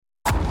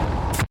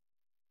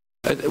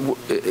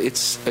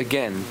It's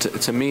again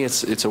to me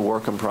it's a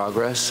work in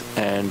progress,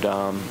 and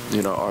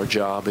our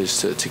job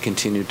is to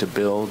continue to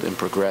build and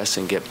progress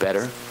and get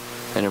better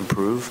and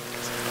improve.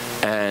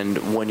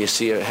 And when you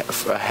see a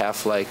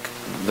half like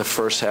the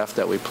first half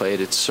that we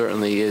played, it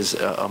certainly is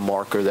a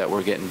marker that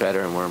we're getting better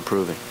and we're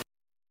improving.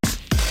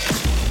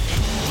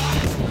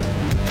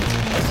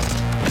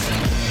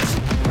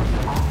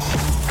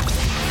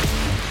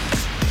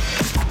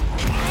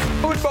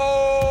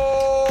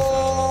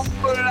 Futbol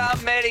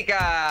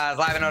Americas,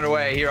 live and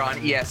underway here on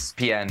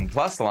ESPN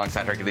Plus,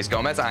 alongside Herculez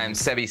Gomez. I am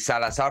Sebi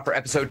Salazar for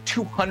episode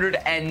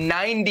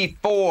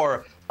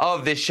 294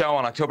 of this show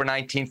on October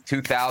 19th,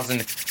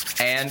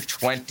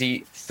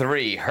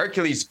 2023.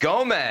 Herculez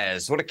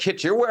Gomez, what a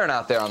kit you're wearing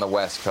out there on the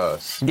West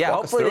Coast. Yeah,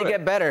 hopefully they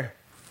get better.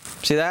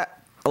 See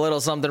that? A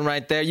little something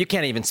right there. You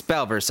can't even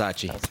spell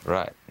Versace. That's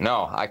right.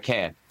 No, I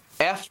can't.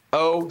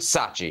 F-O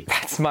Sachi.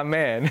 That's my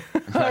man.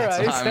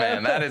 That's my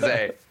man.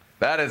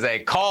 That is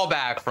a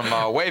callback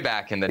from way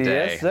back in the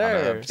day. Yes,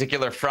 sir. On a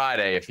particular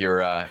Friday, if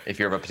you're of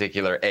a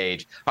particular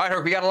age. All right,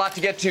 Herc, we got a lot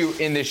to get to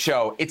in this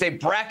show. It's a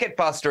bracket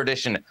buster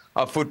edition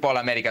of Futbol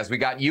Americas. We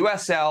got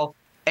USL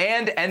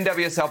and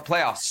NWSL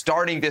playoffs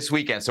starting this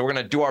weekend, so we're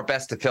going to do our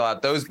best to fill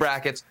out those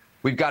brackets.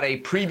 We've got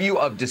a preview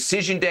of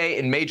Decision Day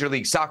in Major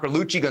League Soccer.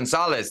 Luchi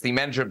Gonzalez, the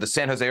manager of the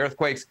San Jose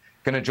Earthquakes,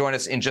 going to join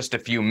us in just a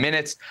few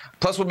minutes.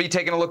 Plus, we'll be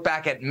taking a look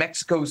back at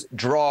Mexico's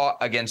draw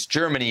against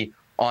Germany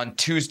on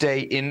Tuesday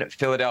in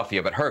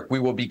Philadelphia. But Herc, we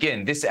will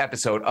begin this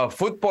episode of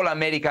Futbol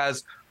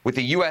Americas with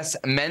the U.S.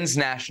 men's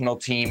national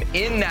team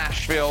in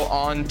Nashville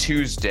on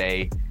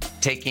Tuesday,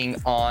 taking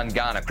on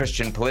Ghana.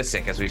 Christian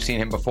Pulisic, as we've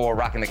seen him before,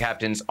 rocking the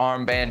captain's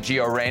armband.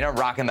 Gio Reyna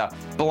rocking the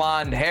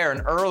blonde hair.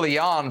 And early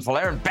on,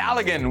 Valérien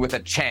Balogun with a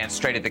chance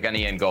straight at the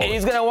Ghanaian goal.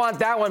 He's going to want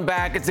that one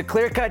back. It's a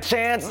clear-cut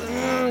chance.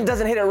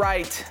 Doesn't hit it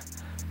right.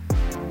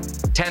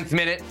 10th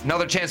minute,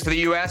 another chance for the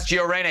U.S.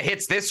 Gio Reyna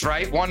hits this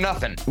right,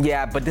 1-0.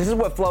 Yeah, but this is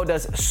what Flo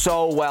does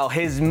so well.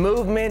 His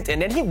movement,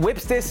 and then he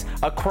whips this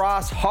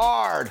across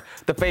hard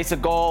to face a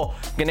goal.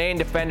 Ghanaian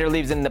defender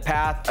leaves in the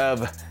path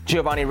of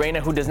Giovanni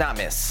Reyna, who does not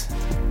miss.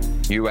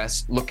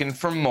 U.S. looking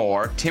for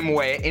more. Tim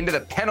Weah into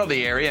the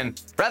penalty area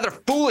and rather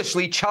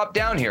foolishly chopped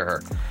down here,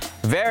 Herc.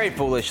 Very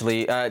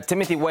foolishly.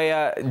 Timothy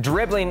Weah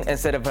dribbling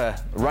instead of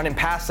running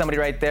past somebody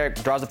right there,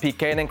 draws a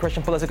PK, and then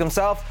Christian Pulisic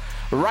himself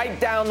right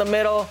down the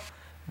middle.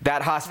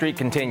 That hot streak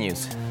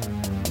continues.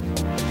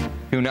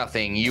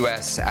 2-0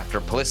 U.S. after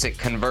Pulisic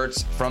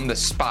converts from the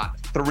spot.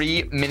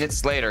 3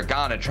 minutes later,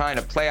 Ghana trying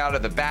to play out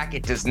of the back.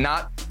 It does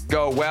not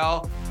go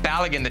well.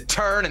 Balogun, the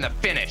turn and the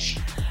finish.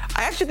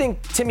 I actually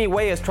think Timmy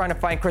Weah is trying to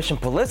find Christian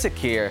Pulisic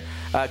here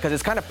because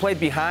it's kind of played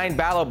behind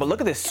Balo, but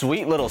look at this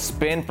sweet little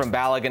spin from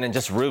Balogun and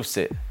just roofs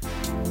it.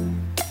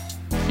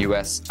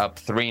 U.S. up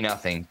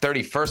 3-0.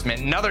 31st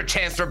minute, another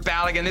chance for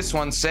Balogun. This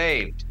one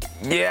saved.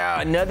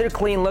 Yeah, another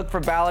clean look for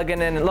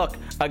Balogun. And look,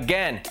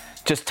 again,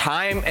 just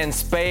time and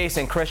space,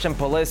 and Christian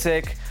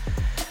Pulisic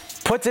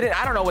puts it in.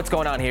 I don't know what's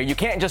going on here. You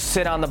can't just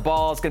sit on the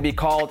ball. It's going to be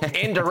called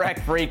indirect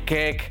free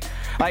kick.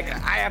 Like,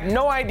 I have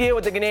no idea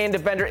what the Ghanaian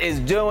defender is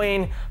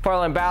doing.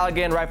 Valérien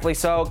Balogun, rightfully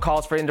so,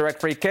 calls for indirect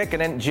free kick,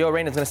 and then Gio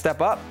Reyna is going to step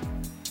up.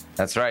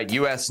 That's right.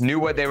 U.S. knew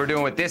what they were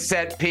doing with this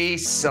set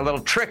piece. A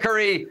little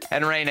trickery,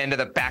 and Reyna into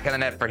the back of the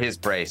net for his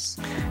brace.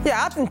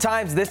 Yeah,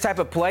 oftentimes this type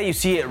of play, you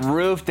see it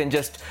roofed and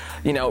just,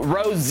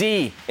 row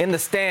Z in the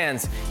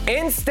stands.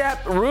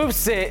 In-step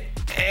roofs it,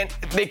 and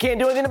they can't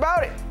do anything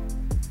about it.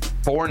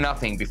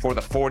 4-0 before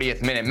the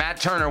 40th minute. Matt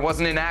Turner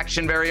wasn't in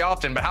action very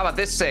often, but how about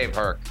this save,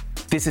 Herc?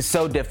 This is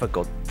so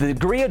difficult. The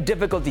degree of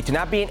difficulty to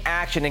not be in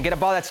action and get a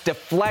ball that's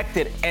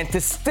deflected and to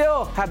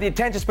still have the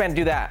attention span to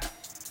do that.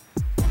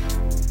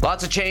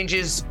 Lots of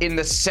changes in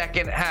the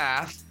second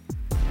half.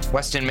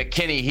 Weston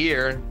McKennie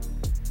here,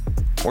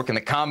 working the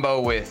combo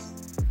with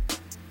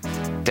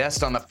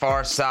Dest on the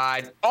far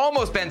side.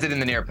 Almost bends it in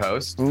the near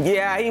post.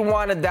 Yeah, he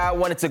wanted that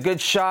one. It's a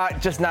good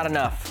shot, just not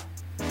enough.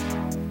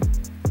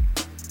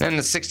 Then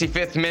the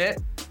 65th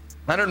minute,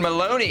 Leonard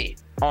Maloney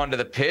onto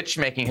the pitch,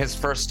 making his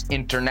first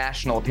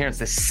international appearance.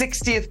 The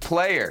 60th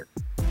player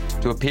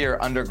to appear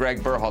under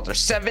Greg Berhalter.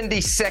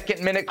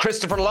 72nd minute,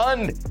 Christopher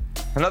Lund.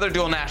 Another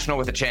dual national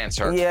with a chance,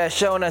 Herc. Yeah,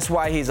 showing us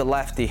why he's a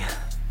lefty.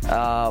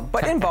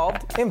 But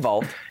involved.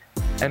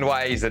 And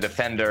why he's a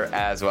defender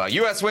as well.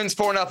 U.S. wins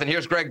 4-0.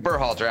 Here's Greg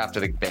Berhalter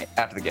after the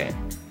game.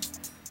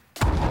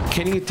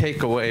 Can you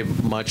take away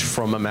much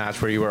from a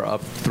match where you were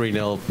up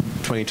 3-0,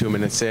 22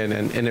 minutes in?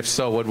 And if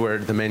so, what were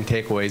the main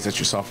takeaways that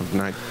you saw from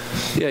tonight?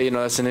 Yeah,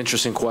 that's an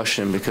interesting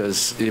question,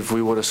 because if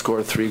we would have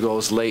scored 3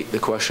 goals late, the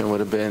question would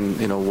have been,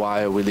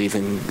 why are we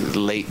leaving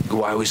late?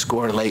 Why are we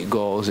scoring late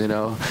goals,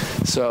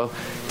 So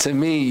to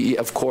me,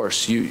 of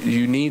course,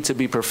 you need to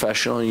be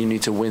professional and you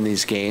need to win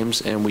these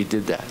games, and we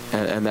did that.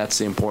 And that's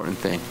the important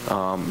thing.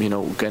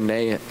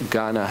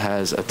 Ghana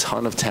has a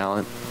ton of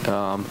talent.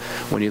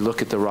 When you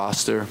look at the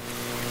roster,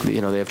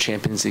 they have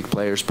Champions League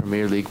players,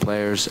 Premier League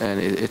players,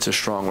 and it's a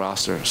strong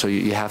roster. So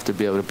you have to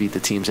be able to beat the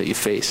teams that you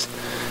face.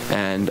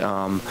 And,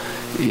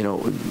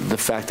 the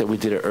fact that we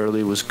did it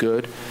early was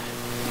good.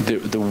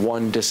 The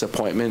one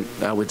disappointment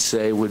I would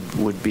say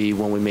would be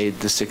when we made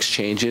the 6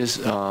 changes.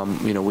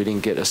 We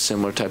didn't get a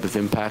similar type of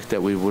impact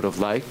that we would have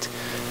liked,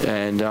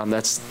 and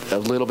that's a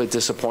little bit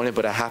disappointing.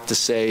 But I have to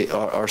say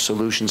our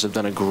solutions have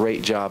done a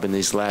great job in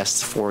these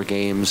last 4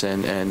 games,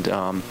 and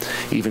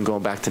even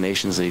going back to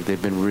Nations League,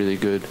 they've been really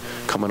good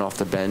coming off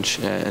the bench,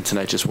 and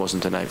tonight just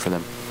wasn't the night for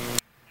them.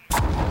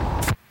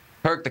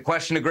 Herc, the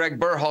question to Greg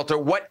Berhalter: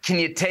 what can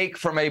you take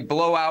from a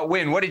blowout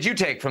win? What did you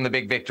take from the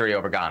big victory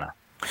over Ghana?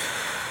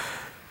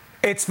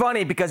 It's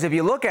funny because if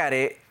you look at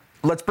it,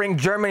 let's bring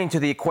Germany to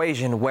the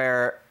equation,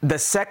 where the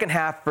second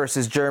half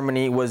versus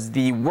Germany was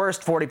the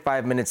worst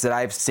 45 minutes that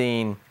I've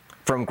seen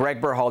from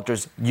Greg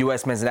Berhalter's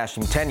U.S. men's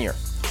national team tenure,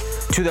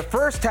 to the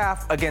first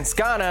half against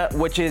Ghana,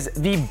 which is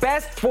the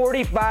best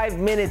 45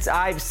 minutes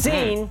I've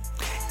seen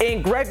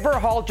in Greg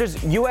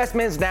Berhalter's U.S.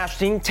 men's national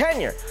team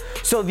tenure.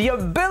 So the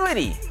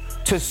ability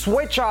to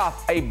switch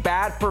off a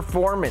bad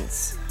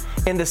performance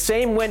in the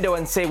same window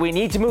and say we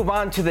need to move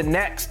on to the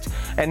next,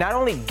 and not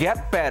only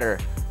get better,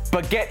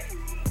 but get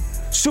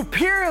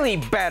superiorly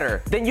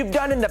better than you've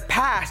done in the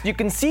past. You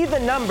can see the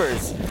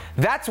numbers.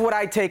 That's what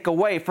I take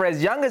away. For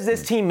as young as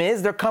this team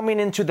is, they're coming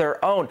into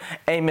their own.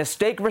 A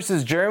mistake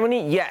versus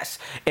Germany, yes.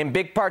 In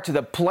big part to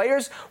the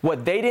players,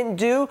 what they didn't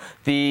do,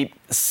 the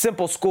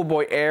simple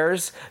schoolboy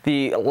errors,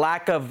 the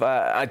lack of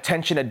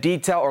attention to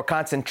detail or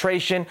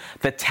concentration,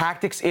 the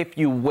tactics, if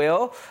you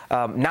will,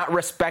 not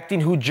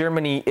respecting who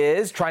Germany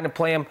is, trying to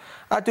play them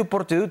tu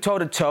por tu,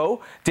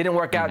 toe-to-toe, didn't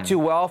work out too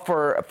well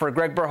for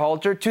Greg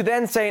Berhalter, to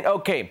then saying,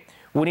 okay,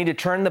 we need to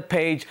turn the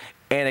page,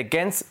 and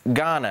against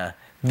Ghana,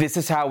 this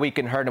is how we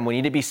can hurt them. We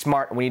need to be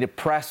smart. We need to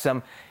press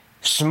them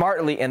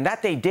smartly, and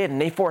that they did,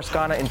 and they forced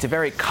Ghana into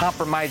very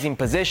compromising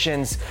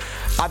positions.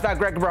 I thought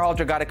Greg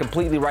Berhalter got it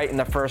completely right in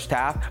the first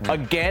half.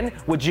 Again,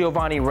 with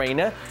Giovanni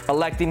Reyna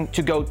electing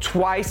to go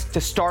twice to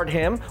start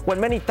him when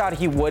many thought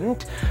he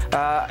wouldn't.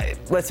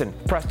 Listen,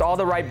 pressed all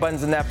the right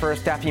buttons in that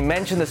first half. He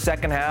mentioned the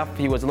second half.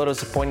 He was a little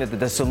disappointed that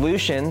the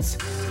solutions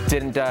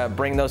didn't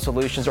bring those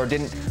solutions,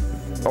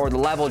 or the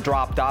level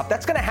dropped off.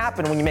 That's going to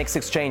happen when you make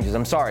 6 changes.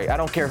 I'm sorry. I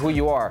don't care who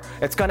you are.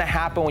 It's going to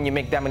happen when you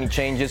make that many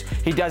changes.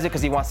 He does it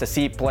because he wants to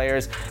see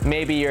players.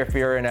 Maybe if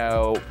you're in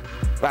a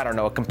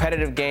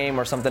competitive game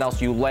or something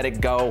else, you let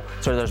it go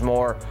so there's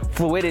more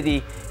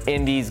fluidity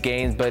in these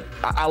games. But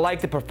I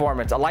like the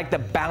performance. I like the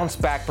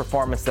bounce-back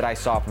performance that I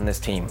saw from this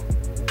team.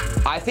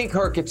 I think,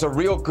 Herc, it's a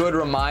real good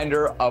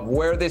reminder of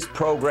where this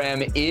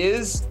program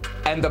is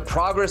and the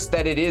progress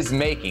that it is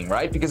making,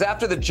 right? Because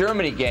after the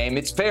Germany game,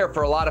 it's fair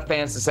for a lot of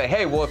fans to say,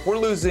 hey, well, if we're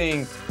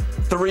losing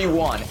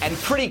 3-1, and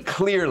pretty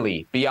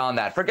clearly beyond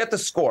that, forget the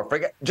score,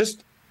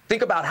 just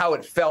think about how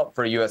it felt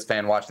for a U.S.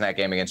 fan watching that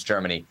game against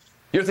Germany.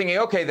 You're thinking,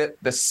 okay,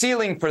 the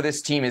ceiling for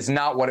this team is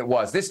not what it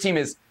was. This team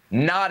is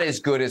not as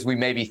good as we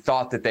maybe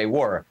thought that they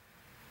were.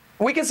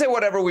 We can say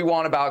whatever we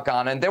want about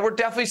Ghana, and there were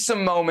definitely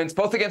some moments,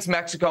 both against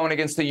Mexico and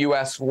against the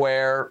U.S.,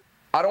 where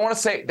I don't want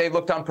to say they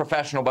looked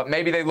unprofessional, but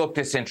maybe they looked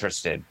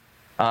disinterested.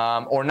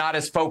 Or not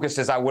as focused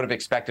as I would have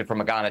expected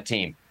from a Ghana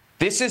team.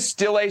 This is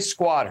still a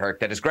squad, Herc,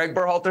 that, as Greg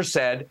Berhalter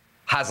said,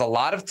 has a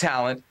lot of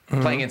talent,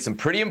 playing in some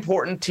pretty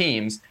important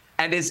teams,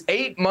 and is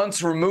 8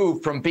 months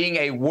removed from being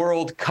a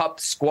World Cup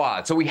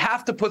squad. So we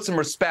have to put some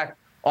respect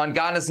on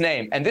Ghana's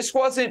name. And this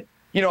wasn't,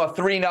 a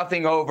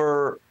 3-0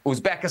 over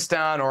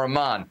Uzbekistan or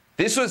Oman.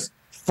 This was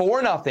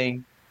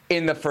 4-0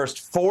 in the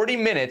first 40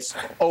 minutes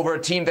over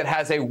a team that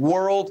has a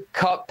World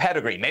Cup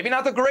pedigree. Maybe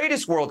not the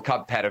greatest World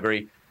Cup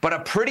pedigree, but a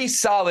pretty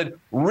solid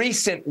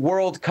recent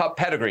World Cup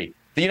pedigree.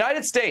 The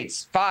United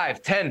States,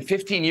 5, 10,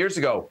 15 years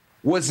ago,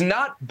 was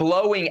not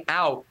blowing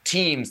out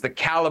teams the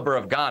caliber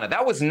of Ghana.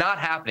 That was not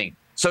happening.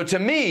 So to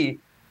me,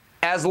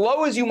 as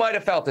low as you might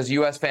have felt as a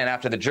U.S. fan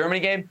after the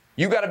Germany game,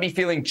 you got to be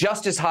feeling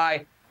just as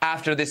high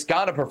after this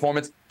Ghana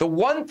performance. The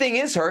one thing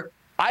is, Herc,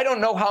 I don't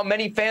know how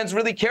many fans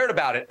really cared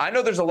about it. I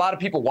know there's a lot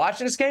of people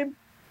watching this game,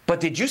 but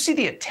did you see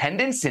the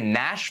attendance in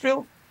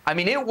Nashville? I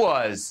mean, it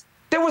was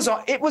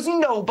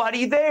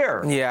nobody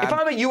there. Yeah. If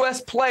I'm a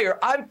U.S. player,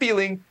 I'm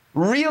feeling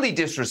really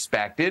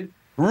disrespected,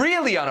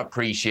 really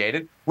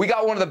unappreciated. We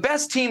got one of the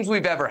best teams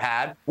we've ever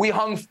had. We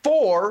hung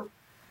 4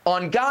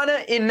 on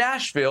Ghana in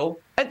Nashville,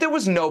 and there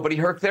was nobody,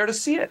 Herc, there to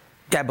see it.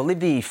 Yeah, I believe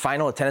the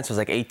final attendance was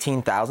like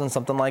 18,000,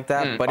 something like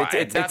that. But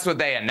that's what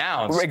they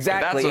announced.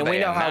 Exactly, and we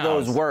know how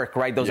those work,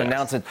 right? Those Yes.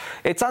 announcements.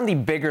 It's on the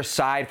bigger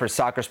side for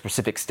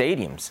soccer-specific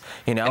stadiums,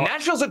 And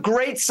Nashville's a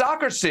great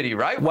soccer city,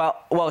 right?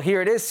 Well,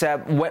 here it is,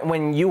 Seb.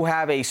 When you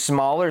have a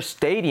smaller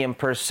stadium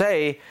per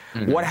se,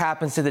 what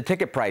happens to the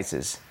ticket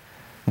prices?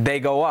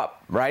 They go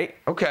up, right?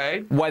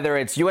 Okay. Whether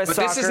it's U.S. But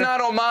soccer. this is not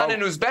Oman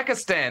and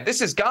Uzbekistan.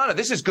 This is Ghana.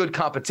 This is good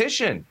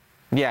competition.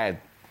 Yeah.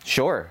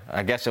 Sure,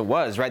 I guess it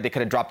was, right? They could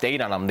have dropped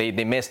 8 on them.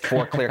 They missed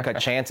 4 clear-cut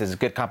chances.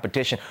 Good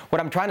competition.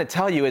 What I'm trying to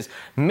tell you is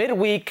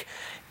midweek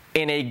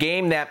in a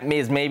game that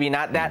is maybe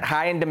not that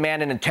high in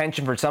demand and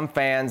attention for some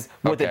fans,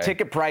 with the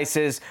ticket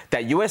prices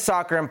that U.S.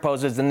 Soccer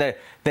imposes, and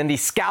then the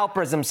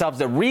scalpers themselves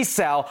that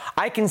resell,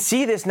 I can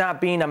see this not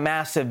being a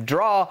massive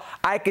draw.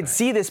 I could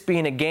see this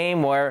being a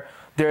game where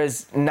there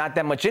is not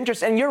that much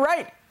interest. And you're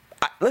right.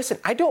 Listen,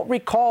 I don't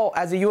recall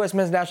as a U.S.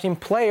 men's national team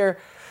player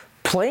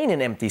playing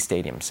in empty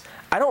stadiums.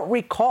 I don't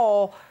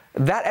recall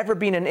that ever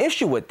being an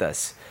issue with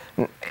us.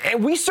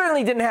 And we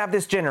certainly didn't have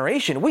this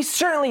generation. We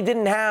certainly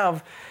didn't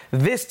have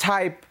this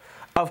type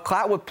of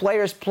clout with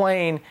players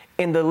playing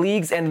in the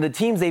leagues and the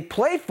teams they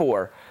play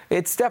for.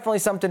 It's definitely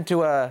something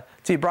to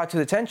be brought to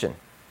the attention.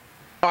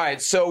 All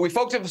right, so we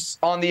focus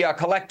on the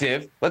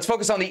collective. Let's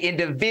focus on the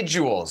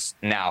individuals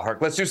now,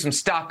 Herc. Let's do some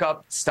stock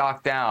up,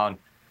 stock down.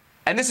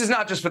 And this is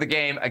not just for the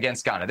game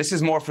against Ghana. This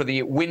is more for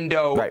the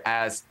window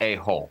as a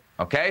whole.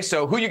 Okay,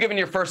 so who you giving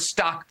your first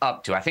stock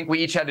up to? I think we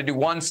each had to do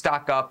one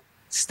stock up,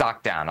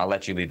 stock down. I'll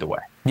let you lead the way.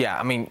 Yeah,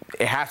 I mean,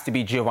 it has to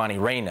be Giovanni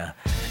Reyna.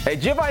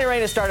 Giovanni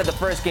Reyna started the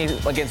first game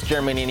against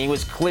Germany, and he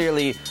was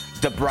clearly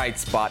the bright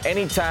spot.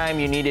 Anytime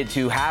you needed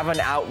to have an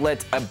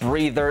outlet, a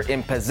breather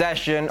in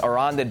possession or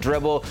on the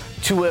dribble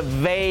to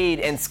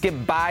evade and skip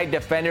by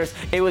defenders,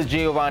 it was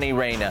Giovanni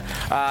Reyna.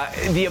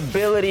 The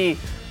ability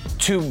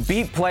to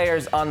beat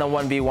players on the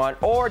 1v1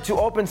 or to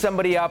open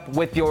somebody up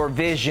with your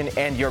vision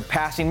and your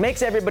passing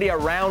makes everybody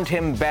around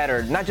him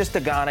better. Not just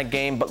the Ghana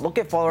game, but look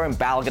at Folarin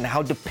Balogun,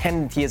 how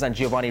dependent he is on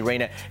Giovanni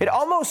Reyna. It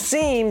almost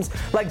seems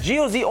like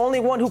Gio's the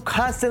only one who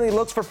constantly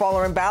looks for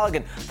Folarin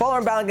Balogun.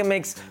 Folarin Balogun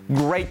makes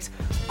great,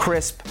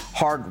 crisp,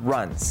 hard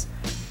runs.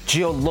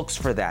 Gio looks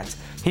for that.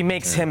 He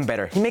makes him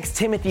better. He makes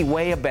Timothy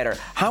Weah better.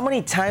 How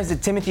many times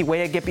did Timothy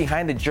Weah get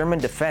behind the German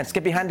defense,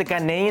 get behind the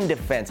Ghanaian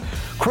defense?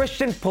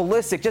 Christian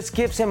Pulisic just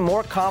gives him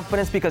more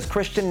confidence because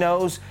Christian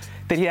knows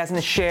that he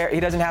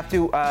doesn't have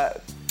to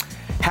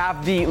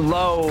have the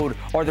load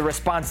or the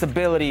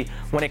responsibility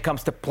when it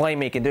comes to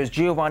playmaking. There's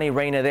Giovanni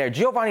Reyna there.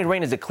 Giovanni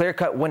Reyna is a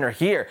clear-cut winner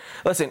here.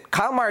 Listen,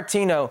 Kyle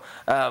Martino,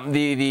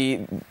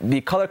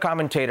 the color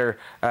commentator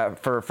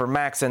for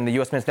Max and the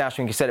U.S. men's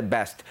national team, he said it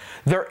best.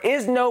 There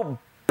is no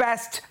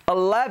best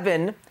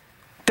 11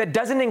 that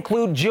doesn't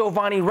include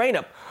Giovanni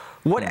Reyna.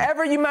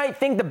 Whatever you might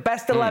think the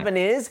best 11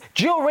 is,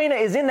 Gio Reyna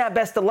is in that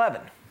best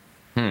 11.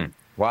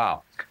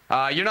 Wow.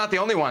 You're not the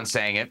only one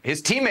saying it.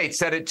 His teammates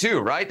said it too,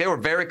 right? They were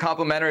very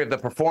complimentary of the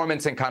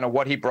performance and kind of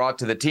what he brought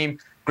to the team.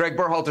 Greg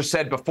Berhalter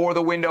said before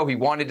the window he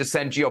wanted to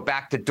send Gio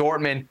back to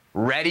Dortmund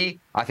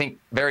ready. I think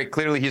very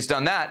clearly he's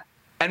done that.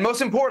 And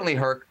most importantly,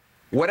 Herc,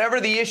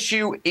 whatever the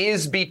issue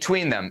is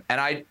between them,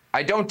 and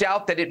I don't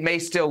doubt that it may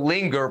still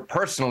linger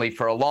personally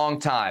for a long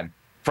time.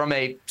 From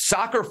a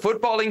soccer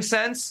footballing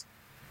sense,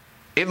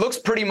 it looks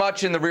pretty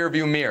much in the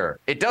rearview mirror.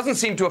 It doesn't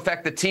seem to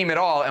affect the team at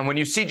all. And when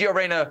you see Gio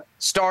Reyna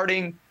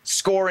starting,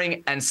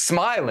 scoring, and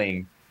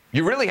smiling,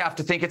 you really have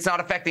to think it's not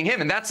affecting him.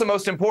 And that's the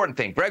most important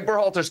thing. Greg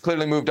Berhalter's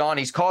clearly moved on.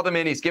 He's called him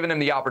in. He's given him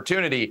the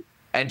opportunity.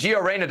 And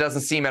Gio Reyna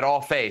doesn't seem at all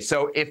phased.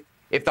 So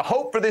if the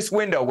hope for this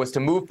window was to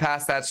move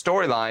past that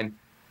storyline,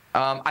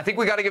 I think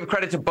we got to give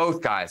credit to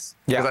both guys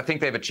because I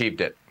think they've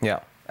achieved it. Yeah,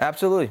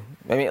 absolutely.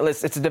 I mean,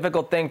 it's a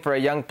difficult thing for a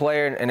young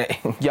player and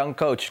a young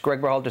coach. Greg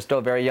Berhalter is still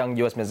a very young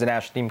U.S. men's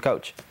national team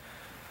coach.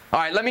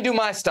 All right, let me do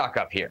my stock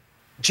up here.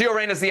 Gio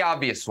Reyna's the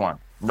obvious one,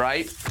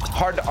 right?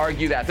 Hard to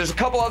argue that. There's a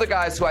couple other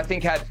guys who I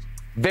think had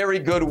very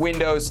good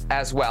windows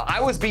as well.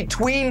 I was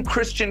between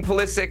Christian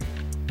Pulisic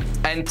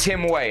and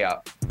Tim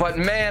Weah, but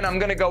man, I'm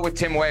going to go with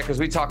Tim Weah because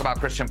we talk about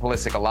Christian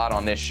Pulisic a lot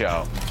on this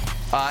show.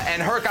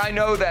 And Herc, I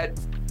know that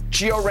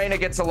Gio Reyna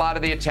gets a lot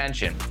of the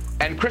attention,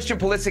 and Christian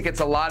Pulisic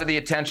gets a lot of the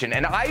attention.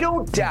 And I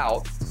don't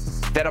doubt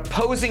that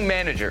opposing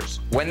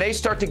managers, when they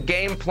start to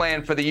game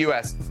plan for the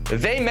U.S.,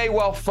 they may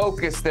well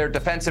focus their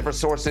defensive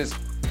resources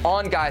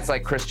on guys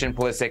like Christian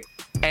Pulisic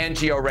and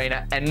Gio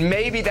Reyna, and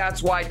maybe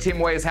that's why Tim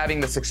Weah is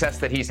having the success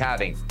that he's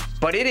having.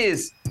 But it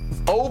is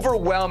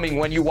overwhelming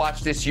when you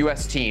watch this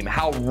U.S. team,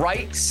 how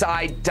right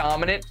side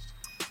dominant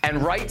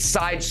and right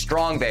side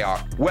strong they are.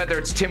 Whether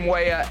it's Tim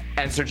Weah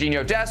and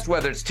Serginho Dest,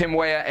 whether it's Tim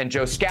Weah and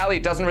Joe Scally,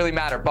 it doesn't really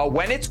matter. But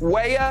when it's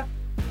Weah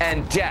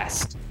and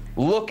Dest,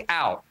 look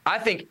out. I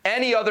think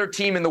any other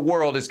team in the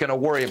world is going to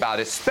worry about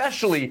it,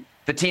 especially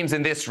the teams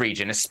in this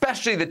region,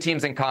 especially the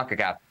teams in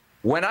CONCACAF.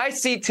 When I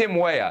see Tim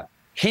Weah,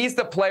 he's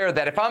the player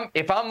that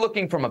if I'm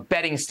looking from a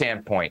betting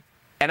standpoint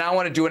and I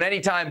want to do an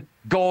anytime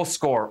goal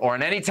score or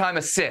an anytime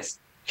assist,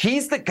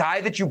 he's the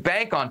guy that you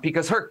bank on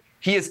because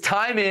he is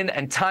time in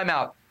and time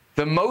out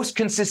the most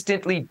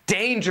consistently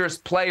dangerous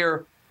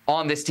player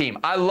on this team.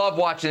 I love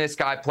watching this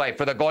guy play.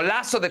 For the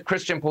golazo that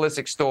Christian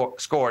Pulisic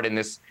scored in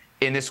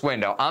this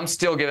window, I'm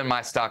still giving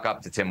my stock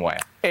up to Tim Weah.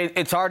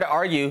 It's hard to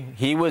argue.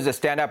 He was a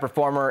standout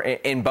performer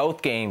in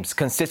both games,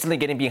 consistently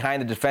getting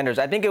behind the defenders.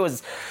 I think it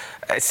was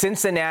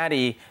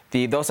Cincinnati,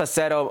 the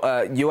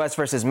 2-0 U.S.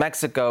 versus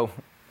Mexico,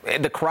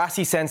 the cross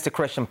he sends to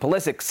Christian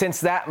Pulisic.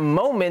 Since that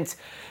moment,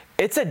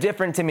 it's a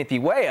different Timothy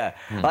Weah.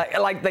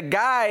 Like the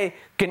guy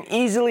can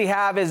easily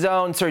have his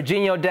own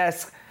Serginho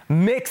Dest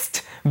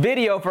mixed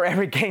video for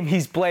every game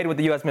he's played with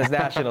the U.S. men's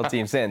national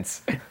team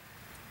since.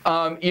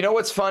 You know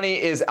what's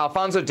funny is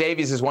Alphonso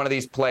Davies is one of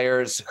these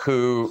players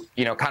who,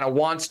 kind of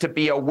wants to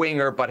be a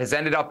winger, but has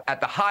ended up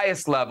at the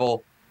highest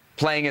level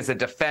playing as a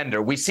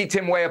defender. We see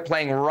Tim Weah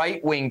playing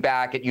right wing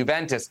back at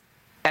Juventus.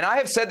 And I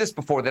have said this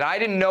before, that I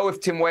didn't know if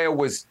Tim Weah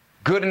was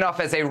good enough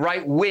as a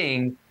right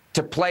wing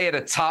to play at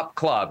a top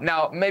club.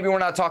 Now, maybe we're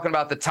not talking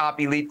about the top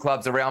elite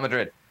clubs of Real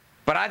Madrid,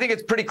 but I think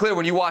it's pretty clear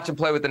when you watch him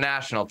play with the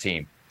national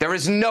team. There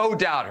is no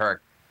doubt,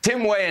 Herc,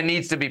 Tim Weah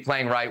needs to be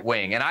playing right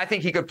wing, and I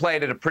think he could play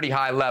it at a pretty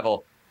high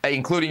level,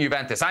 including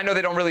Juventus. I know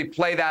they don't really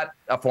play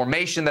a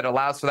formation that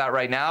allows for that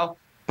right now,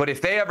 but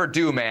if they ever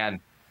do, man,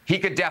 he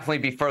could definitely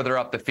be further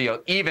up the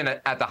field, even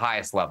at the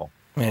highest level.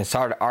 I mean, it's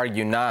hard to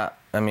argue not.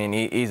 I mean,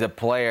 he's a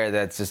player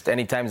that's just,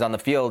 anytime he's on the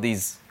field,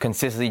 he's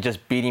consistently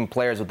just beating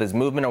players with his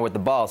movement or with the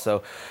ball.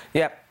 So,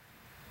 yeah,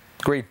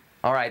 agreed.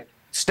 All right,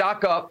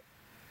 stock up,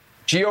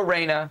 Gio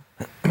Reyna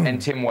and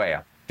Tim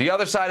Weah. The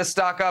other side of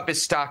stock up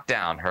is stock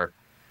down, Herc.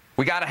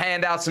 We got to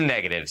hand out some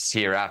negatives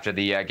here after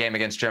the game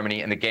against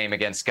Germany and the game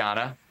against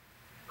Ghana.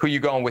 Who you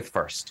going with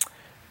first?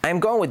 I'm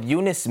going with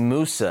Yunus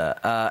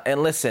Musa.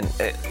 And listen,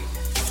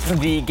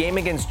 the game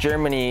against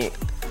Germany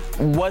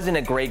wasn't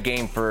a great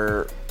game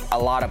for a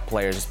lot of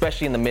players,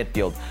 especially in the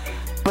midfield.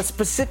 But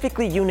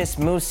specifically Yunus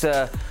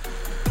Musa,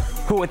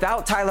 who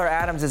without Tyler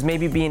Adams is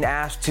maybe being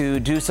asked to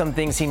do some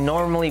things he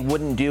normally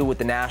wouldn't do with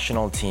the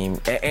national team,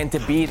 and to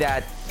be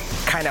that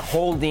kind of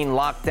holding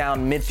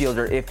lockdown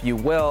midfielder, if you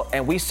will.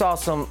 And we saw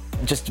some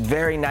just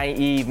very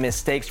naive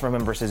mistakes from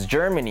him versus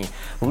Germany,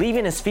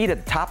 leaving his feet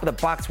at the top of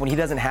the box when he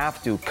doesn't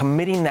have to,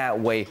 committing that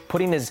way,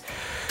 putting his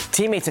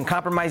teammates in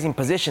compromising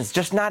positions,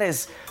 just not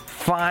as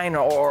fine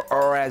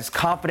or as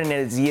confident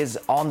as he is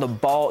on the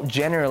ball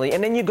generally.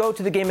 And then you go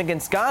to the game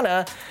against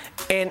Ghana,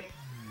 and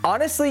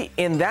honestly,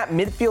 in that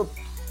midfield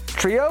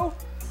trio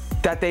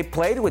that they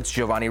played with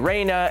Giovanni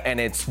Reyna, and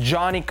it's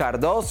Johnny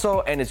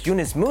Cardoso, and it's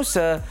Yunus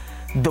Musa,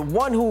 the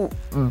one who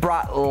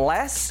brought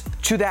less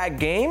to that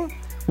game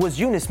was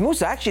Yunus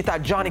Musa. I actually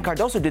thought Johnny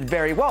Cardoso did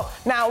very well.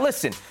 Now,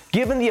 listen,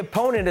 given the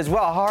opponent as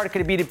well, how hard could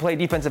it be to play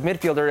defensive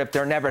midfielder if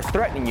they're never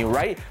threatening you,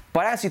 right?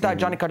 But I actually thought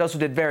Johnny Cardoso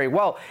did very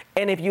well.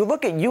 And if you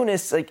look at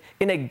Yunus, like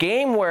in a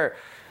game where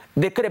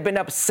they could have been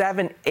up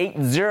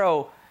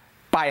 7-8-0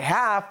 by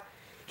half,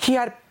 he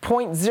had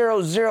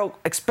 0.00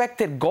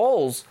 expected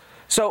goals.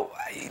 So,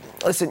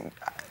 listen,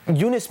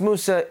 Yunus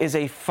Musa is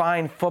a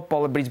fine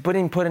footballer, but he's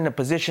being put in a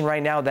position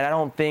right now that I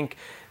don't think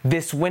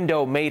this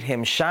window made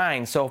him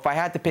shine. So if I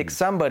had to pick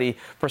somebody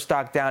for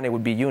stock down, it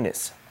would be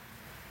Yunus.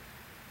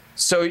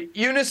 So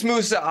Yunus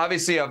Musa,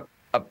 obviously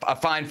a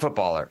fine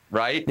footballer,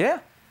 right? Yeah.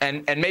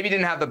 And maybe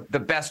didn't have the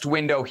best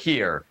window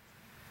here.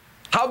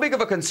 How big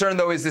of a concern,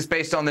 though, is this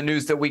based on the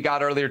news that we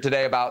got earlier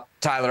today about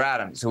Tyler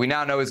Adams, who we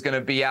now know is going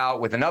to be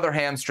out with another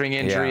hamstring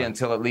injury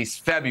until at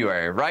least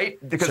February, right?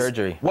 Because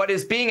surgery. What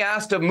is being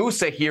asked of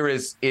Musa here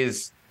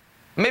is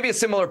maybe a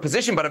similar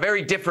position, but a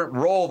very different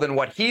role than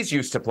what he's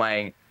used to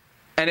playing.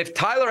 And if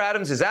Tyler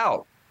Adams is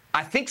out,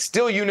 I think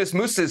still Yunus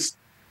Musa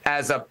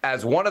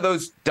as one of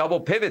those double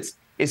pivots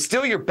is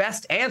still your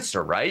best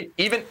answer, right?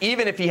 Even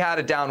if he had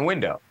a down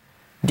window.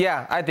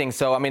 Yeah, I think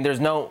so. I mean, there's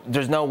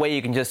no way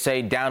you can just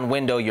say down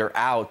window, you're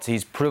out.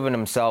 He's proven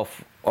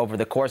himself over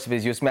the course of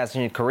his U.S.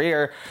 national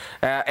career,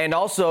 and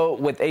also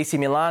with AC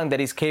Milan that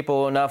he's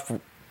capable enough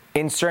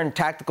in certain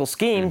tactical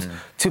schemes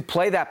to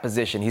play that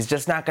position. He's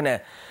just not going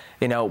to,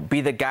 be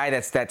the guy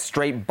that's that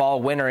straight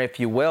ball winner, if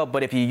you will.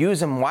 But if you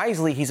use him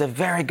wisely, he's a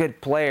very good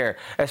player.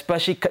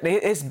 Especially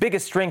his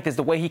biggest strength is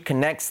the way he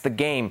connects the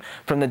game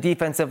from the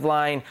defensive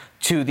line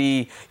to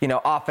the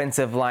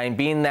offensive line,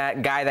 being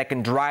that guy that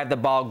can drive the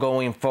ball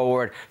going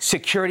forward,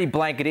 security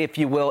blanket, if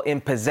you will, in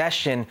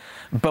possession.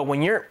 But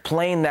when you're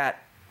playing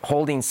that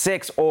holding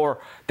six or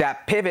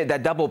that pivot,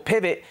 that double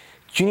pivot,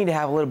 you need to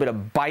have a little bit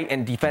of bite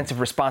and defensive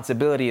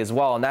responsibility as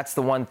well. And that's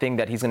the one thing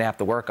that he's going to have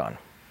to work on.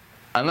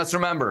 And let's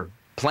remember,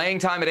 playing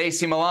time at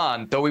AC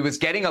Milan, though he was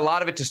getting a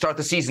lot of it to start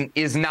the season,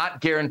 is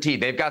not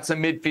guaranteed. They've got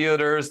some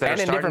midfielders that are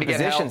starting to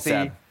get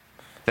healthy,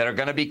 that are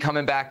going to be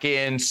coming back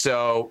in.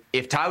 So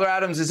if Tyler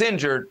Adams is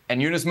injured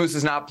and Yunus Musa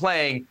is not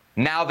playing,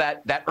 now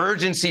that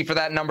urgency for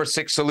that number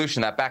 6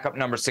 solution, that backup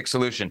number 6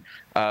 solution,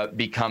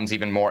 becomes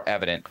even more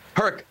evident.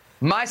 Herc,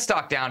 my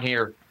stock down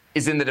here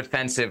is in the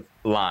defensive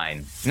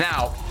line.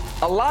 Now,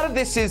 a lot of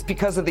this is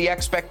because of the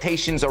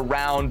expectations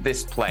around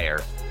this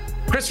player.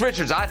 Chris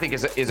Richards, I think,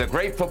 is a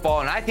great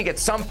footballer, and I think at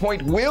some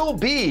point will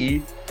be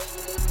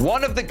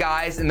one of the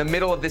guys in the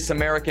middle of this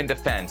American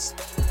defense.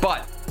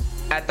 But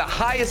at the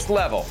highest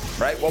level,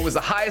 right, what was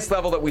the highest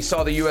level that we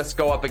saw the U.S.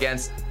 go up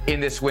against in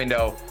this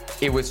window?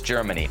 It was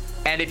Germany.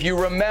 And if you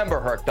remember,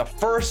 Herc, the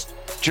first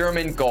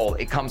German goal,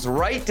 it comes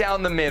right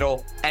down the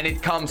middle, and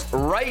it comes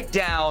right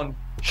down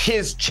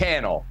his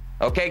channel.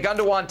 Okay,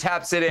 Gundogan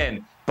taps it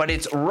in, but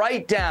it's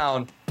right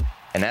down,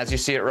 and as you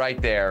see it right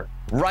there,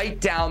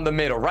 right down the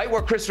middle, right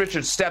where Chris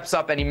Richards steps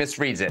up and he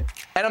misreads it.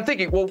 And I'm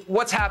thinking, well,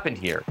 what's happened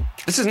here?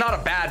 This is not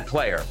a bad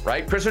player,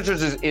 right? Chris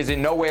Richards is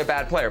in no way a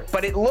bad player,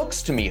 but it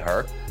looks to me,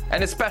 Herc,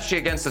 and especially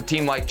against a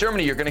team like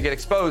Germany, you're going to get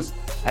exposed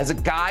as a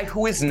guy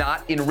who is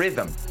not in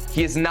rhythm.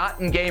 He is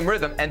not in game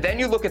rhythm. And then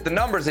you look at the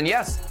numbers, and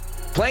yes,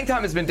 playing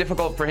time has been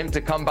difficult for him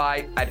to come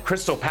by at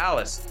Crystal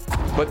Palace,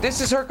 but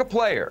this is, Herc, a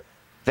player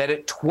that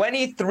at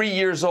 23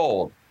 years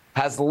old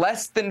has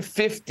less than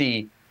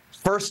 50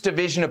 first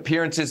division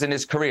appearances in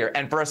his career.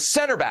 And for a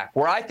center back,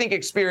 where I think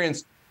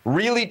experience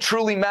really,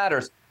 truly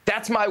matters,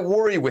 That's my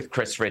worry with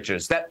Chris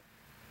Richards, that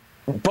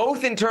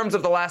both in terms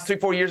of the last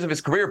 3-4 years of his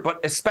career,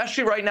 but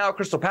especially right now at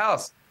Crystal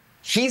Palace,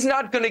 he's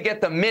not going to get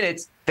the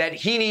minutes that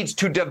he needs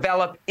to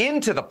develop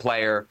into the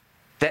player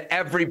that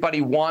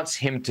everybody wants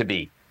him to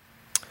be.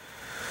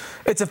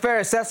 It's a fair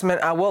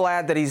assessment. I will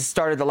add that he's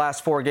started the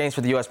last 4 games for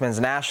the U.S. men's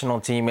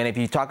national team. And if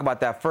you talk about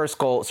that first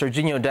goal,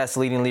 Serginho Dest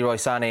leading Leroy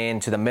Sané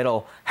into the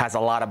middle has a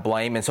lot of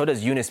blame. And so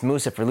does Yunus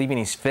Musa for leaving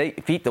his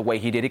feet the way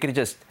he did. He could have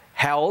just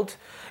held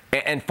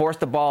and forced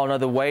the ball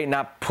another way,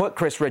 not put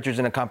Chris Richards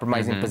in a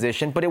compromising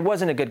position. But it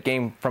wasn't a good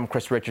game from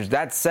Chris Richards.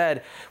 That said,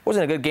 it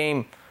wasn't a good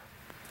game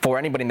for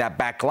anybody in that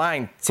back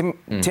line.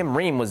 Tim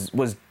Ream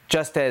was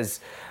just as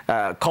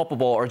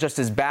culpable or just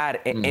as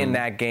bad in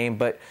that game.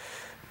 But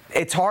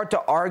it's hard to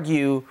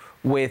argue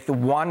with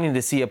wanting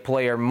to see a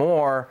player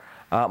more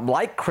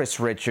like Chris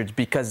Richards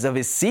because of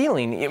his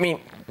ceiling. I mean,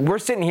 we're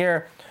sitting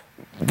here.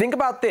 Think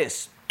about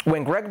this.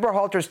 When Greg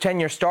Berhalter's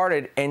tenure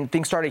started and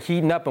things started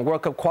heating up in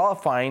World Cup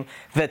qualifying,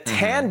 the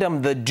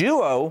tandem, the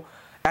duo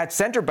at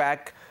center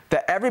back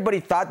that everybody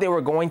thought they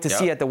were going to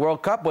see at the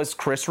World Cup was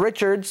Chris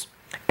Richards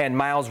and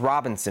Miles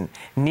Robinson.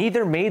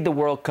 Neither made the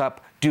World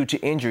Cup due to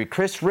injury.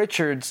 Chris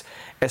Richards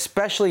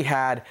especially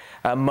had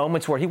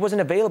moments where he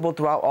wasn't available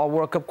throughout all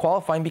World Cup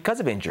qualifying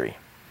because of injury.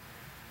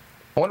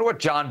 I wonder what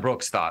John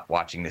Brooks thought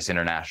watching this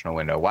international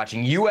window,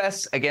 watching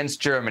U.S. against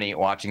Germany,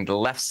 watching the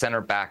left center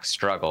back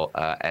struggle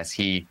as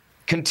he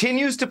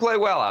continues to play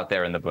well out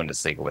there in the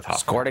Bundesliga with Hoffenheim.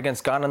 Scored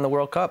against Ghana in the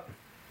World Cup.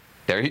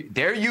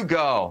 There you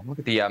go. Look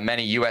at the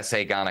many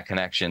USA-Ghana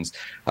connections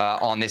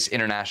on this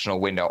international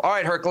window. All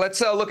right, Herc,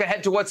 let's look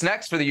ahead to what's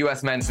next for the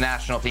U.S. men's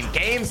national team.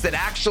 Games that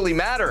actually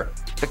matter.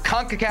 The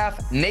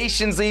CONCACAF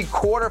Nations League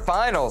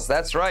quarterfinals.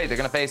 That's right. They're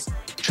going to face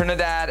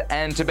Trinidad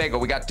and Tobago.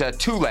 We got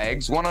 2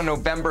 legs, one on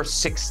November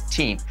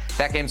 16th.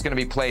 That game's going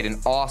to be played in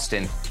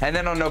Austin. And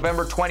then on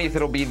November 20th,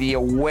 it'll be the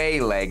away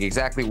leg.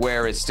 Exactly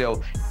where is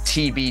still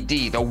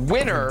TBD. The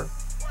winner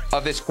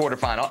of this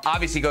quarterfinal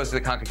obviously goes to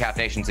the CONCACAF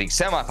Nations League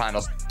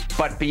semifinals,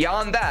 but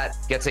beyond that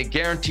gets a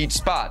guaranteed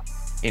spot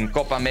in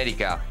Copa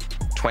America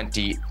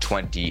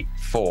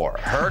 2024.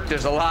 Herc,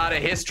 there's a lot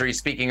of history,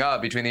 speaking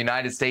of, between the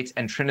United States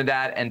and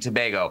Trinidad and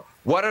Tobago.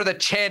 What are the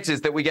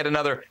chances that we get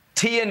another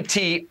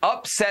TNT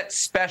upset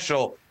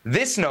special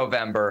this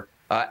November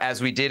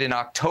as we did in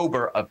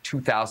October of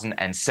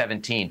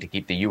 2017 to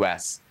keep the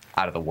U.S.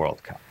 out of the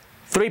World Cup?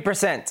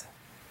 3%.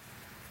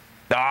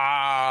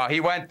 Ah, he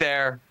went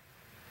there.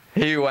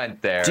 He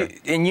went there.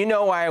 And you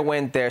know why I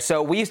went there.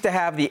 So we used to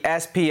have the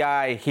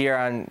SPI here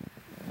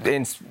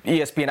in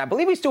ESPN. I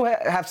believe we still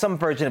have some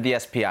version of the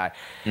SPI.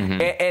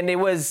 And it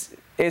was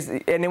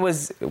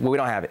we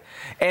don't have it.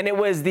 And it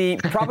was the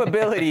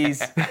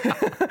probabilities.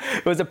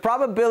 It was the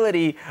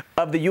probability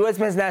of the U.S.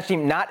 men's national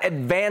team not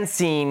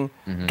advancing,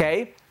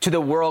 to the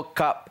World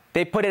Cup.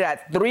 They put it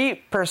at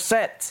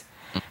 3%.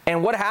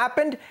 And what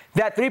happened?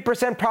 That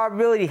 3%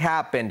 probability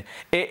happened.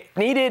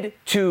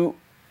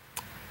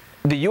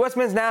 The U.S.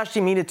 men's national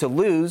team needed to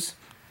lose,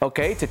 to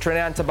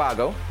Trinidad and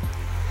Tobago.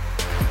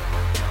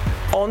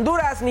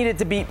 Honduras needed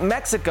to beat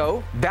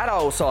Mexico. That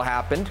also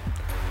happened.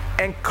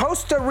 And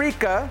Costa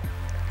Rica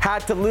had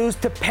to lose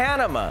to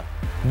Panama.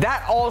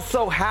 That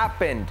also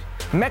happened.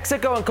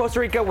 Mexico and Costa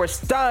Rica were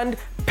stunned.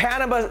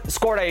 Panama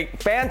scored a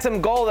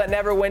phantom goal that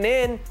never went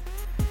in.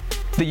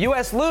 The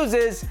U.S.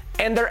 loses,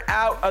 and they're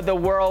out of the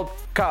World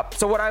Cup.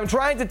 So what I'm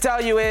trying to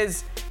tell you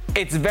is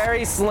it's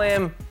very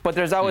slim, but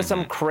there's always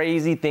some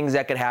crazy things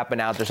that could happen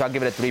out there. So I'll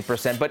give it a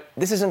 3%. But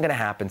this isn't going to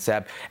happen,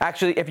 Seb.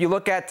 Actually, if you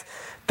look at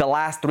the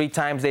last 3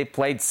 times they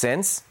played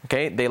since,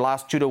 they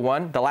lost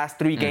 2-1. The last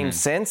 3 games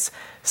since,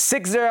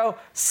 6-0,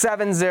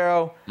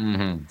 7-0,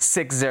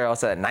 6-0.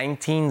 So that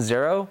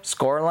 19-0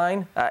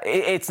 scoreline.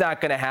 It's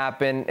not going to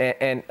happen.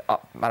 And I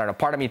don't know,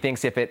 part of me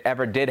thinks if it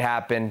ever did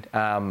happen,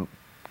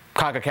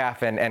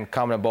 CONCACAF and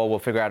CONMEBOL will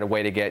figure out a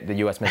way to get the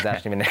U.S. men's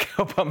national team into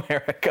Copa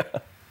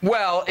America.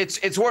 Well,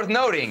 it's worth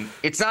noting,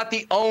 it's not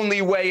the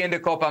only way into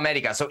Copa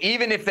America. So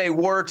even if they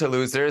were to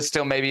lose, there is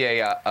still maybe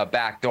a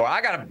back door.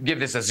 I got to give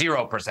this a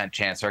 0%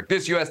 chance, Rick.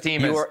 This U.S.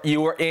 team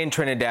You were in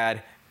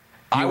Trinidad.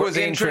 I was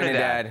in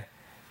Trinidad.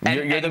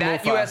 You're and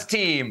that U.S.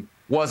 team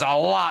was a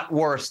lot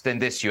worse than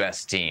this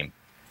U.S. team.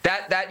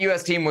 That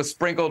U.S. team was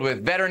sprinkled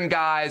with veteran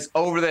guys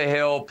over the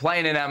hill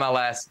playing in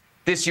MLS.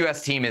 This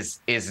U.S. team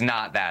is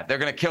not that. They're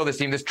going to kill this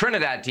team. This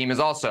Trinidad team is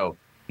also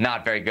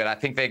not very good. I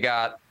think they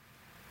got...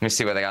 Let me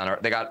see what they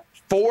got. They got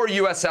 4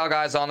 USL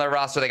guys on their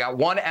roster. They got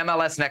 1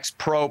 MLS Next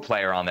Pro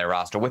player on their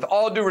roster. With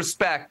all due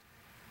respect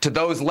to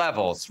those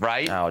levels,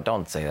 right? Oh,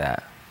 don't say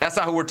that. That's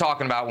not who we're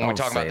talking about when we're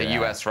talking about the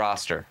U.S.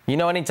 roster. You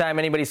know, anytime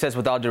anybody says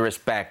with all due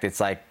respect, it's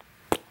like...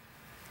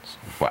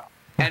 Well,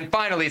 and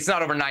finally, it's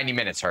not over 90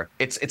 minutes, Herc.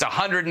 It's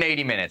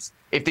 180 minutes.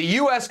 If the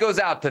U.S. goes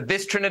out to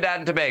this Trinidad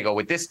and Tobago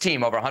with this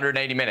team over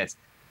 180 minutes,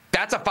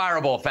 that's a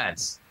fireable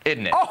offense,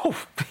 isn't it? Oh,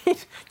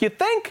 you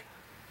think?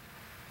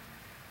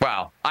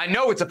 Well, I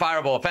know it's a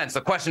fireable offense. The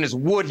question is,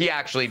 would he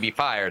actually be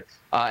fired?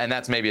 And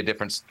that's maybe a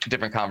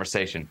different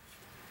conversation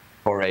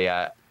for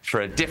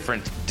for a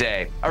different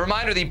day. A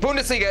reminder, the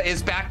Bundesliga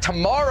is back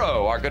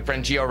tomorrow. Our good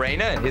friend Gio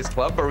Reyna and his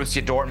club,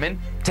 Borussia Dortmund,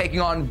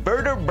 taking on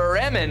Werder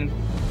Bremen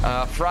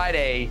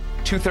Friday,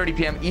 2:30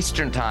 p.m.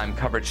 Eastern Time.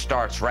 Coverage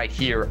starts right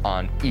here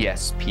on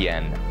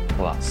ESPN+.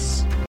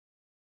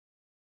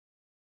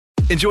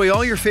 Enjoy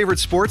all your favorite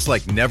sports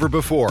like never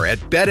before at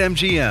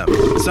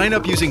BetMGM. Sign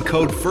up using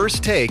code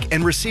FIRSTTAKE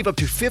and receive up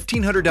to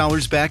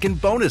 $1,500 back in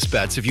bonus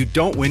bets if you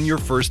don't win your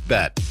first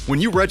bet.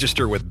 When you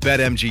register with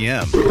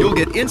BetMGM, you'll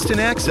get instant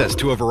access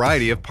to a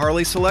variety of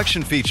parlay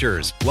selection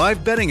features,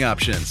 live betting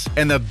options,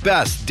 and the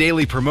best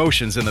daily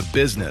promotions in the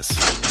business.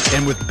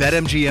 And with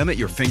BetMGM at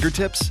your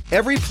fingertips,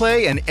 every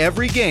play and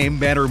every game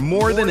matter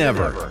more than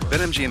ever.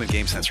 BetMGM and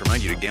GameSense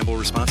remind you to gamble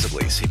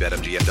responsibly. See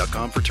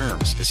BetMGM.com for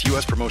terms. This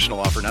U.S. promotional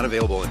offer not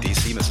available in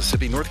D.C.,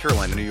 Mississippi, North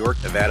Carolina, New York,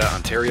 Nevada,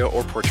 Ontario,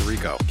 or Puerto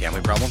Rico.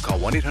 Gambling problem? Call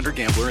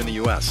 1-800-GAMBLER in the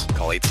U.S.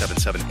 Call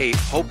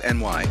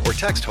 877-8-HOPE-NY or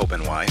text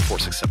HOPE-NY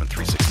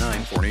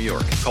 467-369 for New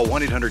York. Call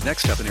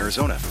 1-800-NEXT-STEP in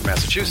Arizona. For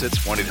Massachusetts,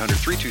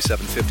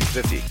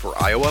 1-800-327-5050. For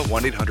Iowa,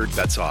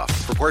 1-800-BETS-OFF.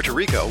 For Puerto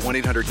Rico,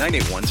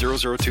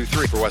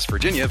 1-800-981-0023. For West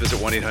Virginia, visit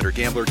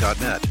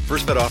 1-800-GAMBLER.net.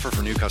 First bet offer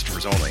for new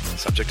customers only.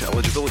 Subject to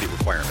eligibility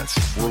requirements.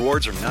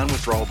 Rewards are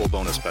non-withdrawable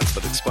bonus bets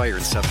that expire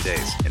in 7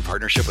 days. In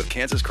partnership with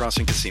Kansas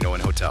Crossing Casino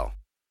and Hotel.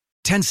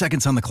 10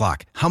 seconds on the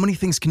clock. How many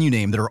things can you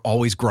name that are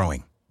always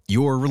growing?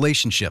 Your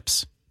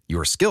relationships,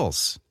 your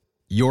skills,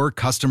 your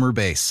customer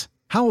base.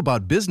 How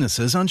about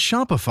businesses on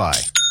Shopify?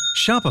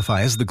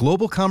 Shopify is the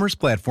global commerce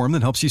platform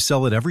that helps you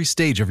sell at every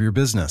stage of your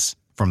business.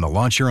 From the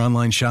launch your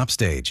online shop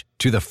stage,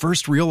 to the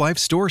first real-life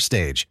store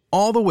stage,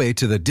 all the way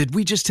to the did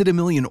we just hit a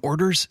million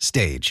orders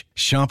stage.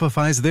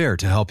 Shopify's there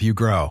to help you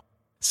grow.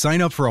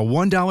 Sign up for a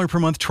 $1 per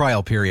month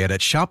trial period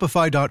at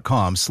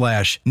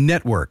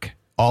shopify.com/network,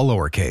 all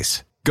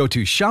lowercase. Go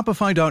to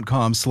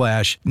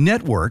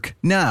shopify.com/network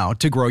now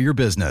to grow your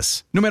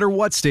business. No matter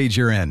what stage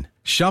you're in,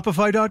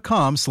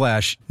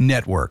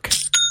 shopify.com/network.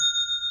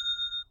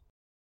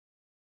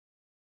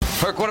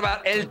 Herc, what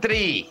about El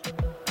Tri?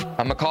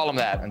 I'm going to call him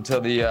that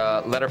until the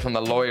letter from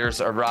the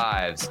lawyers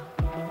arrives.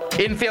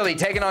 In Philly,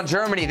 taking on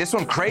Germany. This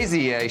one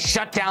crazy.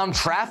 Shut down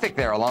traffic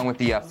there along with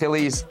the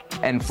Phillies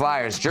and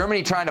Flyers.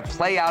 Germany trying to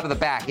play out of the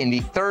back. In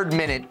the 3rd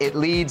minute, it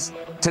leads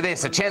to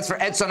this. A chance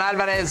for Edson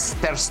Alvarez.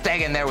 Ter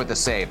Stegen there with the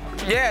save.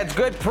 Yeah, it's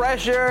good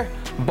pressure.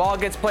 Ball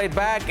gets played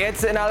back.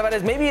 Edson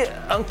Alvarez, maybe an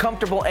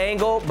uncomfortable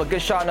angle, but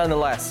good shot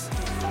nonetheless.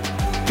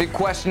 Big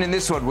question in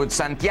this one. Would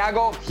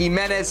Santiago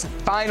Jimenez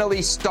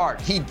finally start?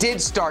 He did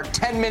start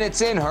 10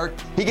 minutes in, Herc.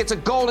 He gets a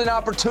golden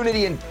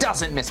opportunity and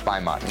doesn't miss by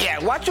much. Yeah,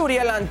 watch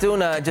Uriel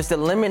Antuna just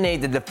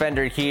eliminate the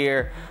defender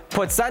here.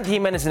 Put Santi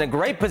Jimenez in a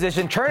great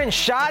position. Turn and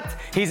shot.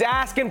 He's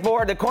asking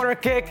for the corner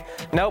kick.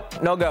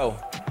 Nope, no go.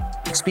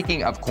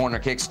 Speaking of corner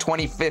kicks,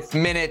 25th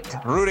minute,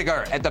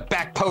 Rudiger at the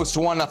back post,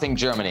 1-0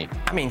 Germany.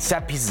 I mean,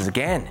 set pieces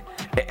again.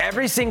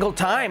 Every single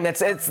time.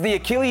 It's the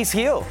Achilles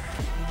heel.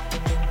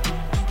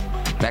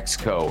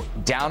 Mexico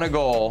down a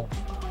goal,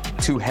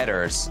 2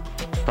 headers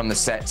from the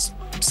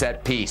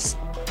set piece.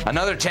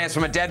 Another chance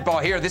from a dead ball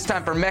here, this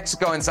time for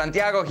Mexico and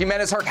Santiago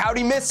Jimenez. Herc, how'd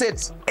he miss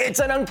it?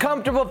 It's an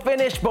uncomfortable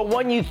finish, but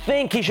one you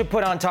think he should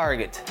put on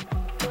target.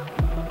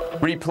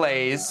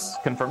 Replays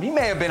confirmed he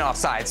may have been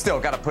offside. Still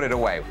got to put it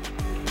away.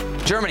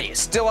 Germany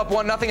still up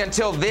 1-0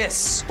 until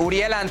this.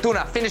 Uriel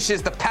Antuna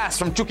finishes the pass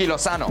from Chucky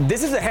Lozano.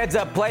 This is a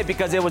heads-up play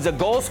because it was a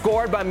goal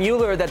scored by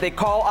Mueller that they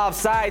call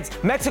offsides.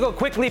 Mexico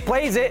quickly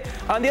plays it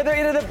on the other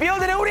end of the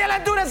field, and Uriel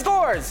Antuna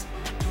scores.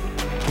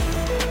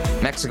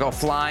 Mexico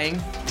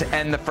flying to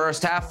end the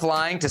first half,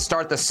 flying to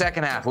start the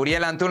second half.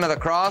 Uriel Antuna the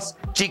cross.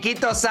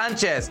 Chiquito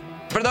Sanchez.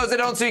 For those that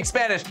don't speak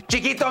Spanish,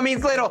 Chiquito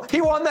means little.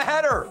 He won the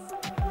header.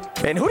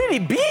 And who did he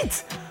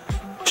beat?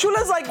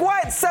 Shula's like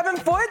what, 7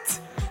 foot?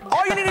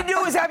 All you need to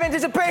do is have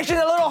anticipation,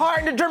 a little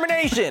heart, and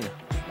determination.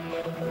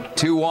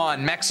 2-1,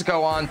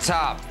 Mexico on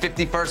top.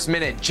 51st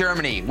minute,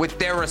 Germany with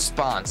their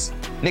response.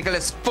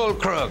 Nicholas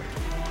Füllkrug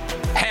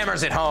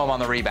hammers it home on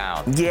the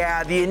rebound.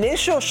 Yeah, the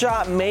initial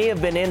shot may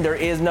have been in. There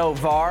is no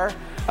VAR.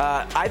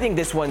 I think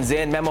this one's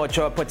in. Memo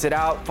Ochoa puts it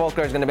out.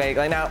 Füllkrug's going to be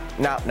like, no.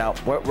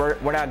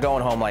 We're not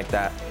going home like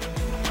that.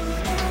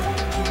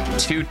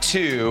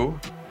 2-2.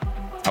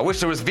 I wish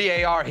there was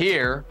VAR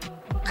here.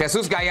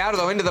 Jesus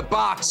Gallardo into the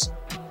box.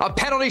 A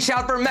penalty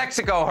shot for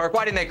Mexico, Herc.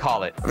 Why didn't they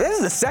call it? This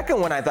is the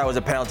second one I thought was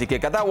a penalty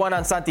kick. I thought one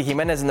on Santi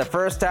Jimenez in the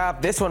first half.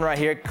 This one right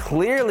here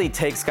clearly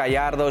takes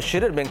Gallardo.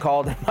 Should have been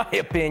called, in my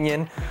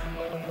opinion.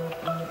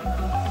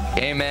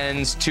 Game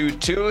ends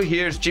 2-2.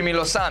 Here's Jimmy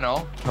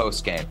Lozano,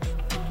 post-game.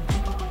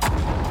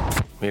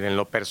 Miren,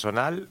 lo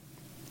personal,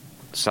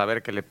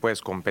 saber que le puedes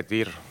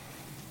competir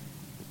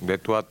de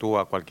tú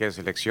a cualquier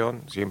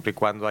selección, siempre y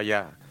cuando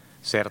haya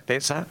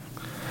certeza,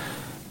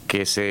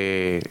 que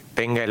se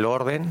tenga el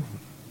orden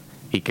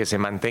y que se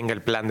mantenga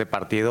el plan de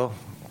partido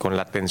con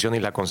la atención y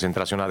la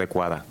concentración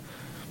adecuada.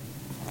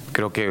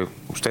 Creo que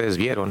ustedes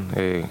vieron,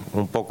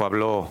 un poco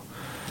habló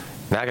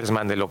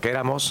Nagelsmann de lo que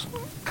éramos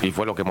y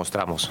fue lo que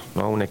mostramos,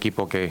 ¿no? Un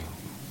equipo que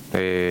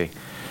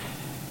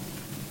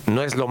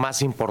no es lo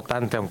más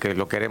importante, aunque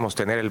lo queremos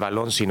tener el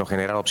balón, sino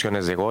generar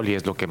opciones de gol, y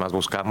es lo que más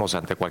buscamos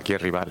ante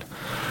cualquier rival.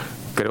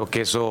 Creo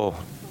que eso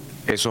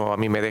a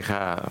mí me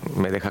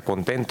deja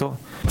contento.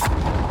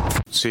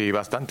 Sí,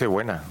 bastante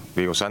buena.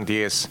 Digo,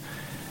 Santi es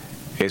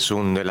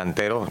un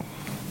delantero,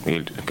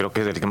 y creo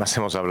que es del que más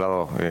hemos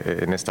hablado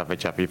en esta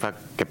fecha FIFA,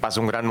 que pasa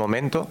un gran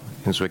momento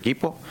en su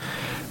equipo,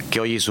 que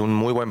hoy hizo un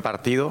muy buen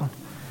partido,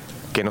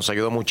 que nos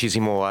ayudó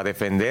muchísimo a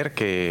defender,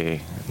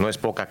 que no es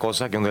poca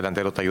cosa que un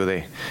delantero te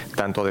ayude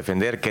tanto a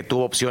defender, que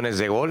tuvo opciones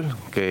de gol,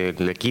 que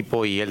el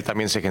equipo y él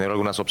también se generó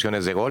algunas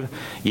opciones de gol,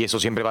 y eso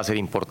siempre va a ser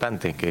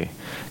importante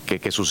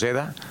que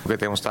suceda, porque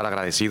tenemos que estar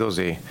agradecidos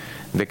de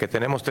que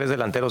tenemos 3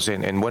 delanteros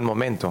en buen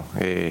momento,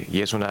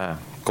 y es una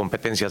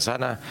competencia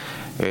sana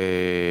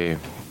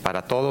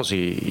para todos,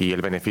 y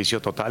el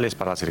beneficio total es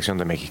para la selección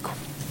de México.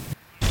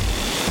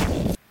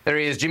 There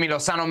he is, Jimmy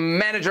Lozano,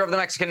 manager of the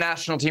Mexican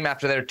national team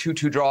after their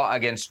 2-2 draw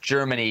against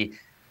Germany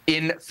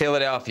in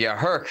Philadelphia.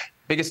 Herc,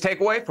 biggest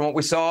takeaway from what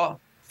we saw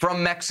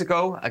from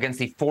Mexico against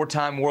the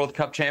 4-time World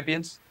Cup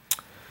champions?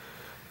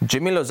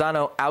 Jimmy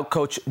Lozano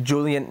outcoached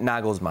Julian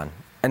Nagelsmann.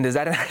 And is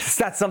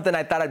that something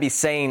I thought I'd be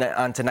saying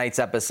on tonight's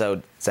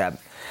episode, Seb?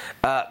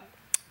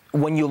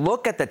 When you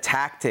look at the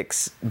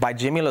tactics by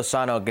Jimmy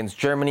Lozano against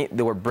Germany,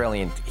 they were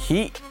brilliant.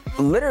 He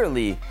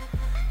literally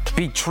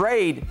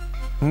betrayed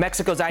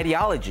Mexico's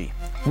ideology,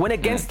 went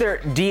against their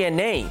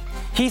DNA.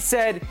 He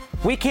said,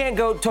 we can't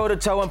go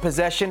toe-to-toe in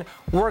possession.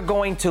 We're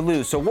going to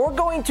lose. So we're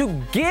going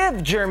to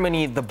give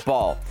Germany the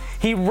ball.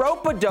 He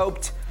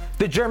rope-a-doped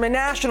the German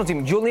national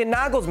team. Julian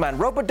Nagelsmann.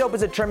 Rope-a-dope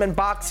is a term in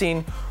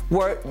boxing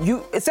where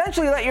you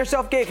essentially let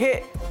yourself get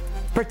hit.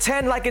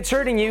 Pretend like it's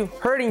hurting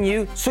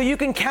you, so you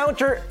can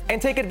counter and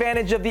take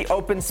advantage of the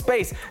open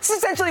space. This is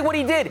essentially what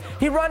he did.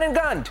 He run and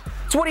gunned.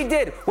 It's what he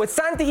did with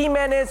Santi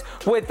Jimenez,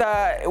 with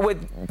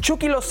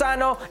Chucky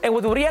Lozano, and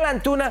with Uriel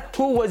Antuna,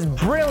 who was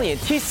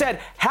brilliant. He said,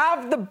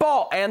 have the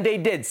ball, and they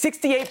did.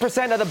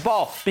 68% of the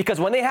ball, because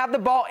when they have the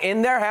ball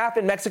in their half,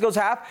 in Mexico's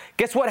half,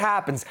 guess what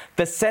happens?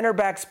 The center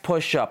backs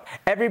push up.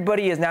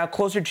 Everybody is now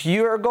closer to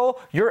your goal.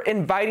 You're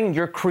inviting,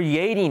 you're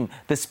creating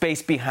the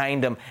space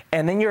behind them,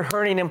 and then you're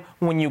hurting them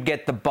when you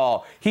get the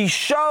ball. He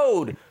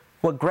showed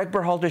what Greg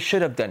Berhalter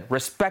should have done.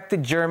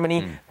 Respected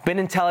Germany, been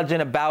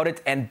intelligent about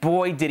it, and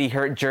boy, did he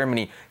hurt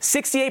Germany.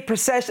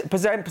 68%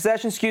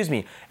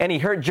 possession, and he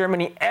hurt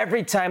Germany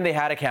every time they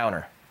had a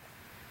counter.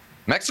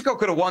 Mexico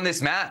could have won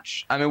this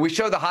match. I mean, we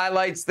showed the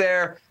highlights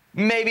there.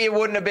 Maybe it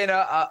wouldn't have been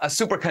a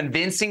super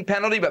convincing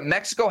penalty, but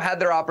Mexico had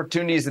their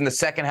opportunities in the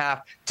second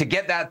half to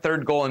get that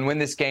third goal and win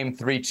this game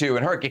 3-2.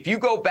 And Herc, if you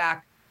go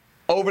back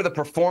over the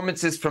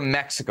performances from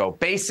Mexico,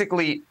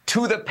 basically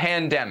to the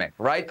pandemic,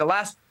 right? The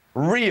last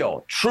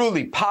real,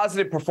 truly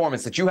positive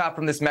performance that you have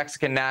from this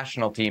Mexican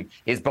national team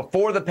is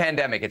before the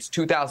pandemic. It's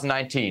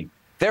 2019.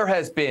 There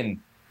has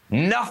been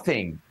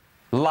nothing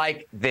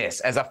like this.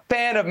 As a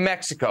fan of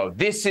Mexico,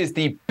 this is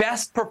the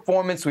best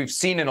performance we've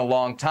seen in a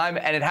long time,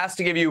 and it has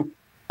to give you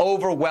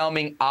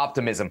overwhelming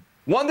optimism.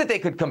 One, that they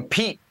could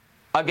compete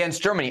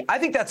against Germany. I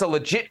think that's a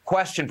legit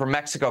question for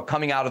Mexico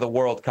coming out of the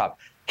World Cup.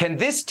 Can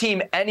this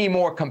team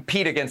anymore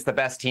compete against the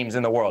best teams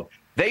in the world?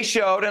 They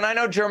showed, and I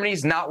know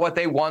Germany's not what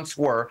they once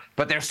were,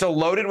 but they're still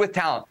loaded with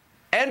talent.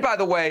 And by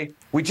the way,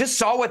 we just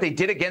saw what they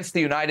did against the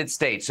United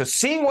States. So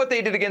seeing what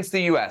they did against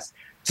the U.S.,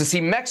 to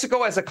see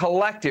Mexico as a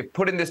collective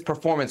put in this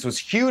performance was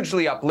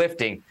hugely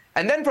uplifting.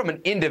 And then from an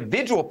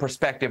individual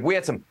perspective, we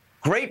had some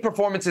great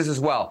performances as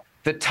well.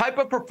 The type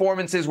of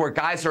performances where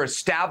guys are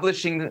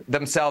establishing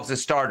themselves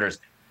as starters,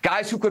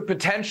 guys who could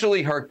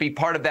potentially be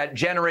part of that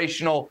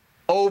generational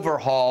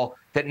overhaul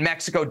that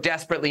Mexico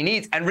desperately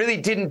needs and really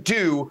didn't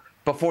do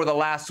before the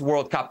last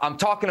World Cup. I'm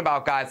talking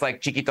about guys like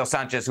Chiquito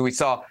Sanchez, who we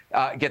saw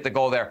get the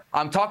goal there.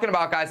 I'm talking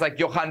about guys like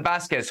Johan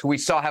Vazquez, who we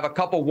saw have a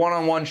couple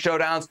one-on-one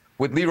showdowns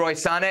with Leroy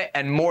Sané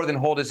and more than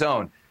hold his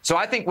own. So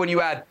I think when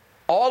you add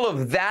all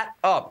of that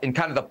up in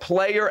kind of the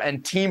player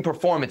and team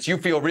performance, you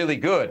feel really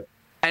good.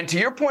 And to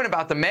your point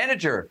about the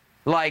manager,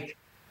 like,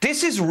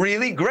 this is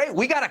really great.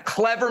 We got a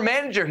clever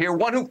manager here,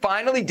 one who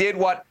finally did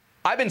what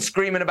I've been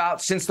screaming about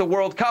since the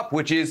World Cup,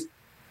 which is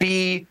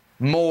be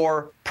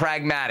more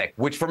pragmatic,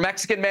 which for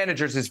Mexican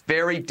managers is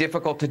very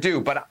difficult to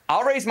do. But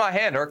I'll raise my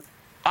hand, Herc.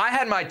 I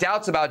had my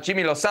doubts about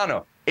Jimmy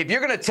Lozano. If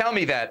you're going to tell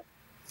me that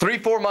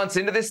 3-4 months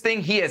into this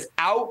thing, he has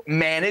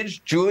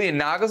outmanaged Julian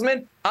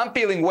Nagelsmann, I'm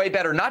feeling way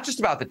better, not just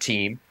about the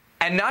team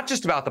and not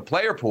just about the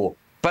player pool,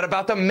 but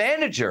about the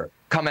manager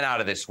coming out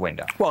of this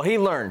window. Well, he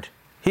learned.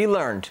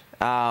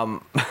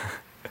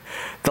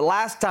 The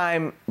last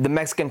time the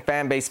Mexican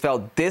fan base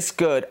felt this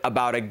good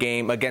about a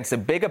game against a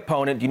big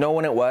opponent, do you know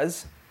when it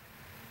was?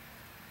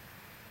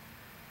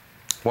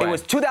 When? It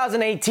was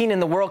 2018 in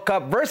the World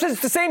Cup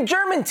versus the same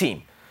German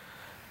team.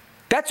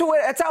 That's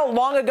how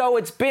long ago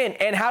it's been.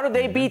 And how did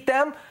they beat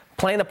them?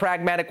 Playing the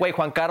pragmatic way.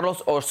 Juan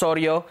Carlos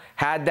Osorio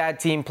had that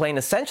team playing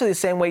essentially the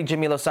same way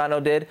Jimmy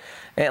Lozano did.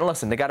 And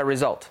listen, they got a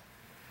result.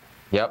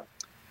 Yep.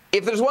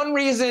 If there's one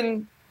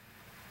reason,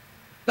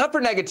 not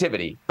for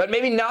negativity, but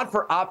maybe not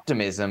for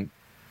optimism,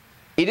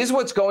 it is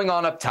what's going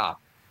on up top.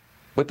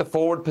 with the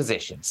forward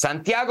position.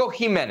 Santiago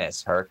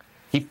Jimenez, Herc.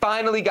 He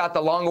finally got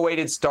the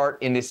long-awaited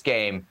start in this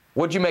game.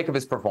 What'd you make of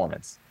his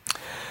performance?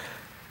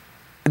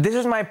 This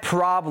is my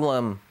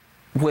problem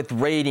with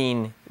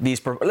rating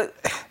these.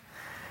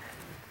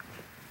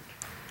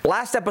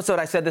 Last episode,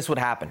 I said this would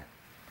happen.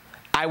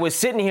 I was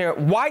sitting here.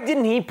 Why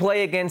didn't he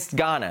play against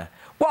Ghana?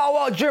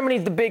 Well,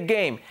 Germany's the big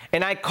game.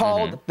 And I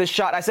called the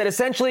shot. I said,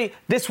 essentially,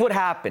 this would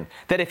happen.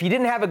 That if he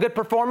didn't have a good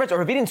performance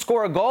or if he didn't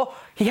score a goal,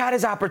 he had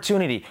his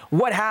opportunity.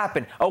 What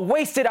happened? A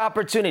wasted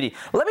opportunity.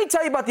 Let me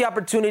tell you about the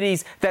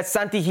opportunities that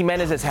Santi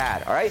Jimenez has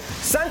had, all right?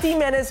 Santi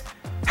Jimenez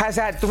has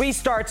had 3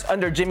 starts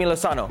under Jimmy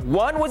Lozano.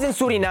 One was in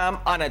Suriname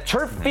on a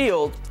turf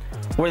field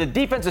where the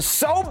defense is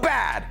so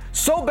bad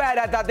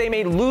I thought they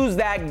may lose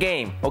that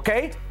game,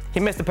 okay? He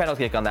missed the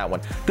penalty kick on that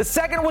one. The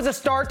second was a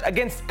start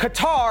against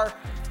Qatar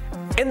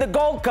in the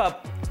Gold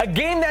Cup, a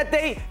game that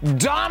they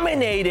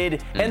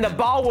dominated and the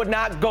ball would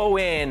not go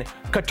in.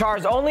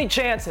 Qatar's only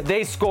chance,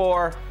 they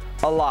score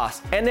a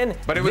loss. And then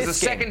But it was the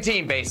second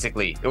team,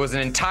 basically. It was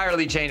an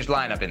entirely changed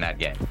lineup in that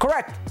game.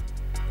 Correct.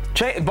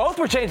 Both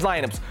were changed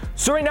lineups.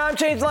 Suriname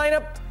changed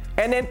lineup,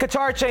 and then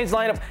Qatar changed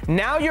lineup.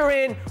 Now you're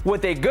in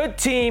with a good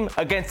team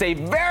against a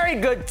very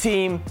good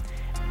team,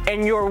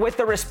 and you're with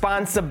the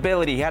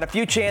responsibility. He had a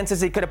few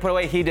chances he could have put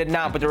away, he did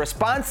not. But the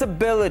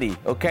responsibility,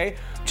 okay,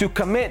 to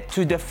commit,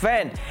 to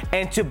defend,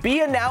 and to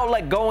be an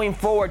outlet going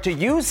forward, to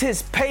use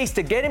his pace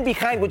to get in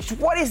behind, which is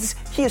what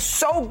he is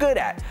so good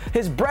at,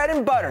 his bread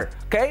and butter,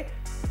 okay?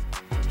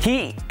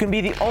 He can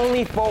be the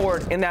only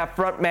forward in that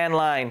front man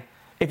line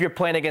if you're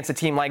playing against a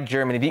team like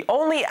Germany. The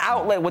only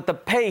outlet with the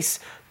pace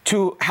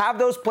to have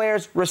those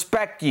players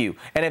respect you.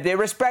 And if they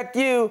respect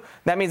you,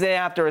 that means they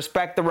have to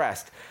respect the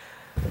rest.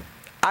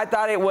 I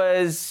thought it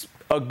was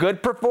a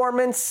good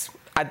performance.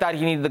 I thought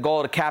he needed the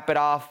goal to cap it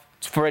off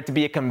for it to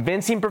be a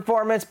convincing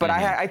performance, but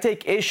I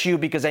take issue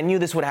because I knew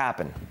this would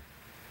happen.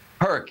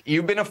 Herc,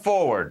 you've been a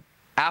forward.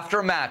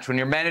 After a match, when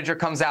your manager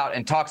comes out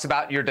and talks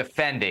about your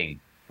defending,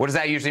 what does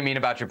that usually mean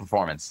about your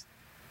performance?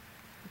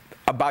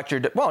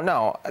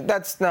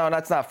 That's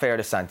not fair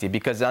to Santi,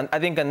 because I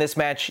think in this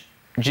match,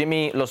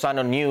 Jimmy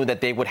Lozano knew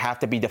that they would have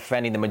to be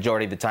defending the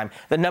majority of the time.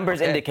 The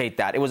numbers indicate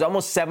that. It was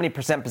almost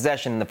 70%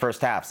 possession in the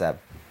first half, Seb.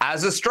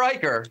 As a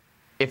striker,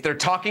 if they're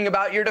talking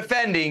about your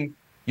defending,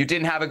 you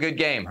didn't have a good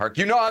game, Herc.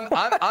 You know,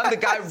 I'm the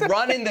guy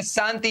running the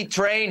Santi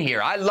train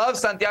here. I love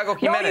Santiago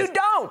Jimenez.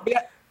 No, you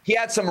don't. He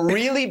had some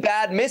really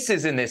bad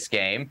misses in this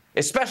game,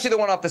 especially the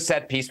one off the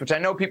set piece, which I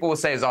know people will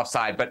say is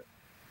offside. But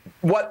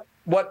what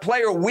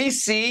player we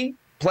see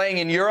playing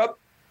in Europe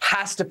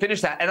has to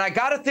finish that. And I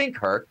got to think,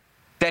 Herc,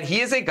 that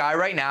he is a guy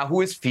right now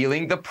who is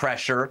feeling the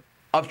pressure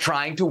of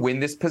trying to win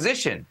this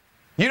position.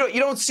 You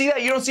don't see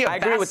that. You don't see a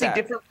vastly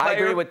different player I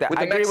agree with that. with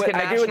the Mexican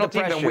national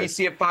team than we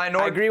see at Feyenoord.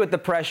 I agree with the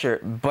pressure,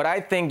 but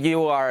I think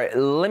you are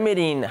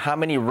limiting how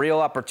many real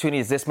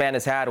opportunities this man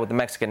has had with the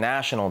Mexican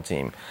national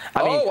team.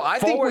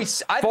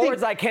 Forwards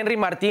like Henry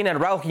Martin and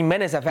Raul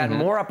Jimenez have had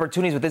more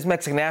opportunities with this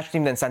Mexican national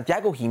team than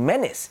Santiago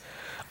Jimenez.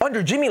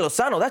 Under Jimmy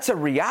Lozano, that's a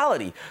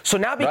reality. So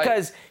now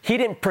because he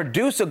didn't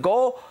produce a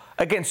goal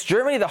against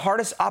Germany, the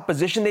hardest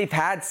opposition they've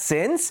had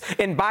since,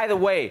 and by the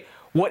way,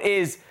 what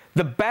is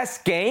the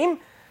best game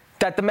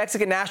that the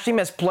Mexican national team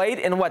has played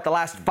in, the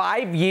last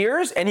 5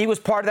 years, and he was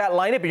part of that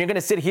lineup, and you're going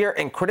to sit here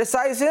and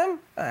criticize him?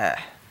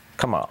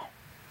 Come on.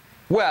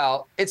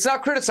 Well, it's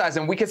not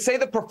criticizing. We could say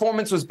the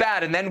performance was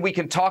bad, and then we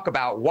can talk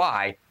about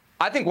why.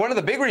 I think one of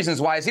the big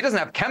reasons why is he doesn't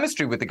have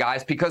chemistry with the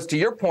guys because, to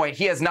your point,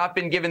 he has not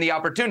been given the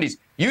opportunities.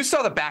 You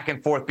saw the back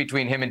and forth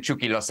between him and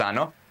Chucky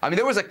Lozano. I mean,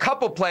 there was a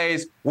couple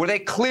plays where they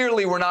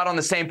clearly were not on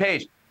the same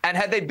page. And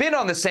had they been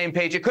on the same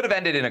page, it could have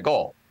ended in a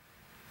goal.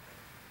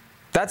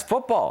 That's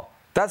football.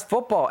 That's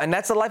football, and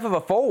that's the life of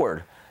a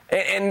forward.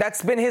 And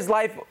that's been his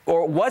life,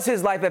 or was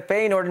his life at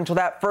Feyenoord until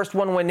that first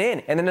one went in,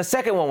 and then the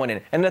second one went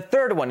in, and the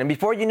third one. And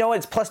before you know it,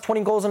 it's plus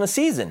 20 goals in a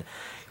season.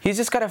 He's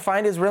just got to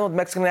find his rhythm with the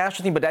Mexican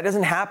national team, but that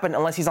doesn't happen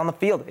unless he's on the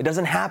field. It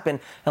doesn't happen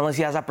unless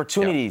he has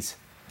opportunities.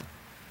 Yeah.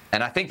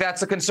 And I think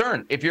that's a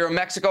concern. If you're a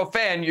Mexico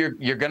fan, you're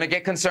going to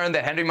get concerned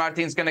that Henry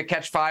Martin's going to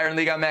catch fire in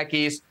Liga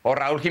MX, or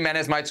Raul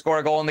Jimenez might score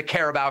a goal in the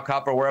Carabao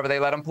Cup or wherever they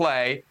let him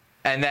play.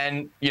 And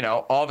then,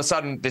 all of a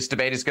sudden, this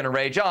debate is going to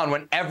rage on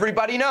when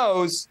everybody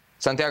knows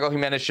Santiago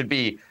Jimenez should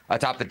be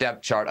atop the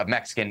depth chart of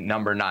Mexican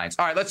number 9s.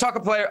 All right, let's talk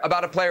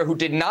about a player who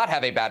did not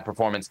have a bad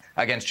performance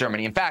against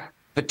Germany. In fact,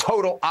 the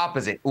total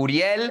opposite,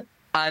 Uriel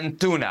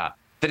Antuna.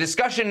 The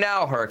discussion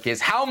now, Herc, is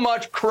how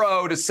much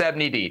crow does Seb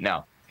need?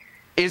 Now,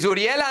 is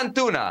Uriel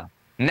Antuna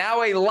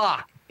now a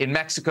lock in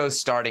Mexico's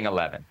starting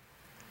 11?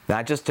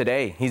 Not just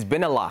today. He's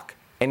been a lock,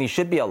 and he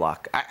should be a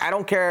lock. I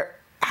don't care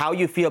how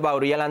you feel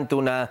about Uriel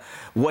Antuna,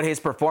 what his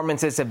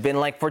performances have been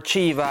like for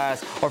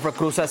Chivas or for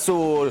Cruz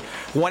Azul.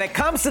 When it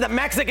comes to the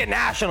Mexican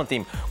national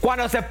team,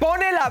 cuando se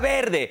pone la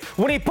verde,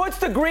 when he puts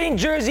the green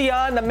jersey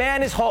on, the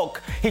man is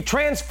Hulk. He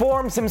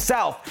transforms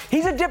himself.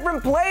 He's a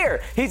different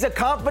player. He's a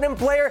confident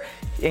player.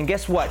 And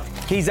guess what?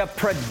 He's a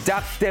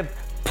productive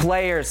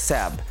player,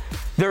 Seb.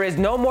 There is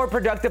no more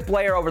productive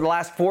player over the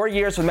last 4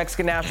 years for the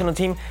Mexican national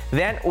team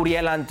than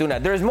Uriel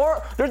Antuna. There's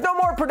no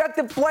more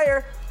productive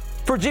player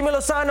for Jimmy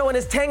Lozano in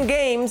his 10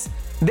 games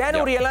than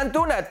Uriel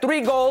Antuna.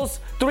 3 goals,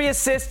 3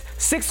 assists,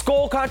 6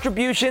 goal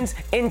contributions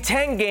in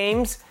 10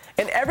 games.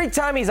 And every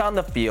time he's on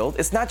the field,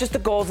 it's not just the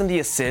goals and the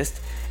assists.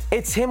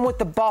 It's him with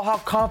the ball, how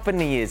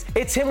confident he is.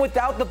 It's him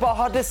without the ball,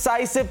 how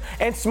decisive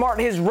and smart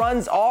his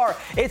runs are.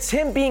 It's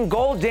him being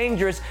goal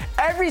dangerous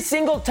every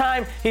single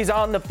time he's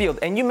on the field.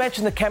 And you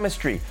mentioned the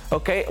chemistry,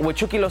 okay, with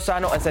Chucky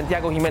Lozano and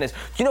Santiago Jimenez. Do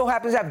you know who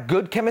happens to have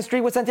good chemistry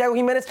with Santiago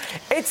Jimenez?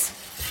 It's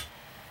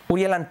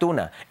Uriel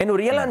Antuna. And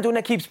Uriel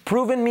Antuna keeps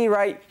proving me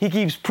right. He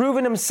keeps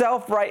proving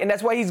himself right. And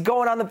that's why he's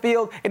going on the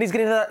field and he's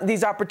getting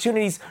these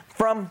opportunities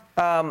from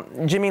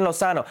Jimmy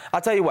Lozano.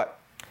 I'll tell you what,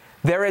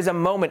 there is a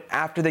moment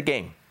after the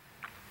game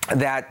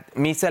that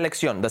Mi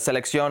Selección, the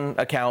Selección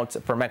account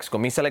for Mexico,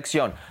 Mi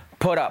Selección,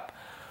 put up,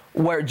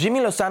 where Jimmy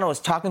Lozano is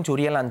talking to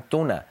Uriel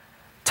Antuna,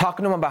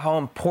 talking to him about how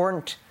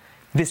important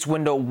this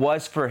window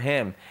was for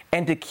him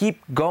and to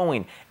keep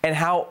going and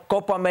how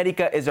Copa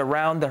America is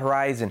around the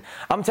horizon.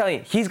 I'm telling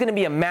you, he's going to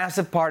be a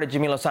massive part of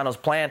Jimmy Lozano's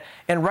plan.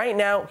 And right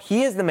now,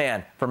 he is the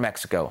man for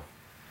Mexico.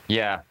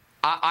 Yeah,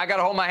 I got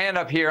to hold my hand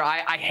up here.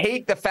 I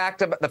hate the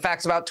facts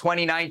about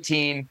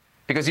 2019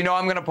 because, I'm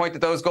going to point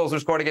that those goals were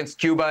scored against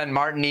Cuba and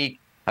Martinique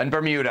and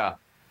Bermuda.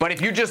 But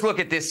if you just look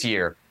at this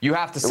year, you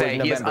have to say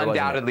he is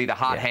undoubtedly the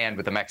hot hand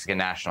with the Mexican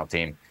national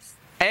team.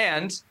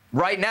 And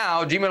right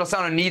now, Jimmy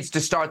Lozano needs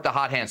to start the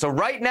hot hand. So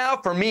right now,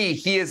 for me,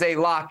 he is a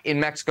lock in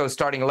Mexico's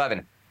starting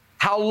 11.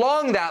 How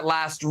long that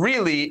lasts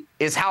really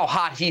is how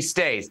hot he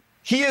stays.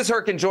 He is,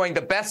 Herc, enjoying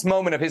the best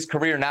moment of his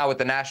career now with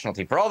the national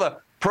team. For all the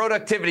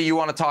productivity you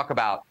want to talk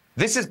about,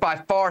 this is by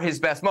far his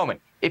best moment.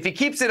 If he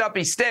keeps it up,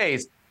 he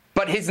stays.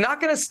 But he's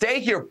not going to stay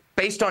here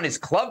based on his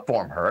club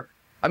form, Herc.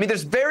 I mean,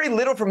 there's very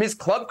little from his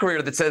club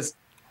career that says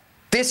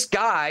this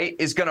guy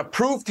is going to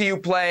prove to you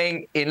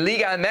playing in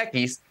Liga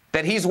MX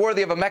that he's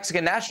worthy of a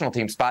Mexican national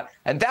team spot.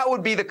 And that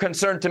would be the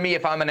concern to me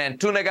if I'm an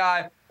Antuna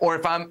guy or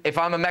if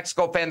I'm a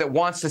Mexico fan that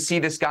wants to see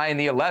this guy in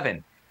the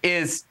 11,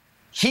 is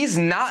he's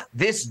not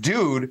this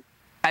dude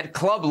at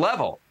club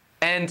level.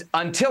 And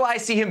until I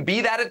see him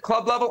be that at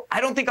club level, I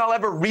don't think I'll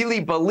ever really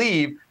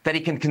believe that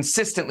he can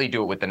consistently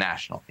do it with the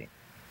national team.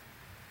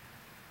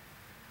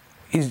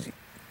 He's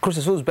Cruz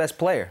Azul's best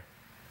player.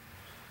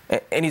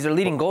 And he's a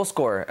leading goal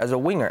scorer as a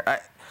winger.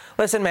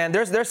 Listen, man,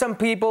 there's some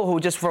people who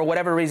just for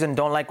whatever reason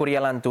don't like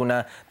Uriel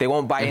Antuna. They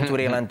won't buy into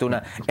Uriel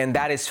Antuna, and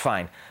that is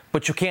fine.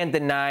 But you can't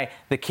deny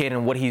the kid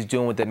and what he's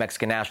doing with the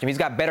Mexican national team. He's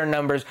got better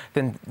numbers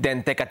than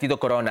Tecatito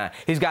Corona.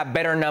 He's got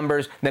better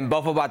numbers than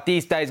Bofo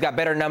Batista. He's got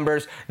better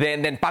numbers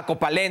than Paco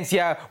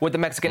Palencia with the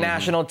Mexican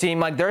national team.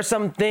 Like, there's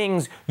some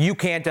things you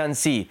can't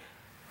unsee.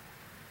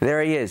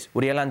 There he is,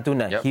 Uriel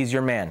Antuna. Yep. He's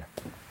your man.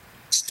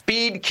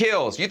 Speed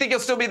kills. You think he'll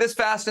still be this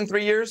fast in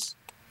 3 years?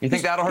 You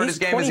think that'll hurt his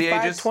game as he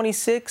ages?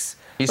 26.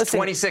 He's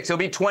 26. He'll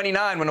be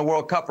 29 when the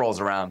World Cup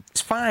rolls around.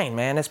 It's fine,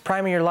 man. It's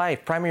prime of your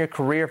life, prime of your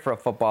career for a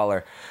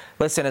footballer.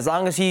 Listen, as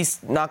long as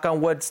he's, knock on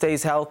wood,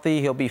 stays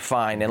healthy, he'll be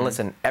fine. And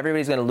listen,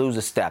 everybody's going to lose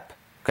a step,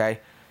 okay?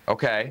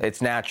 Okay.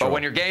 It's natural. But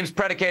when your game's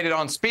predicated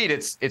on speed,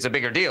 it's a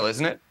bigger deal,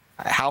 isn't it?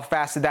 How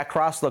fast did that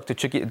cross look to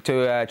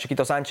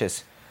Chiquito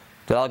Sanchez?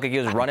 Did it look like he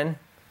was running?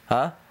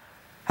 Huh?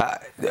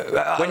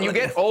 When you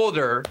get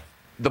older,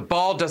 the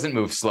ball doesn't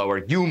move slower.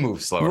 You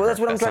move slower. Well, that's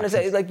what I'm trying to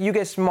say. Like, you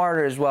get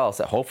smarter as well.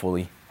 So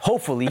hopefully.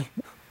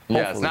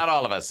 Yes, not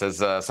all of us, as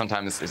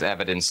sometimes is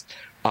evidenced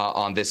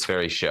on this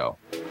very show.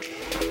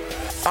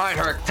 All right,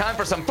 Herc, time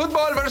for some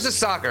football versus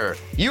soccer.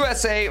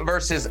 USA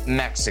versus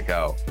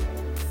Mexico.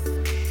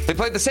 They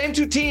played the same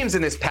two teams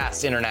in this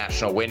past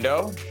international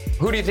window.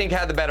 Who do you think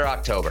had the better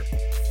October?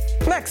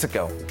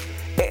 Mexico.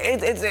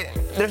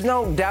 There's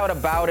no doubt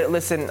about it.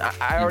 Listen,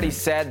 I already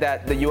said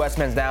that the U.S.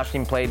 men's national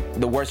team played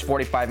the worst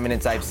 45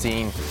 minutes I've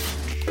seen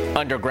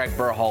under Greg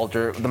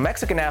Berhalter. The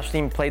Mexican national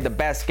team played the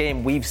best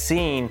game we've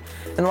seen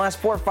in the last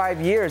 4 or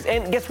 5 years.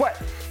 And guess what?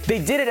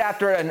 They did it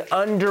after an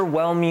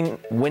underwhelming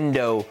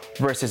window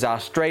versus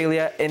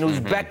Australia and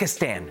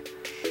Uzbekistan,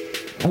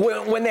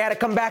 when they had to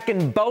come back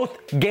in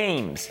both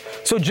games.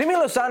 So Jimmy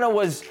Lozano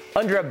was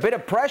under a bit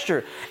of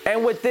pressure.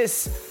 And with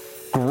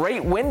this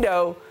great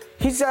window,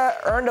 he's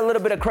earned a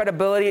little bit of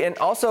credibility, and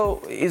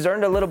also he's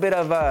earned a little bit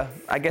of,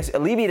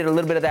 alleviated a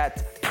little bit of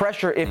that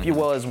pressure, if you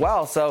will, as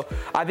well. So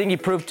I think he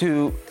proved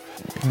to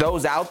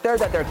those out there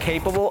that they're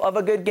capable of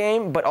a good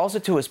game, but also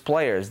to his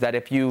players that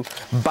if you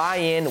buy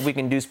in, we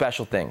can do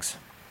special things.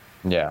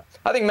 Yeah.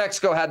 I think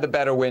Mexico had the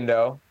better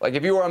window. Like,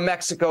 if you were a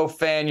Mexico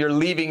fan, you're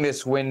leaving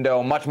this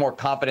window much more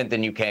confident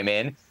than you came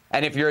in.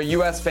 And if you're a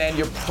U.S. fan,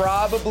 you're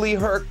probably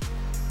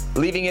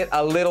leaving it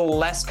a little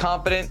less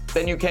confident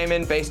than you came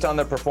in based on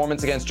their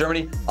performance against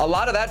Germany. A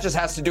lot of that just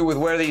has to do with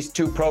where these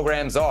two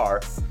programs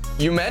are.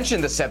 You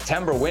mentioned the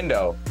September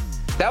window.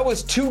 That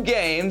was 2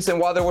 games, and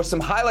while there were some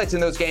highlights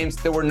in those games,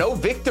 there were no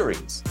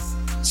victories.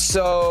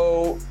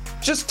 So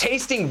just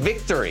tasting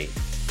victory,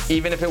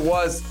 even if it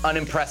was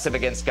unimpressive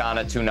against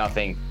Ghana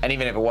 2-0, and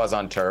even if it was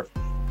on turf,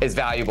 is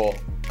valuable.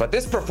 But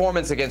this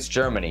performance against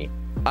Germany,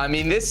 I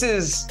mean, this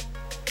is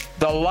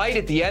the light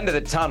at the end of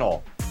the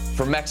tunnel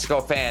for Mexico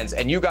fans,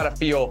 and you got to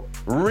feel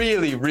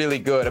really, really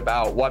good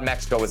about what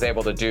Mexico was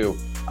able to do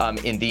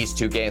in these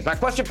two games. My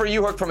question for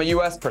you, Herc, from a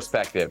U.S.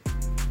 perspective,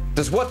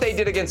 does what they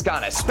did against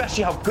Ghana,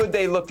 especially how good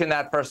they looked in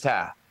that first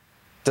half,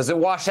 does it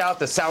wash out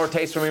the sour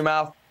taste from your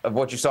mouth of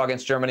what you saw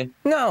against Germany?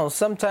 No,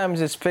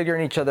 sometimes it's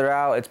figuring each other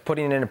out. It's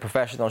putting in a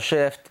professional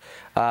shift.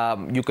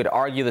 You could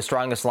argue the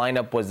strongest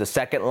lineup was the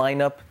second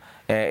lineup.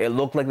 It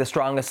looked like the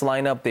strongest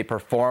lineup. They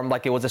performed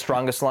like it was the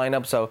strongest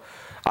lineup. So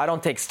I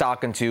don't take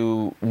stock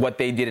into what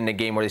they did in a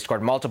game where they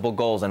scored multiple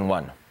goals and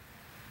won.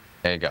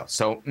 There you go.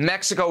 So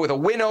Mexico with a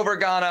win over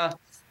Ghana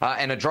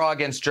and a draw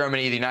against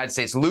Germany. The United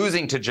States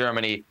losing to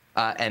Germany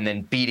and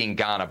then beating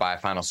Ghana by a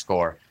final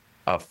score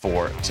of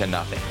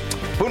 4-0.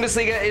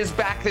 Bundesliga is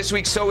back this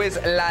week. So is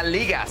La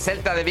Liga.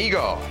 Celta de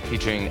Vigo,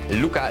 featuring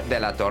Luca de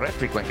la Torre,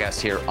 frequent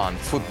guest here on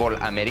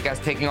Futbol Americas,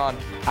 taking on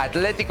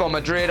Atletico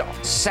Madrid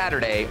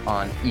Saturday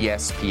on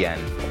ESPN+.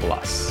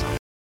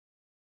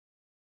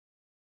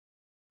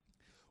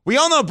 We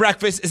all know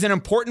breakfast is an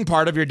important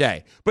part of your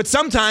day, but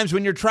sometimes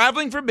when you're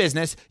traveling for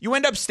business, you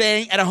end up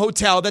staying at a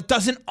hotel that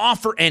doesn't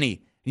offer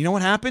any. You know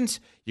what happens?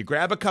 You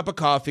grab a cup of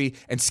coffee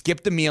and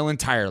skip the meal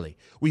entirely.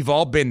 We've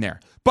all been there.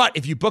 But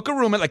if you book a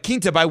room at La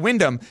Quinta by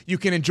Wyndham, you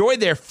can enjoy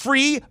their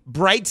free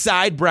Bright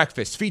Side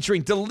breakfast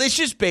featuring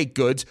delicious baked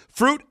goods,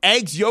 fruit,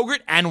 eggs,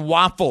 yogurt, and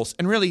waffles.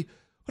 And really,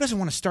 who doesn't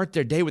want to start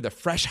their day with a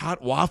fresh,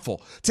 hot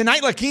waffle?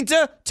 Tonight, La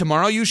Quinta,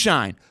 tomorrow you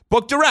shine.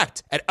 Book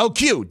direct at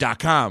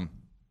lq.com.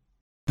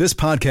 This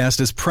podcast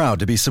is proud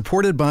to be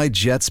supported by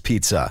Jets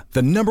Pizza,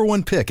 the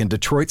 #1 pick in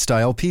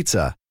Detroit-style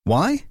pizza.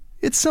 Why?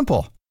 It's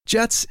simple.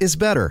 Jets is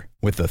better.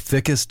 With the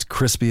thickest,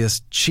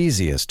 crispiest,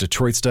 cheesiest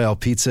Detroit-style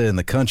pizza in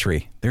the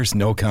country, there's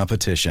no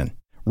competition.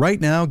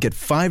 Right now, get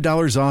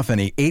 $5 off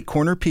any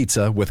 8-corner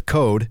pizza with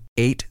code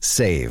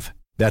 8SAVE.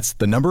 That's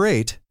the number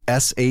 8,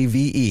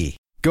 S-A-V-E.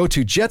 Go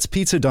to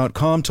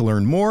jetspizza.com to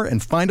learn more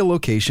and find a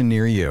location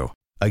near you.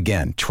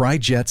 Again, try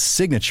Jet's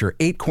signature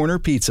 8-corner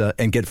pizza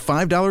and get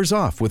 $5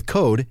 off with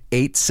code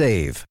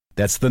 8SAVE.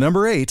 That's the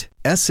number 8,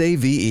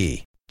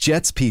 S-A-V-E.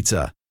 Jet's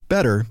Pizza.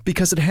 Better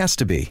because it has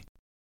to be.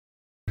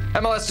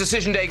 MLS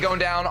Decision Day going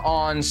down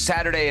on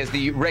Saturday as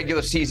the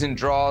regular season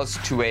draws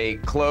to a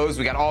close.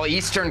 We got all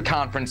Eastern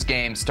Conference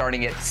games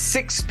starting at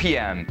 6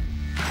 p.m.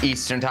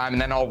 Eastern time,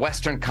 and then all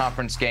Western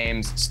Conference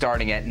games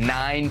starting at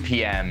 9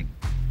 p.m.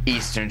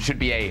 Eastern. Should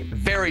be a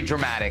very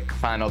dramatic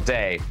final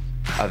day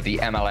of the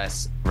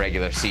MLS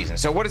regular season.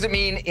 So what does it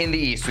mean in the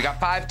East? We got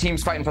 5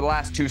 teams fighting for the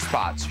last 2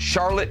 spots.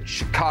 Charlotte,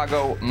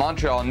 Chicago,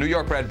 Montreal, New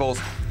York Red Bulls,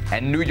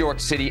 and New York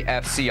City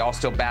FC all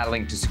still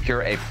battling to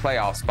secure a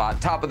playoff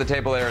spot. Top of the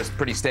table there is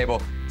pretty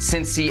stable.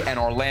 Cincy and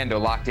Orlando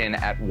locked in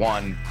at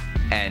 1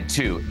 and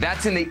 2.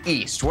 That's in the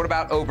East. What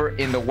about over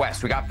in the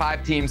West? We got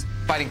 5 teams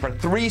fighting for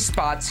 3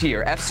 spots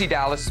here. FC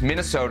Dallas,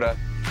 Minnesota,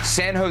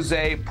 San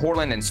Jose,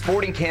 Portland, and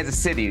Sporting Kansas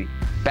City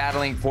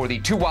battling for the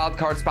 2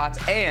 wildcard spots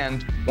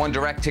and 1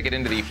 direct ticket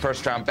into the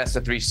first-round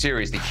best-of-3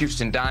 series. The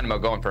Houston Dynamo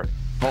going for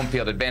home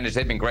field advantage.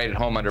 They've been great at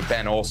home under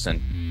Ben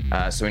Olsen.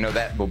 So we know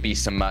that will be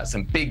some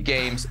big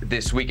games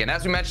this weekend.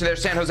 As we mentioned there,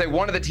 San Jose,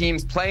 one of the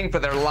teams playing for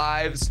their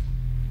lives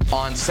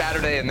on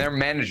Saturday, and their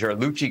manager,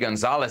 Luchi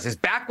Gonzalez, is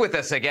back with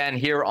us again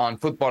here on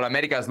Futbol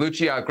Americas.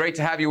 Luchi, great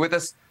to have you with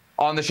us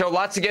on the show.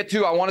 Lots to get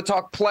to. I want to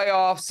talk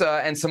playoffs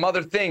and some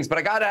other things, but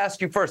I got to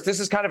ask you first. This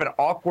is kind of an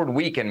awkward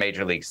week in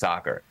Major League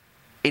Soccer.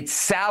 It's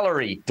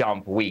salary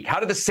dump week. How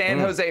do the San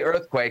Jose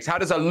Earthquakes, how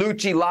does a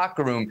Luchi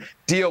locker room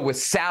deal with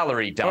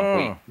salary dump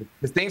week?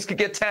 Because things could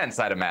get tense,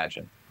 I'd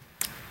imagine.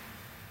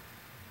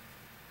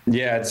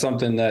 Yeah, it's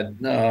something that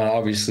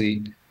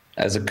obviously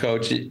as a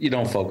coach you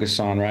don't focus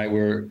on, right?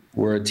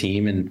 We're a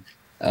team, and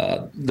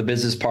the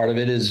business part of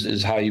it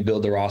is how you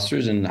build the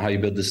rosters and how you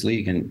build this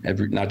league, and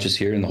not just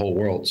here, in the whole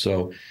world.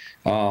 So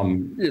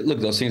look,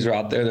 those things are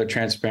out there, they're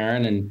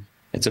transparent, and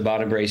it's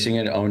about embracing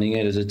it, owning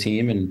it as a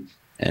team,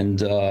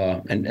 and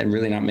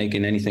really not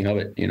making anything of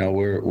it. You know,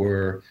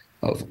 we're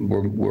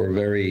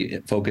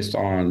very focused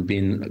on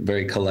being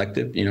very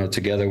collective. You know,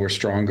 together we're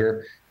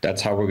stronger. That's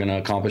how we're going to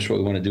accomplish what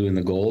we want to do in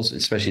the goals,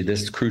 especially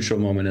this crucial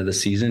moment of the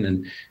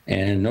season,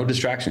 and no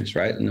distractions,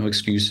 right? No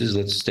excuses.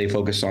 Let's stay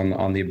focused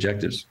on the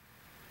objectives.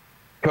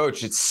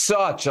 Coach, it's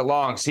such a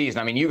long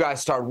season. I mean, you guys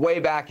start way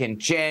back in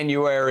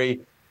January.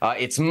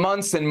 It's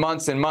months and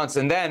months and months.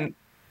 And then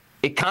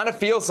it kind of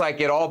feels like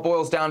it all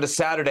boils down to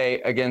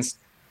Saturday against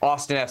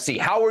Austin FC.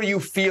 How are you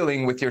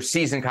feeling with your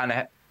season kind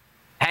of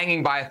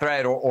hanging by a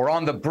thread or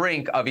on the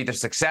brink of either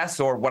success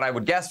or what I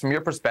would guess from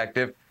your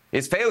perspective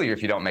is failure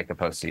if you don't make the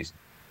postseason?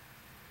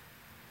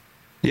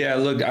 Yeah,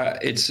 look,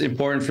 it's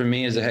important for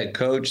me as a head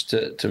coach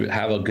to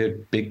have a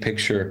good big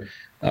picture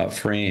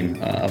frame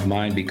of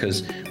mind,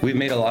 because we've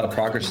made a lot of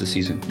progress this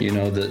season. You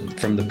know,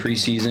 from the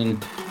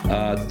preseason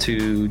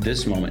to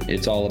this moment,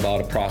 it's all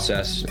about a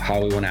process, how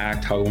we want to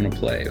act, how we want to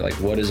play. Like,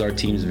 what is our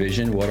team's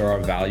vision? What are our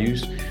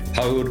values?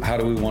 How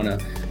do we want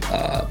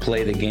to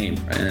play the game,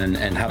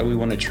 and how do we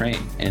want to train?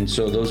 And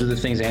so those are the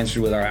things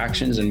answered with our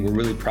actions, and we're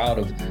really proud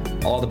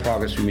of all the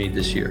progress we made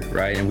this year,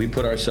 right? And we've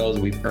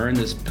earned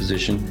this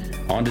position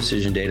on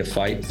Decision Day to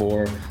fight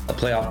for a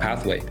playoff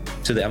pathway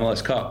to the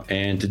MLS Cup,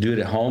 and to do it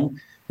at home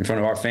in front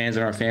of our fans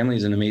and our families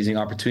is an amazing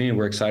opportunity.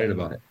 We're excited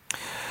about it.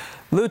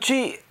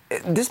 Lucci,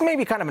 this may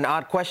be kind of an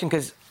odd question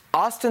because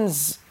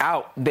Austin's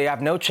out. They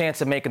have no chance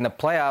of making the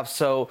playoffs,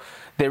 so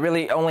they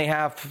really only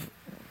have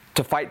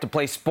to fight to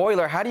play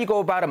spoiler. How do you go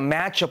about a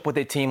matchup with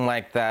a team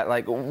like that?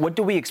 Like, what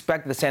do we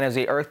expect of the San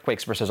Jose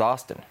Earthquakes versus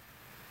Austin?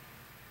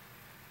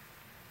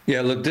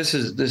 Yeah, look, this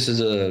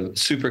is a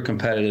super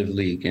competitive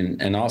league,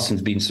 and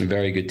Austin's beaten some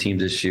very good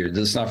teams this year.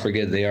 Let's not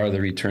forget they are the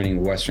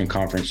returning Western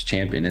Conference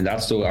champion, and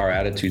that's still our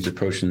attitudes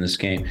approaching this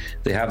game.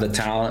 They have the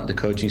talent, the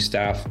coaching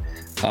staff,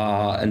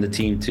 and the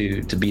team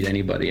to beat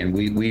anybody, and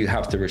we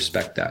have to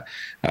respect that.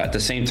 At the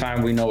same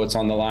time, we know what's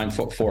on the line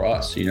for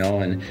us,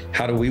 and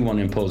how do we want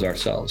to impose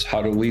ourselves?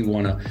 How do we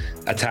want to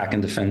attack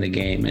and defend the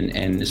game,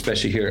 and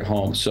especially here at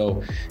home?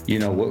 So,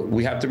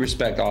 we have to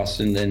respect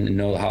Austin and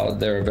know how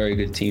they're a very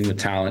good team with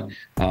talent.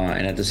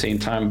 And at the same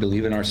time,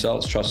 believe in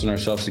ourselves, trust in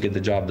ourselves to get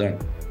the job done.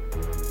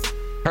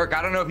 Herc,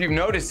 I don't know if you've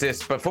noticed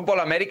this, but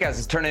Futbol Americas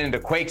is turning into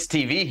Quakes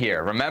TV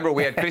here. Remember,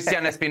 we had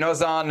Cristian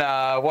Espinoza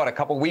on, a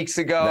couple weeks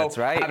ago. That's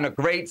right. Having a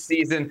great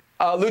season.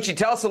 Lucci,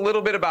 tell us a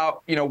little bit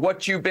about,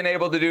 what you've been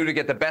able to do to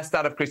get the best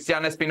out of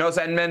Cristian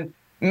Espinoza and then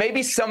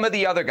maybe some of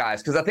the other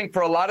guys, because I think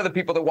for a lot of the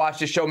people that watch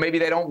this show, maybe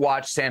they don't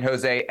watch San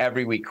Jose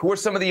every week. Who are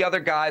some of the other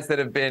guys that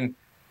have been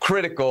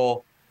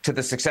critical to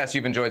the success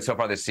you've enjoyed so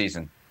far this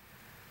season?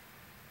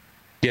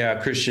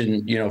 Yeah,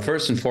 Christian,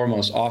 first and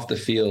foremost, off the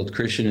field,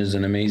 Christian is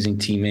an amazing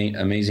teammate,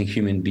 amazing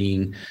human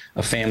being,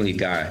 a family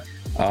guy.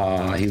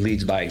 He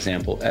leads by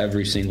example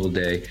every single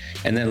day.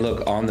 And then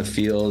look, on the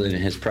field and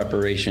his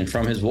preparation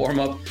from his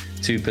warm-up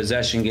to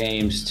possession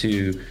games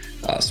to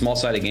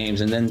small-sided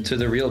games and then to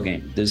the real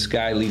game. This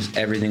guy leaves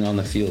everything on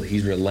the field.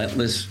 He's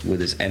relentless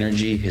with his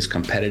energy, his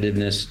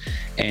competitiveness,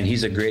 and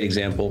he's a great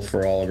example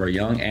for all of our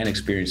young and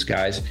experienced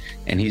guys.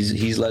 And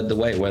he's led the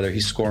way, whether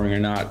he's scoring or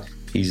not.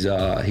 He's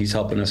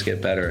helping us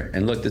get better.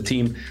 And look, the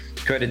team,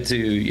 credit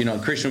to,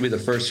 Christian will be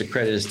the first to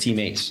credit his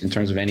teammates in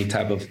terms of any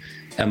type of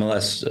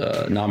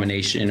MLS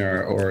nomination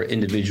or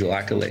individual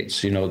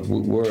accolades.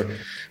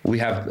 We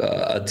have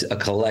a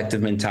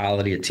collective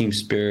mentality, a team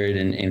spirit,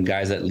 and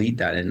guys that lead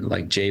that. And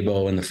like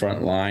Jabo in the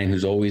front line,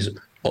 who's always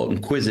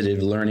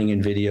inquisitive, learning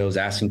in videos,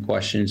 asking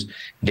questions.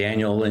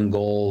 Daniel in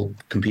goal,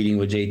 competing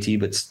with JT,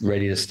 but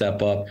ready to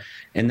step up.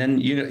 And then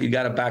you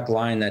got a back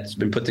line that's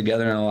been put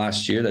together in the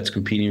last year that's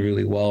competing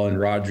really well. And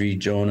Rodri,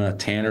 Jonah,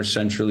 Tanner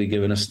centrally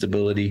giving us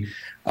stability.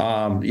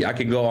 I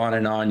could go on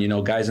and on.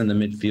 Guys in the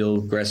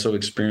midfield, Gresso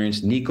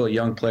experience, Nico,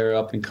 young player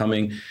up and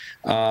coming,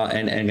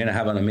 and going to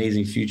have an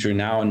amazing future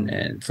now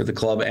and for the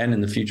club and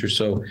in the future.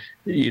 So,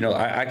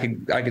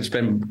 I could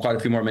spend quite a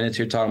few more minutes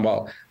here talking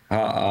about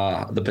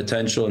the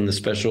potential and the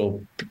special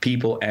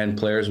people and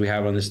players we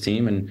have on this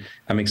team. And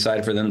I'm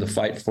excited for them to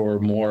fight for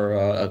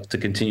more to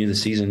continue the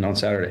season on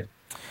Saturday.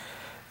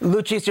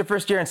 Lucci, it's your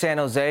first year in San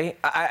Jose.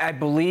 I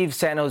believe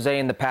San Jose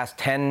in the past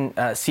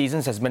 10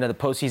 seasons has been to the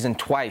postseason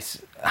twice.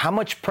 How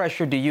much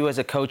pressure do you as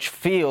a coach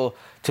feel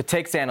to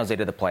take San Jose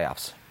to the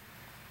playoffs?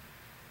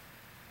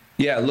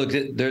 Yeah, look,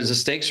 the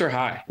stakes are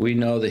high. We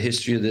know the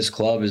history of this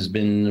club has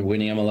been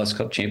winning MLS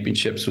Cup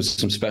championships with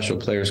some special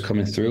players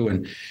coming through.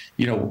 And,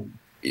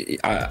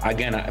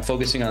 again,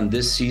 focusing on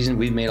this season,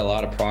 we've made a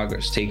lot of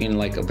progress, taking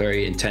like a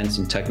very intense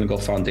and technical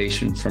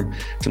foundation from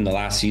the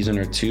last season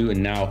or two,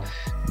 and now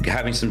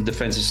having some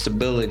defensive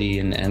stability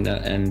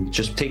and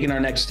just taking our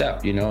next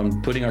step,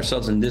 and putting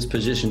ourselves in this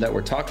position that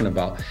we're talking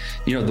about.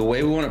 The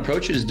way we want to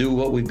approach it is do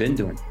what we've been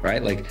doing,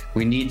 right? Like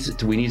we need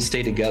to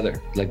stay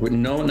together. Like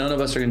none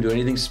of us are going to do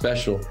anything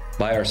special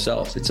by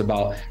ourselves. It's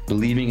about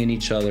believing in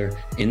each other,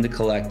 in the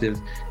collective,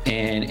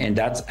 and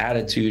that's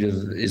attitude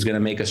is going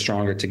to make us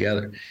stronger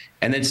together.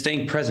 And then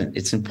staying present.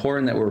 It's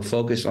important that we're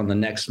focused on the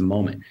next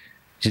moment.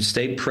 Just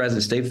stay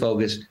present, stay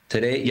focused.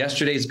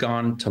 Yesterday's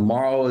gone,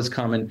 tomorrow is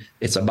coming.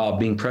 It's about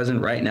being present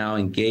right now,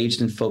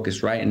 engaged and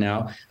focused right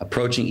now,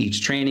 approaching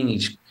each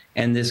training,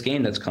 and this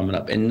game that's coming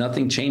up. And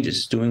nothing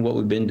changes, doing what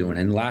we've been doing.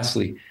 And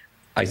lastly,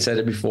 I said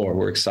it before,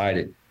 we're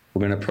excited.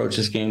 We're going to approach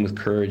this game with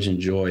courage and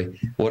joy.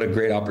 What a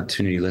great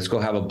opportunity. Let's go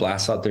have a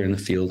blast out there in the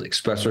field,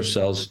 express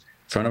ourselves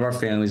in front of our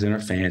families and our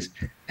fans,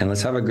 and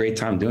let's have a great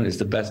time doing it. It's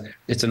the best.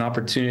 It's an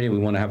opportunity. We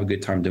want to have a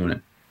good time doing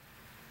it.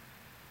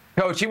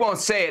 Coach, you won't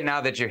say it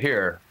now that you're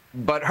here,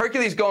 but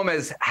Herculez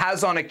Gomez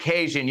has on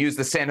occasion used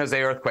the San Jose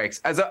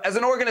Earthquakes as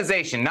an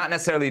organization, not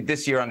necessarily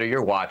this year under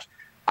your watch,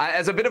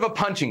 as a bit of a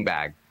punching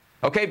bag.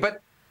 Okay,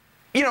 but,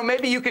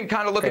 maybe you can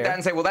kind of look at that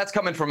and say, well, that's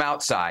coming from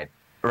outside,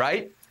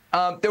 right?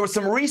 There were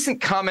some recent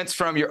comments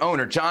from your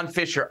owner, John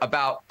Fisher,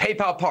 about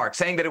PayPal Park,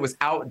 saying that it was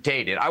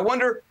outdated. I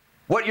wonder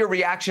what your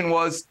reaction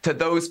was to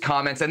those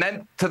comments and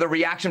then to the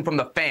reaction from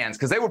the fans,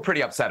 because they were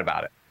pretty upset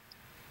about it.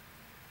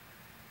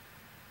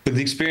 With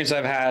the experience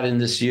I've had in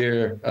this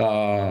year,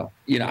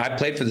 I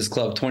played for this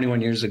club 21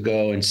 years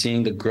ago, and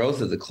seeing the growth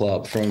of the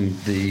club from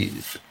the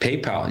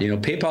PayPal.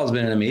 PayPal has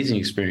been an amazing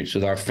experience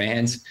with our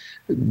fans.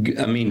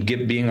 I mean,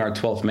 being our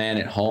 12th man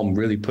at home,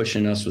 really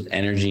pushing us with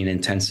energy and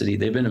intensity.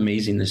 They've been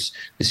amazing this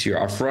year.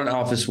 Our front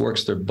office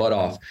works their butt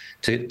off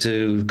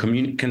to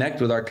connect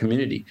with our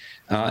community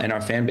and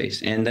our fan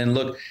base. And then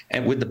look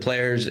with the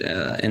players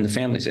and the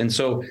families. And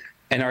so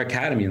and our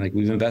academy. Like,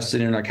 we've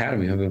invested in our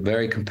academy. We have a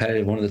very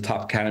competitive, one of the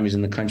top academies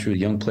in the country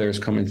with young players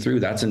coming through.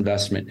 That's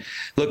investment.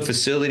 Look,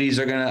 facilities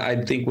are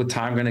I think with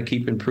time, going to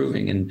keep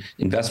improving, and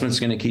investment's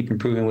going to keep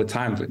improving with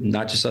time. But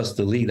not just us,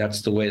 the league.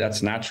 That's the way.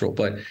 That's natural.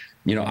 But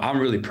I'm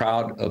really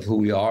proud of who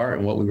we are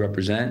and what we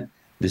represent.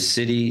 This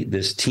city,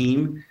 this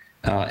team.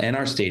 And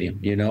our stadium,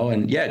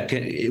 and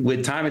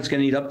with time, it's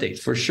going to need updates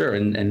for sure.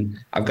 And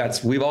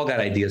we've all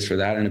got ideas for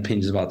that and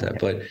opinions about that.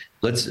 But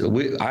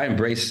I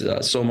embrace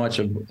so much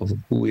of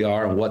who we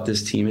are and what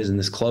this team is and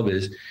this club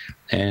is,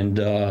 and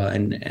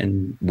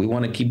we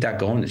want to keep that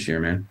going this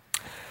year, man.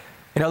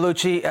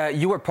 Lucci,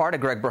 you were part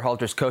of Greg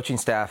Berhalter's coaching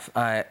staff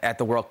at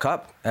the World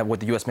Cup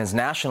with the U.S. men's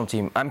national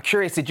team. I'm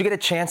curious, did you get a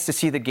chance to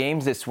see the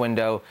games this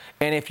window?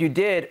 And if you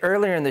did,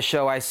 earlier in the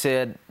show, I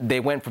said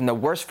they went from the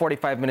worst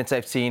 45 minutes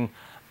I've seen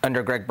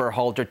under Greg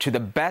Berhalter to the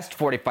best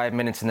 45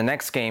 minutes in the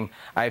next game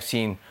I've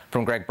seen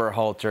from Greg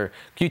Berhalter.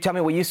 Can you tell me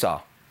what you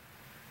saw?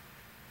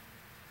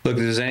 Look,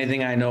 if there's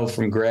anything I know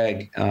from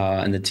Greg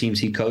and the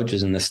teams he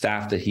coaches and the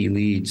staff that he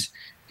leads,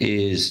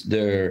 is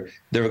they're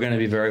going to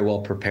be very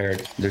well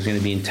prepared. There's going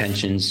to be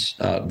intentions,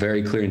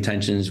 very clear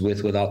intentions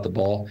without the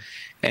ball.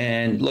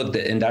 And look,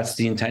 and that's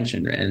the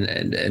intention.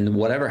 And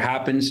whatever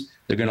happens,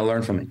 they're going to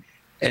learn from it.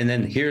 And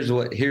then here's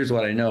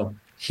what I know.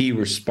 He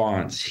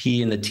responds.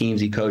 He and the teams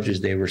he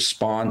coaches, they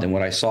respond. And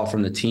what I saw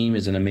from the team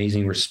is an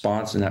amazing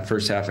response in that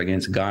first half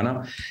against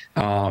Ghana.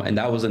 And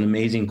that was an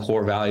amazing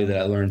core value that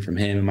I learned from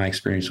him and my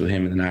experience with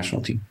him in the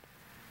national team.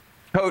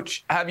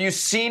 Coach, have you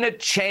seen a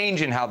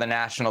change in how the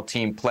national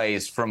team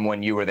plays from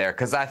when you were there?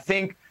 Because I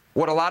think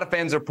what a lot of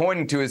fans are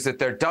pointing to is that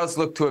there does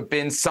look to have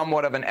been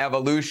somewhat of an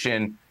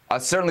evolution,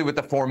 certainly with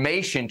the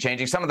formation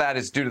changing. Some of that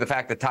is due to the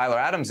fact that Tyler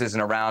Adams isn't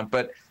around,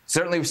 but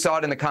certainly we saw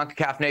it in the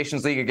CONCACAF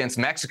Nations League against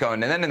Mexico.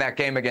 And then in that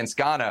game against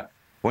Ghana,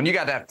 when you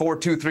got that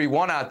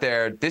 4-2-3-1 out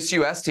there, this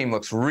U.S. team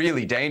looks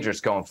really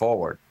dangerous going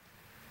forward.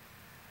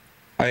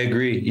 I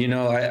agree.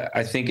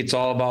 I think it's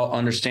all about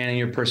understanding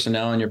your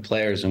personnel and your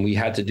players. And we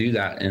had to do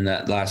that in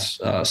that last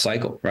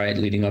cycle, right,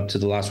 leading up to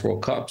the last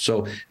World Cup.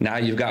 So now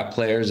you've got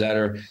players that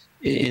are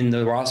in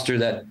the roster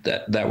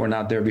that were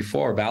not there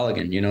before.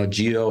 Balogun,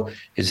 Gio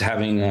is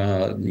having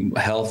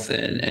health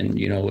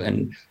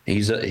and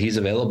he's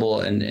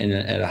available and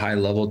at a high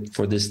level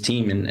for this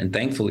team, and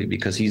thankfully,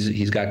 because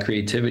he's got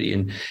creativity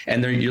and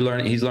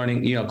he's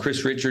learning.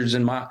 Chris Richards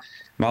and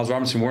Miles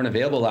Robinson weren't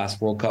available last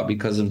World Cup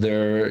because of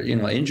their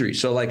injury.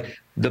 So like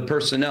the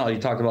personnel, you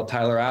talked about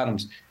Tyler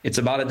Adams. It's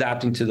about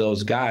adapting to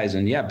those guys,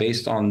 and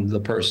based on the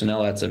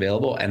personnel that's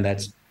available and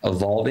that's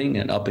evolving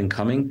and up and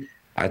coming.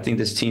 I think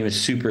this team is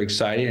super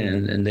excited,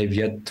 and they've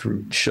yet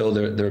to show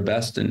their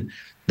best, and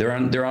they're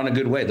on a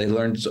good way. They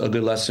learned a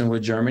good lesson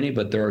with Germany,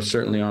 but they're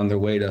certainly on their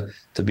way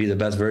to be the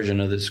best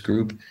version of this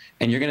group.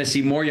 And you're going to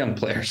see more young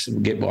players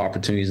get more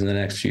opportunities in the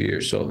next few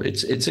years. So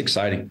it's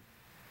exciting.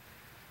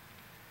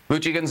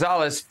 Lucci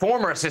Gonzalez,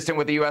 former assistant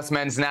with the U.S.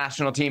 men's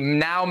national team,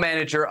 now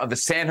manager of the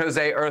San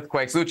Jose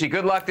Earthquakes. Lucci,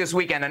 good luck this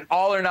weekend, an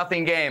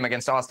all-or-nothing game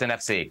against Austin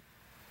FC.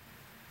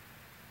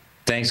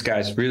 Thanks,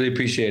 guys. Really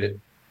appreciate it.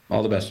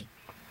 All the best.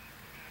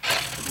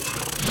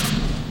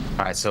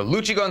 All right, so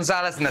Lucci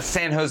Gonzalez and the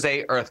San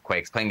Jose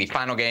Earthquakes playing the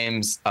final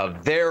games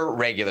of their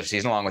regular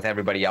season along with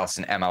everybody else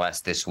in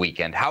MLS this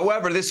weekend.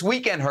 However, this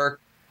weekend,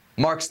 Herc,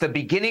 marks the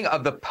beginning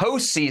of the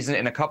postseason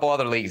in a couple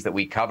other leagues that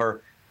we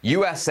cover,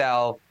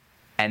 USL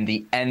and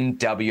the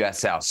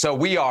NWSL. So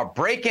we are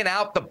breaking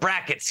out the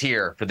brackets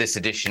here for this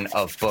edition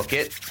of Book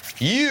It.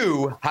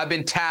 You have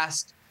been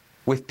tasked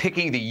with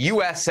picking the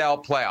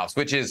USL playoffs,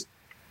 which is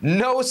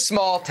no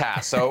small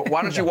task. So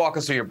why don't you walk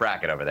us through your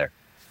bracket over there?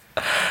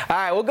 All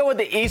right, we'll go with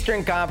the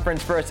Eastern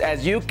Conference first.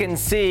 As you can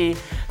see,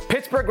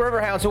 Pittsburgh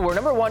Riverhounds, who were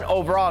number one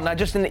overall, not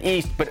just in the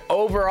East, but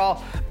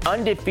overall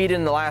undefeated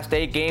in the last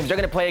 8 games. They're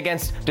going to play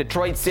against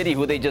Detroit City,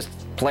 who they just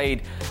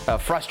played a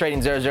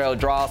frustrating 0-0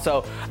 draw.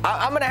 So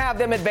I'm going to have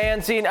them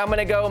advancing. I'm going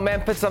to go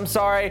Memphis. I'm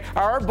sorry.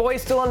 Are our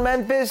boys still in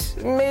Memphis?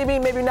 Maybe,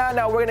 maybe not.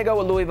 No, we're going to go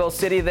with Louisville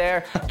City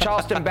there.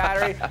 Charleston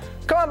Battery.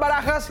 Come on,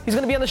 Barajas. He's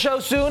going to be on the show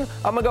soon.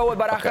 I'm going to go with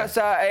Barajas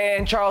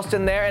and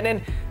Charleston there. And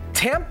then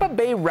Tampa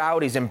Bay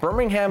Rowdies and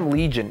Birmingham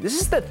Legion. This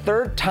is the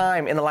 3rd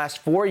time in the last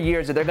 4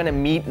 years that they're going to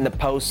meet in the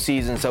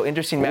postseason. So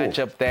interesting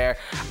matchup there.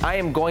 I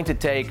am going to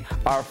take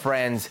our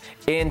friends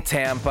in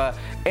Tampa.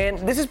 And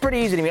this is pretty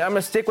easy to me. I'm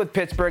going to stick with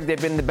Pittsburgh.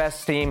 They've been the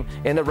best team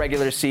in the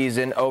regular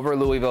season over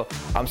Louisville.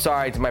 I'm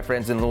sorry to my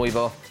friends in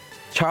Louisville.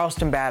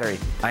 Charleston Battery.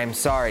 I am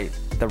sorry.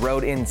 The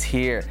road ends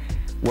here.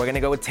 We're going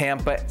to go with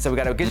Tampa. So we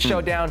got a good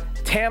showdown.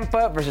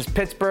 Tampa versus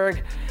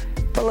Pittsburgh.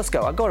 But let's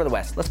go. I'll go to the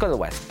West. Let's go to the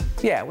West.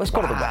 Yeah, let's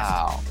go to the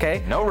West.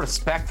 Okay? No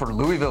respect for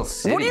Louisville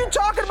City. What are you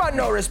talking about,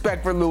 no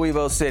respect for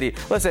Louisville City?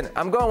 Listen,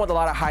 I'm going with a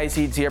lot of high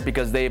seeds here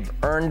because they've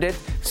earned it.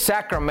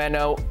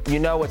 Sacramento, you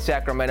know what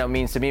Sacramento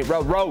means to me.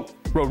 Row.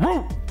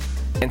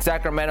 And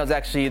Sacramento's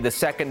actually the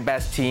 2nd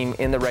best team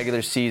in the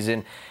regular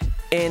season.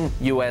 in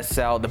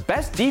USL. The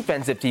best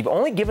defensive team,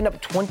 only given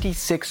up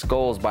 26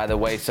 goals, by the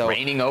way. So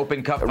reigning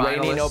Open Cup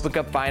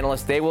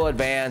finalists. They will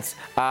advance.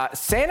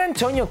 San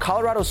Antonio,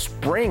 Colorado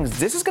Springs.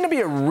 This is going to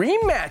be a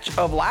rematch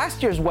of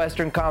last year's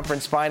Western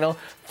Conference final,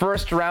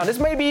 first round. This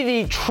may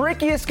be the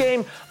trickiest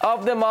game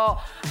of them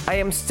all. I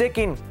am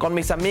sticking con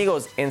mis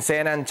amigos in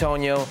San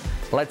Antonio.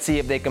 Let's see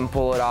if they can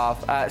pull it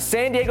off.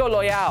 San Diego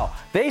Loyal.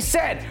 They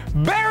said,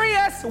 bury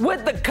us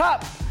with the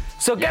cup.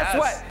 So guess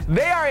what?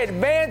 They are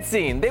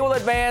advancing. They will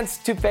advance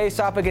to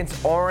face off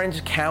against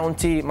Orange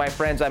County. My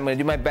friends, I'm going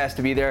to do my best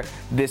to be there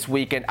this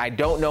weekend. I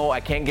don't know. I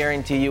can't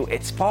guarantee you.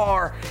 It's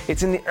far.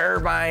 It's in the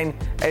Irvine.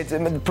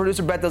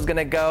 Producer Beto's going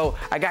to go.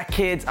 I got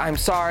kids. I'm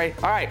sorry.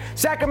 All right.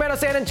 Sacramento,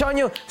 San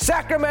Antonio.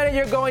 Sacramento,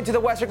 you're going to the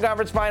Western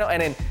Conference Final.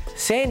 And then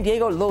San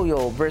Diego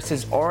Loyal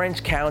versus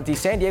Orange County.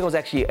 San Diego is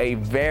actually a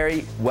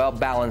very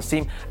well-balanced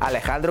team.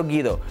 Alejandro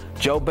Guido,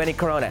 Joe Benny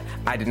Corona.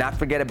 I did not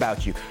forget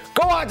about you.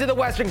 Go on to the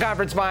Western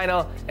Conference Final.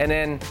 And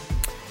then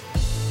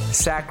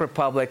Sac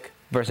Republic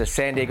versus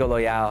San Diego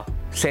Loyal.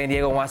 San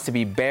Diego wants to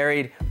be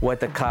buried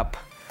with the cup.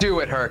 Do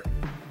it, Herc.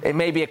 It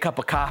may be a cup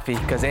of coffee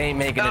because they ain't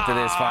making it to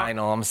this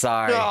final. I'm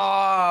sorry.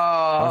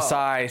 I'm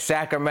sorry.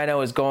 Sacramento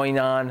is going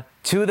on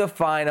to the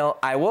final.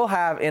 I will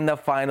have in the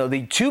final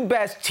the two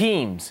best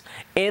teams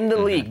in the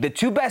league, the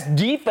two best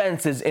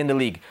defenses in the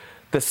league.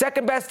 The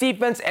second best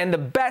defense and the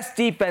best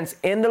defense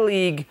in the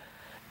league.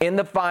 In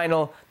the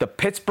final, the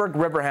Pittsburgh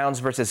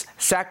Riverhounds versus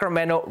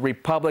Sacramento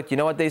Republic. You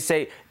know what they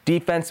say?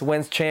 Defense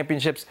wins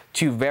championships.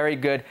 Two very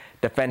good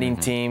defending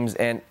teams.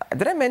 And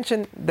did I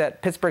mention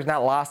that Pittsburgh's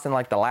not lost in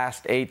like the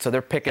last 8? So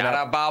they're picking up.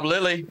 Shout out Bob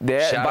Lilly.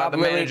 Yeah, Shout out the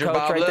manager, coach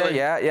Bob right Lilly.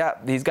 there. Yeah.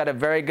 He's got a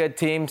very good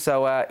team.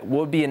 So it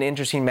will be an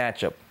interesting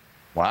matchup.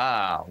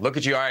 Wow. Look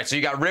at you. All right. So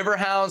you got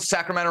Riverhounds,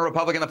 Sacramento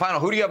Republic in the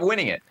final. Who do you have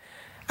winning it?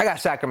 I got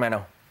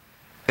Sacramento.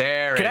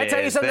 Can I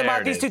tell you something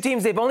about these two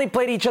teams? They've only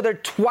played each other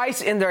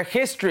twice in their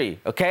history,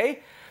 okay?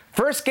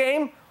 First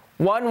game,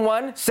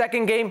 1-1.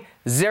 Second game,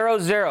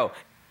 0-0.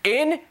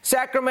 In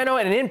Sacramento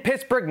and in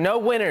Pittsburgh, no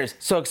winners.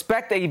 So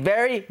expect a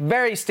very,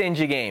 very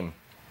stingy game.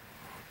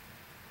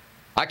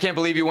 I can't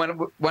believe you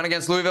went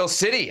against Louisville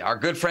City, our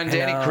good friend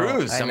Danny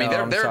Cruz. I know,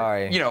 I'm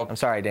sorry. I'm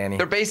sorry, Danny.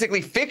 They're basically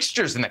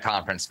fixtures in the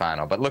conference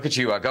final. But look at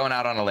you going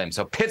out on a limb.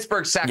 So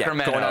Pittsburgh,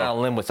 Sacramento. Yeah, going out on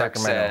a limb with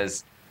Sacramento.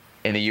 Says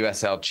in the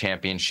USL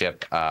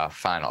Championship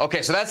final.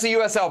 Okay, so that's the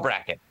USL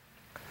bracket.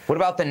 What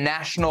about the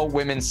National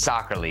Women's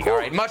Soccer League? All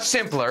right, much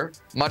simpler.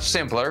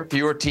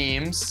 Fewer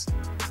teams,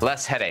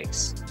 less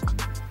headaches.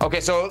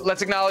 Okay, so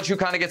let's acknowledge who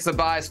kind of gets the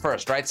buys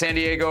first, right? San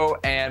Diego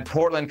and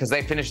Portland, because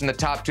they finished in the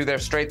top 2. They're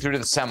straight through to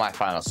the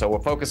semifinals. So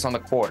we'll focus on the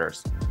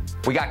quarters.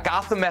 We got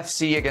Gotham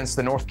FC against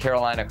the North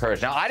Carolina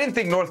Courage. Now, I didn't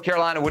think North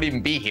Carolina would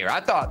even be here.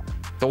 I thought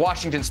the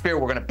Washington Spirit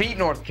were going to beat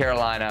North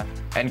Carolina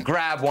and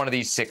grab one of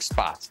these 6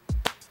 spots.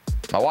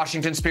 My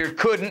Washington Spirit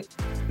couldn't.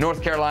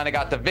 North Carolina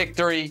got the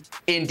victory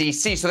in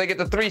D.C., so they get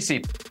the 3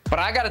 seed. But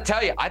I got to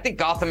tell you, I think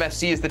Gotham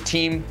FC is the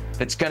team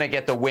that's going to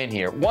get the win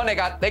here. One, they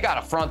got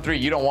a front 3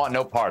 you don't want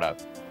no part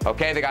of.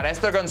 Okay, they got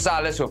Esther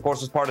Gonzalez, who of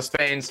course was part of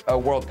Spain's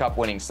World Cup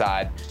winning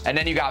side. And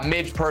then you got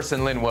Midge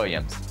Person, Lynn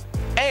Williams.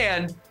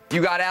 And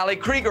you got Allie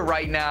Krieger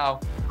right now,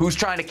 who's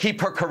trying to keep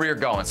her career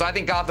going. So I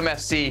think Gotham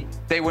FC,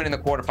 they win in the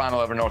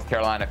quarterfinal over North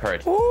Carolina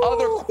Courage.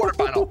 Other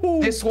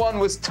quarterfinal, this one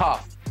was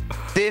tough.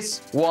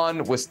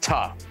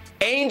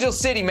 Angel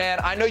City, man,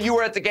 I know you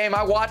were at the game.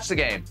 I watched the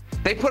game.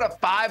 They put a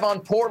 5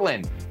 on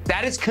Portland.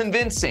 That is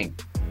convincing.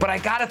 But I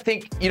got to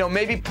think,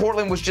 maybe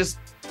Portland was just,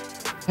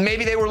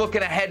 maybe they were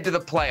looking ahead to the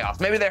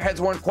playoffs. Maybe their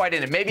heads weren't quite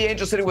in it. Maybe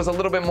Angel City was a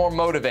little bit more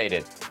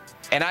motivated.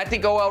 And I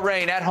think OL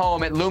Reign at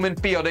home at Lumen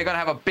Field, they're going to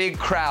have a big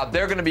crowd.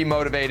 They're going to be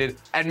motivated.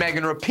 And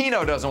Megan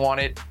Rapinoe doesn't want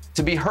it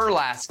to be her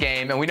last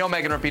game. And we know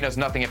Megan Rapinoe's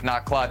nothing if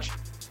not clutch.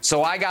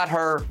 So I got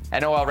her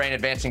and OL Reign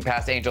advancing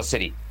past Angel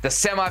City. The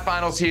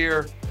semifinals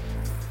here,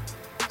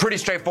 pretty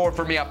straightforward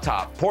for me up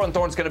top. Portland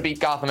Thorns going to beat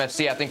Gotham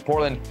FC. I think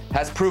Portland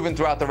has proven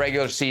throughout the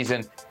regular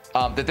season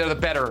that they're the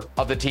better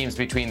of the teams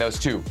between those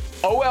two.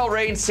 OL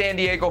Reign, San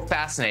Diego,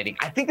 fascinating.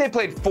 I think they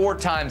played 4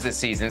 times this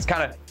season. It's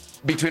kind of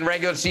between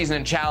regular season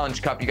and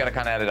Challenge Cup. You got to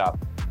kind of add it up.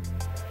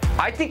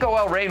 I think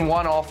OL Reign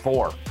won all 4.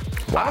 Wow.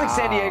 I think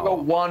San Diego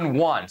won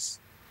once.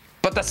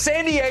 But the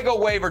San Diego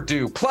Wave are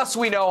due. Plus,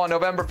 we know on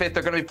November 5th,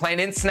 they're going to be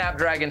playing in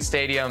Snapdragon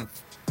Stadium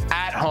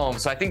at home.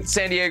 So I think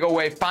San Diego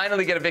Wave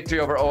finally get a victory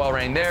over OL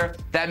Reign there.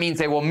 That means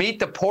they will meet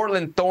the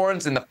Portland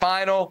Thorns in the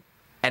final.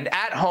 And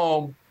at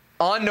home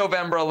on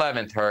November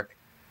 11th, Herc,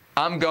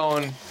 I'm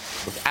going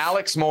with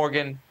Alex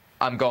Morgan.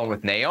 I'm going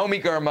with Naomi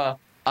Girma.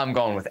 I'm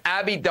going with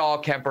Abby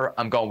Dahlkemper.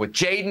 I'm going with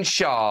Jaden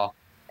Shaw.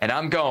 And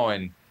I'm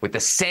going with the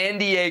San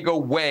Diego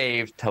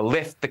Wave to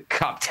lift the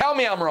cup. Tell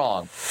me I'm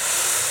wrong.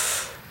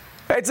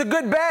 It's a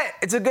good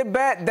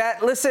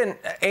bet. Listen,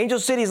 Angel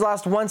City's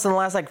lost once in the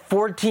last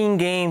 14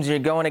 games. You're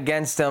going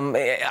against them.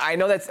 I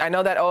know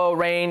that OL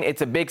Reign,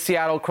 it's a big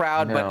Seattle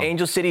crowd, but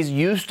Angel City's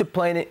used to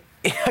playing it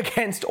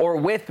against or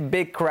with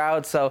big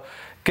crowds, so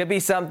could be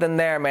something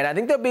there, man. I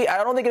don't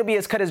think it'll be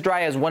as cut as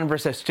dry as 1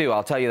 versus 2.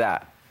 I'll tell you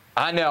that.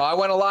 I know. I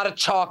went a lot of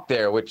chalk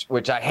there,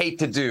 which I hate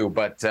to do,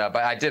 but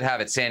I did have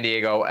it. San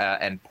Diego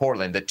and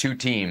Portland, the two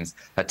teams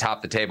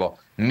atop the table,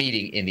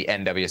 meeting in the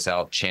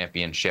NWSL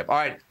championship. All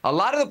right, a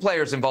lot of the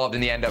players involved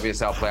in the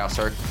NWSL playoffs,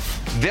 Herc,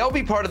 they'll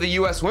be part of the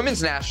U.S.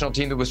 women's national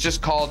team that was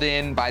just called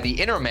in by the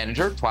interim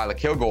manager, Twyla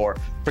Kilgore,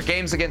 for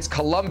games against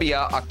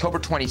Colombia, October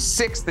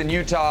 26th in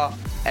Utah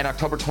and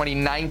October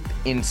 29th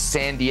in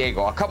San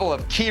Diego. A couple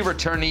of key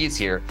returnees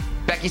here.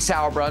 Becky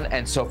Sauerbrunn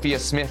and Sophia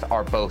Smith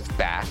are both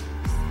back.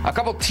 A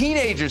couple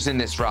teenagers in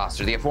this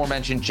roster, the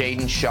aforementioned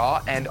Jaden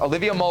Shaw and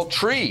Olivia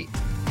Moultrie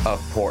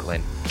of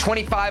Portland.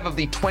 25 of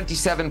the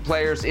 27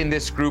 players in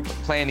this group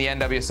play in the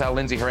NWSL.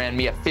 Lindsey Horan,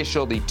 Mia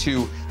Fischel, the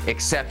two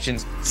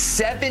exceptions.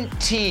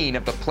 17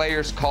 of the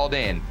players called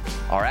in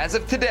are, as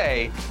of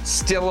today,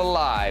 still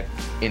alive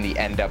in the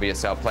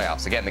NWSL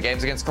playoffs. Again, the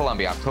games against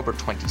Colombia, October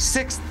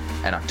 26th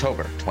and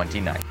October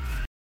 29th.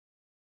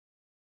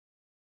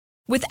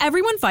 With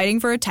everyone fighting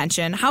for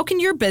attention, how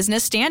can your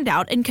business stand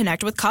out and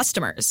connect with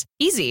customers?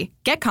 Easy.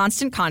 Get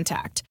Constant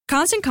Contact.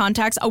 Constant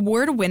Contact's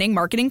award-winning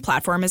marketing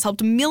platform has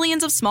helped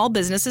millions of small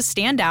businesses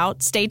stand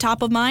out, stay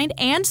top of mind,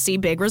 and see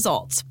big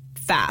results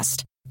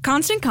fast.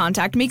 Constant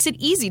Contact makes it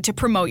easy to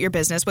promote your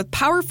business with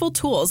powerful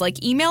tools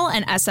like email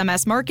and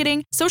SMS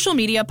marketing, social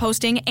media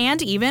posting,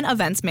 and even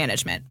events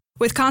management.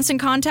 With Constant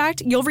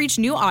Contact, you'll reach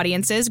new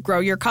audiences, grow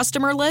your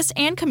customer list,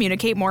 and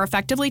communicate more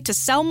effectively to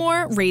sell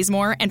more, raise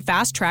more, and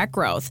fast-track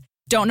growth.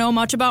 Don't know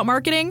much about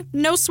marketing?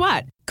 No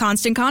sweat.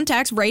 Constant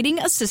Contact's writing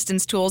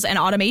assistance tools and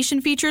automation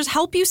features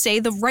help you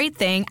say the right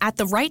thing at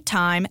the right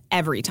time,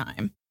 every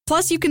time.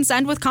 Plus, you can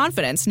send with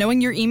confidence,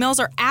 knowing your emails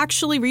are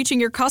actually reaching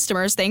your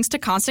customers thanks to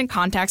Constant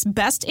Contact's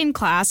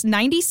best-in-class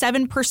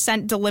 97%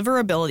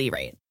 deliverability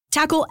rate.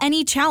 Tackle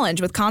any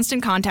challenge with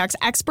Constant Contact's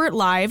expert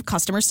live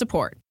customer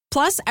support.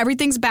 Plus,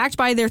 everything's backed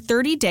by their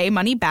 30-day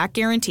money-back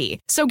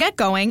guarantee. So get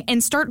going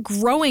and start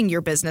growing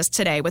your business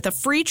today with a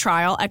free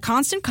trial at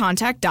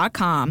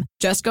ConstantContact.com.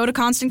 Just go to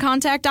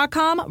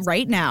ConstantContact.com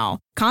right now.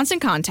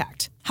 Constant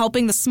Contact,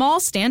 helping the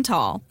small stand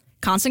tall.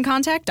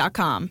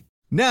 ConstantContact.com.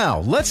 Now,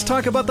 let's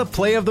talk about the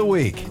play of the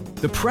week.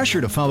 The pressure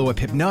to follow up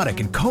Hypnotic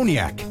and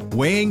Cognac,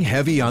 weighing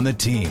heavy on the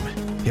team.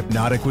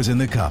 Hypnotic was in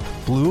the cup,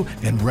 blue,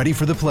 and ready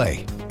for the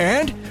play.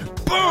 And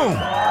boom!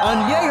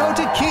 Añejo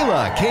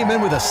Tequila came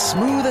in with a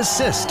smooth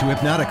assist to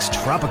Hypnotic's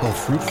tropical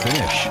fruit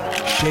finish.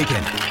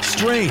 Shaken,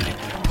 strained,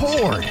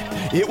 poured.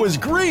 It was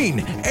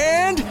green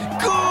and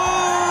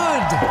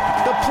good!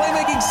 The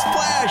playmaking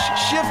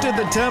splash shifted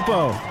the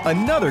tempo.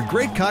 Another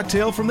great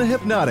cocktail from the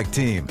Hypnotic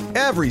team.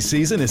 Every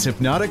season is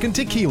Hypnotic and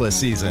Tequila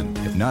season.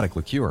 Hypnotic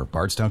Liqueur,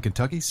 Bardstown,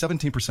 Kentucky,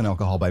 17%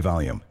 alcohol by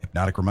volume.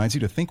 Hypnotic reminds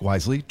you to think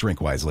wisely, drink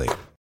wisely.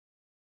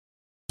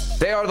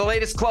 They are the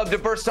latest club to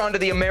burst onto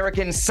the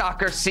American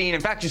soccer scene.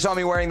 In fact, you saw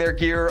me wearing their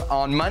gear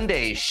on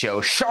Monday's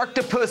show,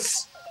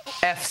 Sharktopus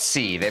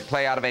FC. They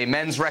play out of a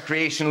men's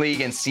recreation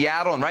league in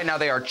Seattle, and right now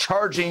they are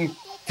charging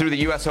through the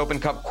U.S. Open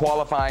Cup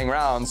qualifying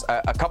rounds.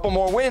 A couple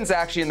more wins,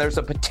 actually, and there's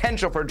a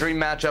potential for a dream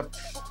matchup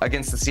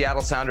against the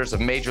Seattle Sounders of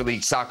Major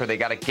League Soccer. They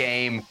got a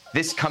game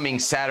this coming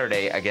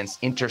Saturday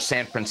against Inter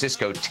San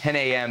Francisco, 10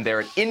 a.m. They're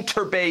at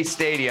Interbay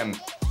Stadium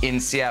in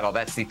Seattle.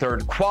 That's the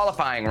third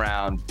qualifying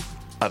round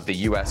of the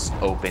U.S.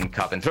 Open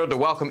Cup. And thrilled to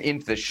welcome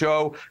into the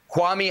show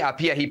Kwame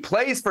Appiah. He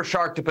plays for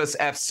Sharktopus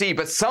FC,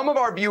 but some of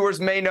our viewers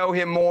may know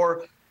him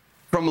more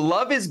from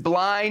Love is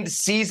Blind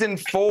Season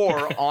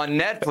 4 on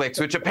Netflix,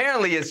 which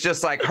apparently is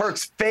just like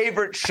Herc's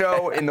favorite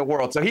show in the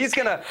world. So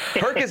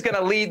Herc is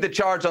gonna lead the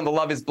charge on the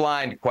Love is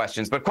Blind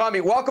questions. But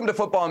Kwame, welcome to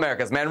Football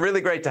Americas, man.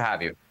 Really great to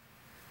have you.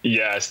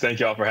 Yes,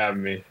 thank y'all for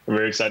having me. I'm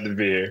very excited to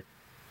be here.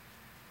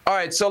 All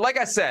right, so like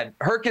I said,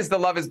 Herc is the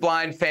Love is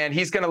Blind fan.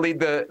 He's going to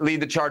lead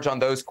the charge on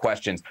those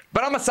questions.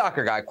 But I'm a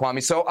soccer guy,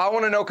 Kwame, so I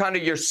want to know kind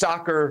of your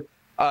soccer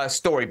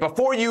story.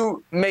 Before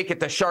you make it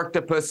to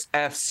Sharktopus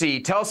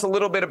FC, tell us a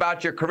little bit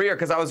about your career,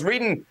 because I was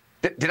reading,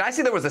 did I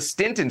see there was a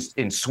stint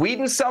in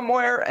Sweden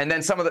somewhere, and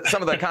then some of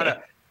the kind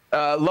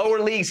of lower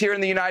leagues here in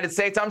the United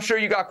States? I'm sure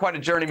you got quite a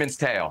journeyman's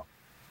tale.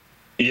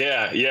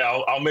 Yeah,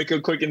 I'll make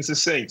it quick and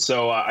succinct.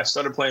 So I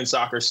started playing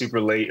soccer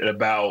super late at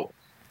about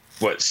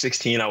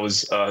 16. I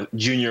was a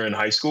junior in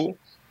high school.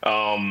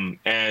 And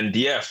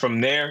from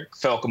there,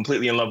 fell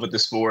completely in love with the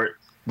sport,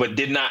 but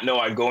did not know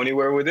I'd go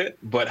anywhere with it,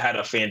 but had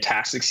a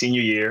fantastic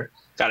senior year.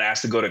 Got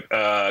asked to go to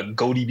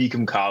Godey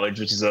Beacom College,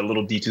 which is a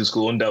little D2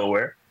 school in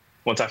Delaware.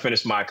 Once I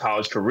finished my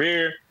college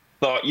career,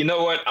 thought, you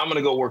know what, I'm going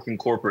to go work in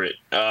corporate.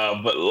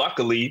 But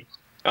luckily,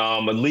 a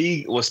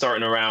league was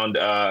starting around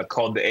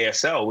called the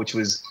ASL, which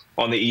was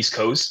on the East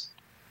Coast.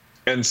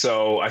 And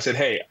so I said,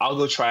 hey, I'll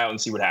go try out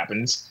and see what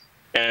happens.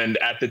 And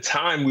at the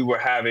time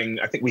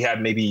I think we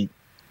had maybe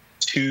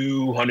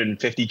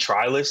 250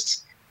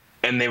 trialists,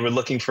 and they were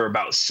looking for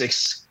about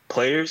 6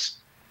 players.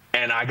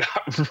 And I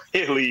got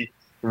really,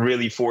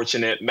 really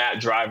fortunate.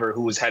 Matt Driver,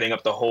 who was heading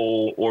up the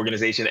whole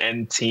organization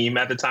and team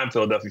at the time,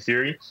 Philadelphia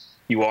Fury,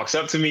 he walks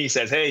up to me, he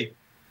says, hey,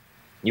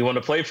 you want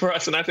to play for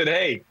us? And I said,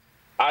 hey,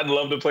 I'd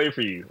love to play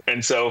for you.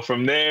 And so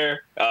from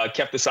there,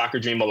 kept the soccer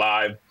dream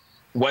alive,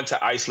 went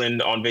to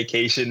Iceland on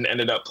vacation,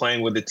 ended up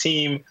playing with the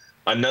team.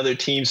 another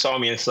team saw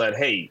me and said,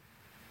 hey,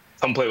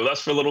 come play with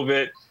us for a little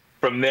bit.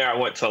 From there, I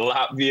went to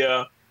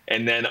Latvia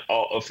and then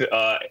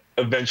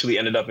eventually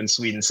ended up in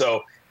Sweden.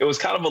 So it was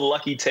kind of a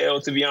lucky tale,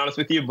 to be honest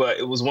with you, but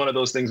it was one of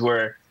those things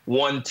where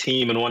one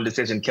team and one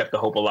decision kept the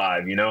hope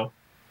alive, you know?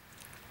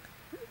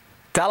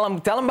 Tell him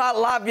about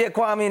Latvia,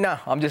 Kwame. No,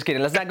 I'm just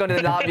kidding. Let's not go to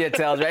the Latvia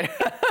tales, right?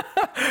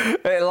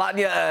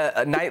 Latvia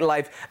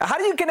nightlife. How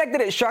do you connect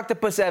it at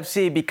Sharktopus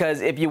FC? Because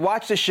if you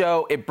watch the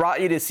show, it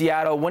brought you to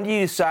Seattle. When do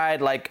you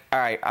decide, like, all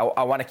right,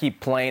 I want to keep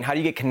playing? How do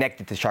you get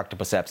connected to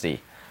Sharktopus FC?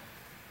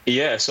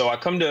 Yeah, so I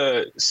come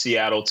to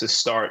Seattle to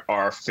start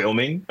our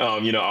filming.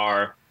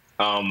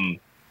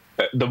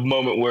 The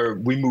moment where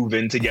we move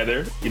in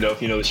together,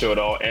 if you know the show at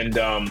all. And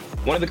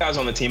one of the guys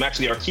on the team,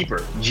 actually our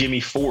keeper, Jimmy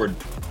Ford,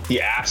 he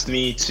asked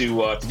me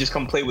to just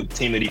come play with the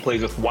team that he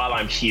plays with while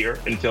I'm here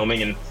and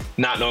filming and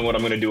not knowing what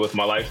I'm going to do with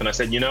my life. And I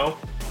said,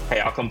 hey,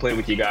 I'll come play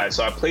with you guys.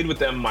 So I played with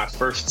them my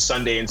first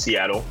Sunday in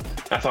Seattle.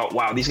 I thought,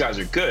 wow, these guys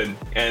are good.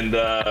 And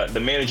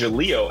the manager,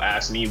 Leo,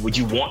 asked me, would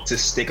you want to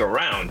stick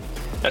around?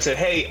 I said,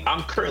 hey,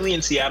 I'm currently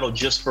in Seattle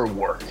just for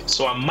work,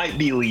 so I might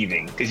be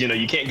leaving because,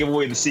 you can't give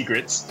away the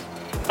secrets.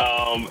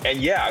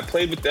 I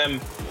played with them.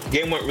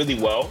 Game went really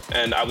well,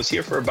 and I was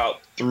here for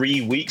about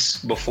 3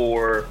 weeks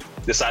before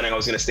deciding I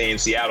was going to stay in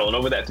Seattle. And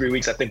over that 3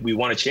 weeks, I think we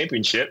won a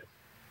championship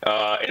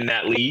in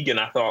that league. And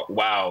I thought,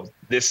 wow,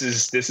 this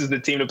is the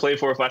team to play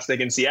for if I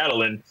stick in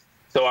Seattle. And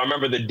so I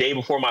remember the day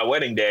before my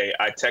wedding day,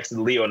 I texted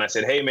Leo and I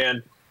said, hey,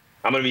 man,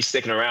 I'm going to be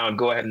sticking around.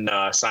 Go ahead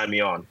and sign me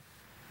on.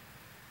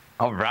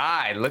 All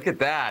right, look at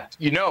that.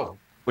 When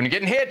you're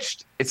getting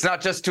hitched, it's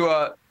not just to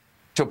a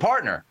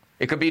partner.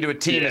 It could be to a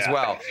team as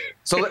well.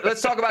 So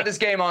let's talk about this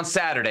game on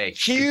Saturday.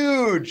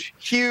 Huge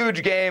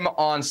game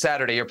on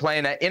Saturday. You're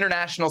playing at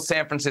International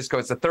San Francisco.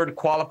 It's the third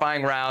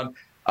qualifying round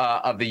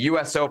of the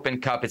U.S. Open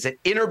Cup. It's at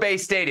Interbay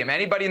Stadium.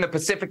 Anybody in the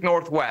Pacific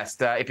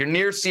Northwest, if you're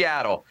near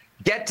Seattle,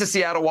 get to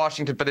Seattle,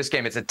 Washington for this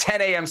game. It's a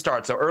 10 a.m.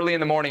 start, so early in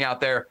the morning out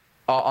there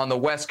on the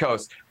West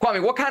Coast.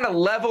 Kwame, what kind of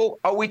level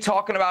are we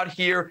talking about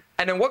here?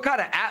 And then what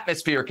kind of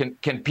atmosphere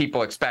can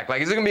people expect?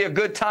 Like, is it going to be a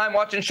good time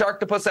watching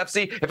Sharktopus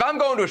FC? If I'm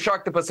going to a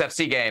Sharktopus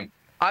FC game,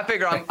 I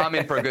figure I'm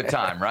in for a good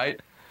time, right?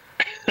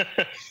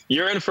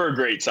 You're in for a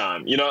great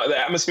time. The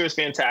atmosphere is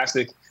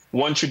fantastic.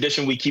 One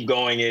tradition we keep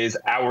going is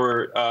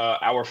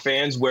our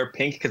fans wear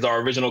pink because our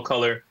original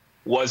color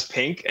was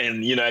pink.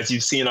 And, as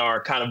you've seen,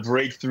 our kind of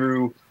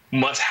breakthrough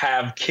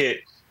must-have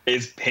kit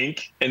is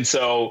pink. And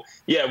so,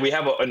 we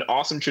have an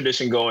awesome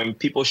tradition going.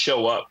 People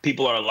show up.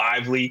 People are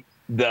lively.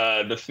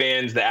 The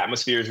fans, the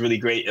atmosphere is really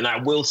great. And I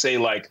will say,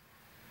 like,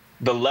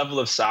 the level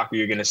of soccer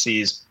you're going to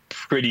see is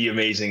pretty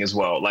amazing as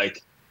well.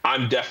 Like,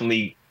 I'm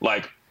definitely,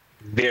 like,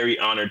 very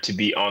honored to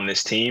be on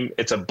this team.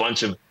 It's a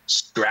bunch of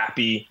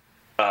scrappy,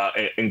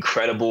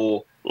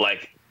 incredible,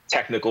 like,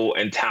 technical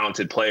and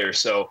talented players.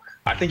 So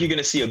I think you're going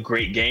to see a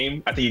great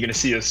game. I think you're going to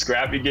see a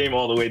scrappy game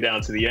all the way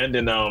down to the end.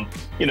 And,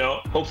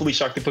 hopefully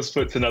Sharktopus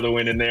puts another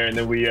win in there, and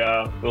then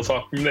we'll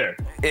talk from there.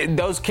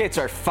 Those kits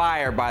are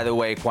fire, by the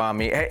way,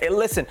 Kwame. Hey,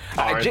 listen,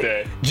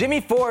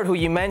 Jimmy Ford, who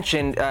you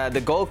mentioned,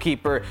 the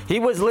goalkeeper, he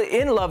was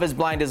in Love is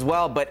Blind as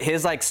well, but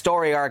his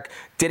story arc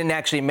didn't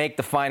actually make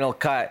the final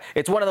cut.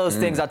 It's one of those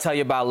things I'll tell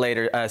you about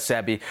later,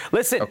 Sebi.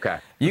 Listen,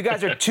 you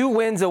guys are 2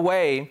 wins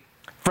away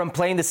from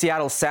playing the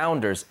Seattle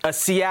Sounders, a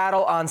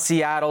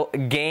Seattle-on-Seattle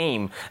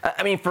game.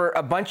 I mean, for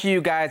a bunch of you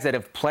guys that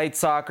have played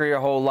soccer your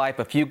whole life,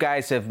 a few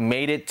guys have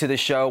made it to the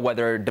show,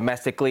 whether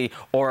domestically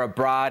or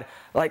abroad.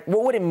 Like,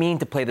 what would it mean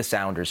to play the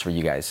Sounders for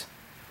you guys?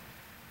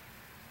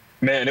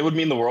 Man, it would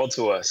mean the world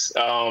to us.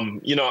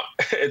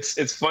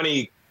 It's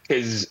funny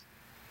because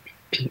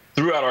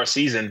throughout our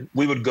season,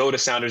 we would go to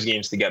Sounders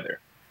games together,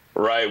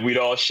 right? We'd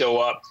all show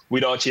up.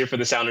 We'd all cheer for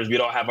the Sounders.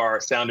 We'd all have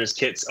our Sounders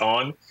kits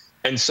on.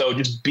 And so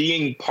just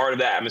being part of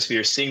that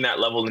atmosphere, seeing that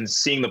level and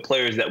seeing the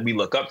players that we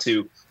look up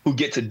to who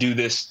get to do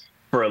this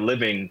for a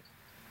living,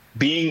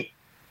 being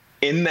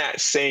in that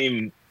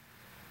same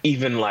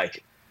even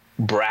like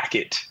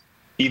bracket,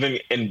 even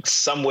in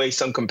some way,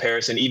 some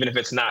comparison, even if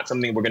it's not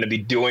something we're going to be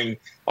doing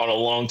on a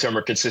long-term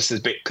or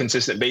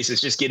consistent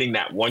basis, just getting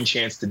that one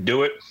chance to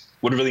do it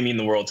would really mean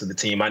the world to the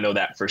team. I know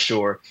that for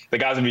sure. The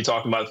guys will be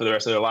talking about it for the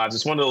rest of their lives.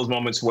 It's one of those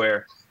moments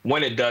where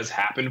when it does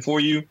happen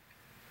for you,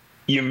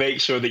 you make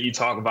sure that you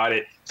talk about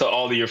it to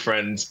all of your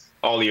friends,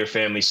 all of your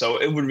family. So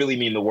it would really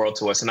mean the world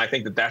to us. And I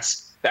think that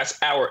that's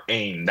our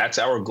aim. That's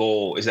our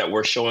goal, is that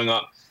we're showing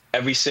up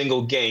every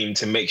single game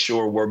to make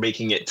sure we're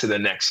making it to the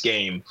next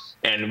game.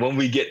 And when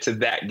we get to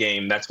that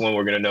game, that's when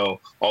we're going to know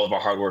all of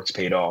our hard work's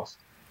paid off.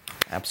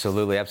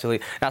 Absolutely,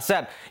 absolutely. Now,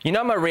 Seb,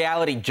 I'm a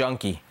reality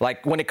junkie.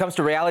 Like, when it comes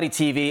to reality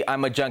TV,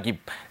 I'm a junkie.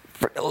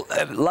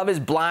 Love is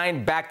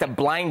Blind, back to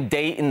Blind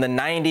Date in the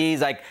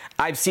 90s. Like,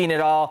 I've seen it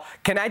all.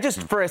 Can I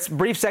just, for a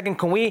brief second,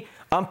 can we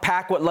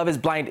unpack what Love is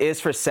Blind is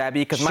for Sebi?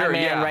 Because my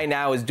man right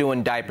now is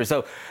doing diapers.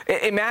 So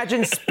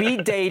imagine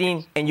speed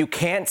dating and you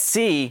can't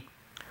see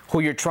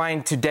who you're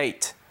trying to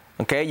date,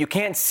 okay? You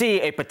can't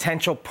see a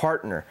potential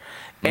partner.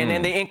 And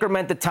then they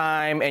increment the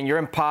time, and you're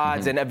in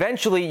pods, and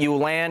eventually you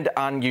land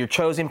on your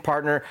chosen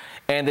partner,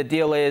 and the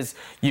deal is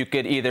you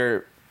could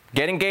either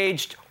Get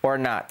engaged or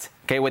not,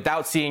 okay,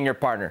 without seeing your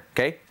partner,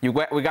 okay? We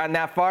gotten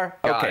that far?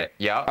 Got Okay. it.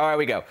 Yeah. All right,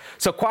 we go.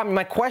 So, Kwame,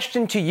 my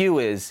question to you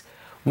is,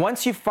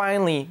 once you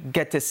finally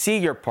get to see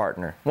your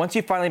partner, once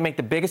you finally make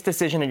the biggest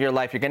decision of your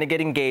life, you're going to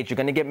get engaged, you're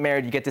going to get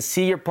married, you get to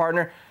see your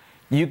partner,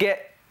 you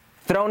get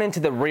thrown into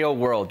the real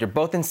world. You're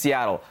both in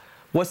Seattle.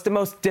 What's the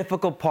most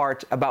difficult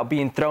part about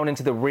being thrown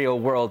into the real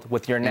world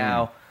with your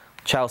now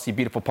Chelsea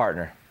beautiful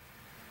partner?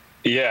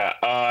 Yeah,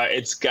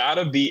 it's got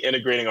to be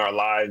integrating our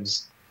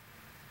lives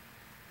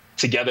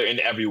together in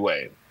every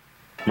way,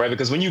 right?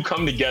 Because when you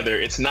come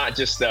together, it's not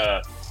just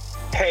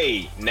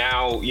hey,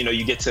 now,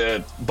 you get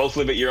to both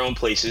live at your own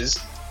places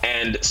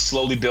and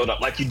slowly build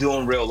up like you do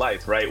in real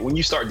life, right? When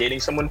you start dating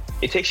someone,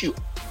 it takes you,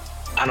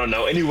 I don't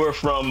know, anywhere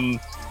from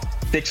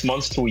 6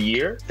 months to a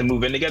year to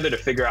move in together to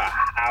figure out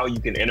how you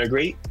can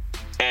integrate.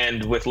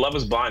 And with Love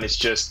is Blind, it's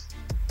just,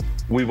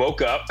 we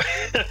woke up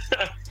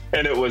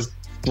and it was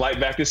flight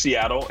back to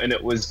Seattle, and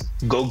it was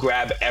go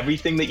grab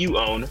everything that you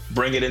own,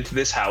 bring it into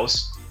this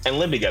house, and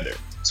live together.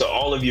 So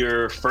all of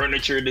your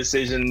furniture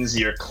decisions,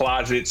 your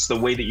closets, the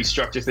way that you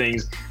structure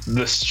things,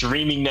 the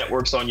streaming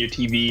networks on your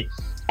TV,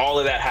 all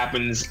of that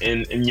happens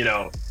in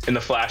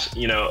the flash,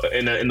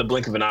 in the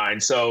blink of an eye.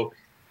 And so,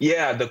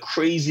 yeah, the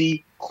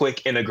crazy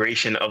quick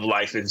integration of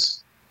life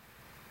it's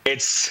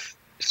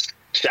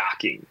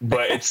shocking,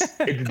 but it's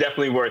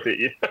definitely worth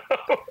it.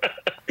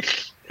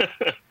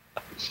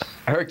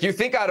 Herc, you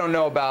think I don't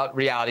know about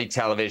reality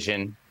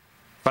television,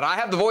 but I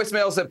have the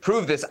voicemails that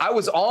prove this. I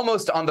was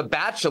almost on The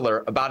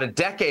Bachelor about a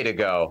decade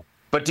ago.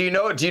 But do you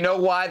know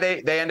why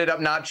they ended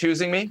up not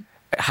choosing me?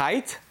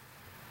 Height.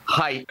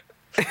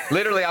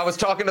 Literally, I was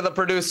talking to the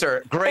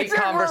producer. Great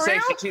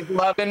conversation. She's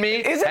loving me.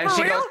 Is it and for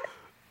she real? goes,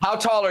 how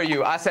tall are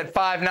you? I said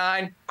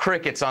 5'9".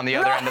 Crickets on the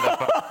other end of the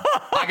phone.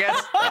 I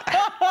guess.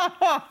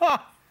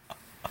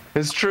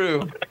 It's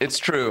true.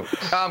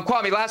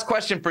 Kwame, last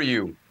question for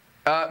you.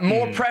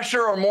 More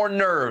pressure or more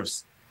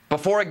nerves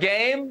before a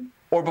game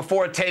or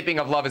before a taping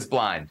of Love is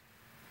Blind?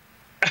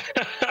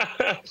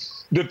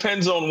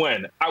 Depends on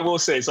when. I will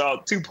say,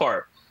 so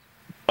two-part.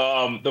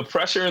 The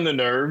pressure and the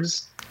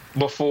nerves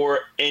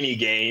before any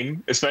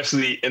game,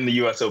 especially in the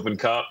U.S. Open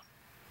Cup,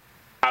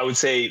 I would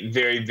say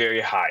very,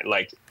 very high,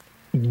 like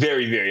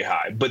very, very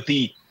high. But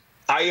the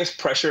highest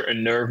pressure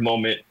and nerve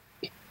moment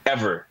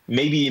ever,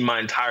 maybe in my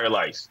entire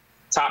life,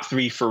 top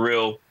 3 for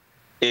real,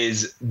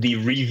 is the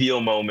reveal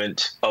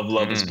moment of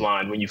Love is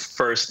Blind. When you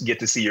first get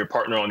to see your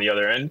partner on the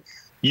other end,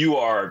 you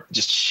are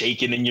just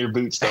shaking in your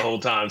boots the whole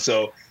time.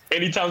 So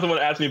anytime someone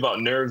asks me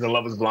about nerves and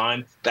Love is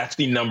Blind, that's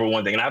the number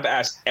one thing. And I've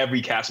asked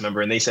every cast member,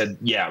 and they said,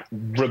 yeah,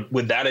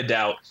 without a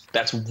doubt,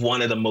 that's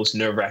one of the most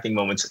nerve-wracking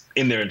moments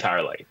in their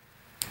entire life.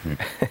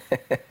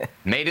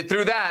 Made it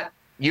through that.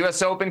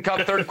 U.S. Open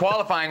Cup third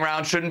qualifying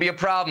round shouldn't be a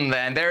problem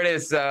then. There it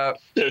is, Kwame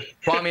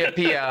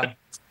Appiah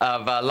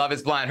of Love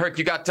is Blind. Herc,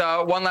 you got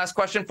one last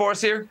question for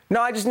us here?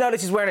 No, I just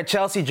noticed he's wearing a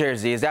Chelsea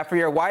jersey. Is that for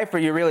your wife, or are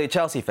you really a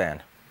Chelsea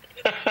fan?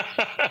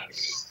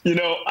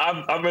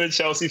 I've been a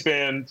Chelsea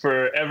fan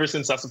ever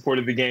since I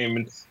supported the game.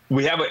 And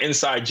we have an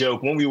inside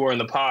joke. When we were in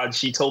the pod,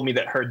 she told me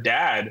that her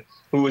dad,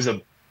 who was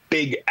a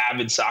big,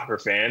 avid soccer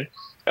fan,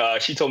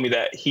 she told me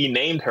that he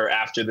named her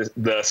after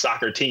the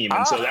soccer team.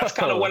 And so that's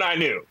kind of when I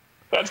knew.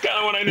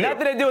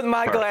 Nothing to do with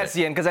Michael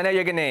Essien, because I know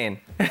you're Ghanaian.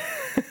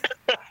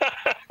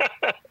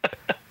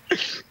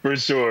 For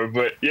sure.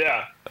 But,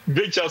 yeah,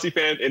 big Chelsea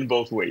fan in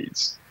both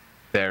ways.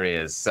 There he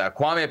is.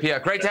 Kwame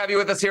Appiah, great to have you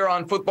with us here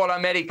on Futbol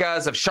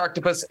Americas of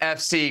Sharktopus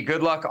FC.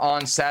 Good luck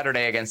on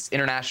Saturday against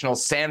International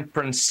San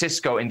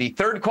Francisco in the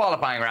third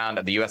qualifying round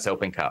of the U.S.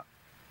 Open Cup.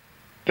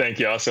 Thank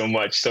y'all so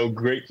much. So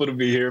grateful to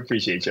be here.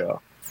 Appreciate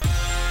y'all.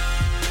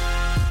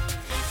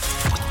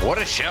 What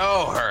a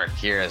show, Herc,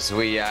 here as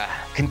we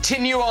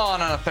continue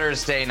on a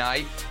Thursday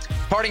night.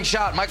 Parting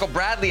shot, Michael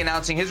Bradley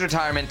announcing his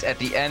retirement at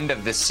the end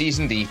of the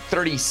season. The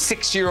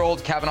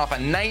 36-year-old capping off a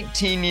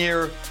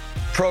 19-year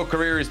pro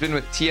career. He's been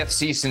with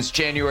TFC since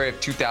January of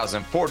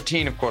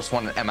 2014. Of course,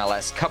 won an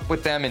MLS Cup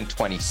with them in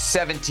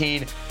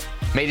 2017.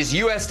 Made his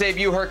U.S.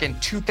 debut, Herc, in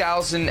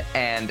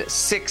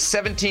 2006.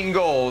 17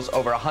 goals,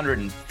 over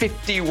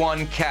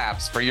 151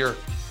 caps for your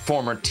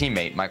former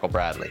teammate, Michael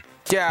Bradley.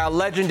 Yeah, a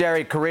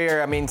legendary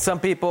career. I mean, some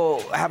people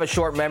have a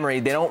short memory.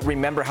 They don't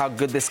remember how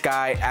good this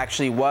guy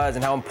actually was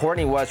and how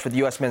important he was for the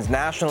U.S. men's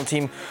national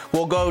team.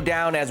 Will go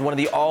down as one of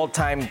the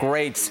all-time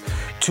greats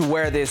to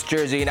wear this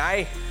jersey. And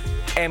I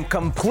am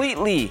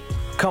completely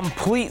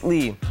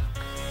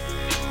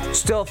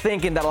still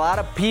thinking that a lot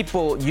of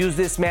people use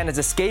this man as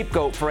a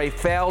scapegoat for a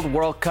failed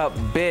World Cup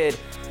bid.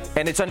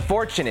 And it's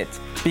unfortunate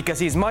because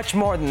he's much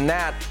more than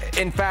that.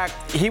 In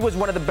fact, he was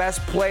one of the best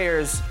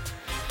players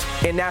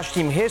in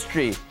national team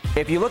history.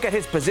 If you look at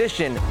his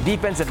position,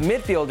 defensive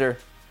midfielder,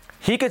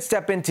 he could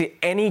step into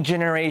any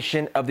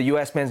generation of the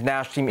U.S. men's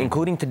national team,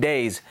 including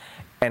today's,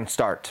 and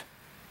start.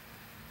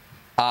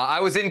 I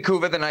was in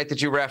Cuba the night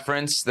that you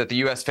referenced that the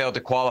U.S. failed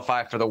to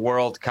qualify for the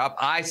World Cup.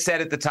 I said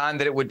at the time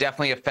that it would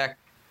definitely affect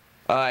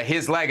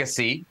his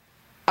legacy.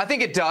 I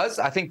think it does.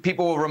 I think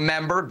people will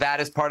remember that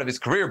as part of his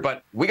career,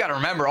 but we got to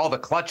remember all the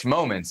clutch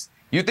moments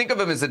You think of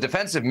him as a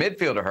defensive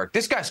midfielder, Herc.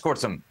 This guy scored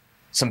some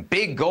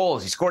big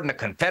goals. He scored in the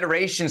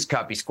Confederations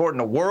Cup. He scored in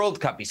the World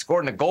Cup. He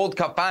scored in the Gold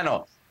Cup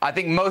final. I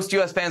think most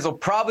U.S. fans will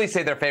probably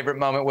say their favorite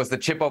moment was the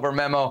chip over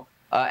Memo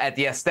at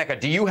the Azteca.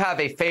 Do you have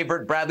a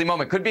favorite Bradley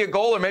moment? Could be a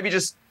goal or maybe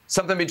just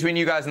something between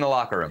you guys in the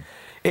locker room.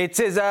 It's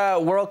his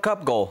World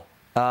Cup goal.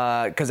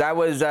 Because I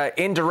was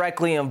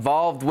indirectly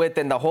involved with,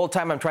 and the whole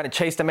time I'm trying to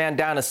chase the man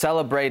down to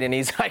celebrate, and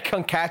he's like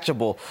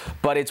uncatchable.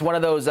 But it's one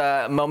of those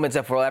moments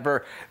that will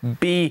ever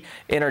be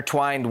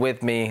intertwined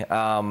with me.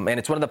 And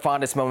it's one of the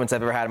fondest moments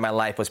I've ever had in my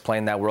life was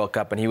playing that World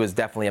Cup, and he was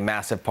definitely a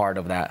massive part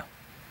of that.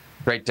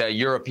 Great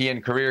European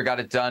career.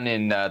 Got it done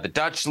in the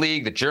Dutch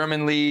league, the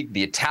German league,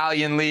 the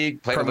Italian league.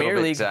 Played Premier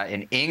a little bit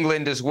in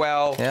England as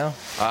well. Yeah.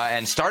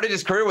 And started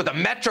his career with the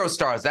Metro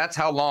Stars. That's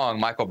how long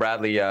Michael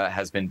Bradley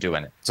has been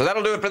doing it. So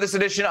that'll do it for this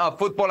edition of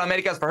Futbol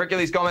Americas. For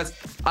Hercules Gomez,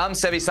 I'm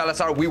Sebi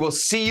Salazar. We will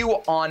see you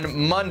on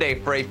Monday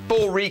for a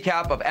full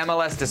recap of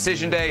MLS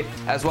Decision Day,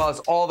 as well as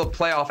all the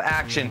playoff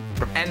action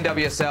from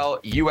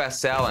NWSL,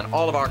 USL, and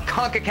all of our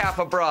CONCACAF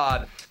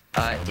abroad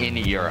in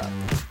Europe.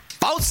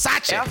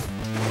 Sachi.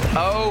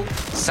 F-O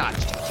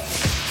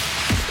Sachi.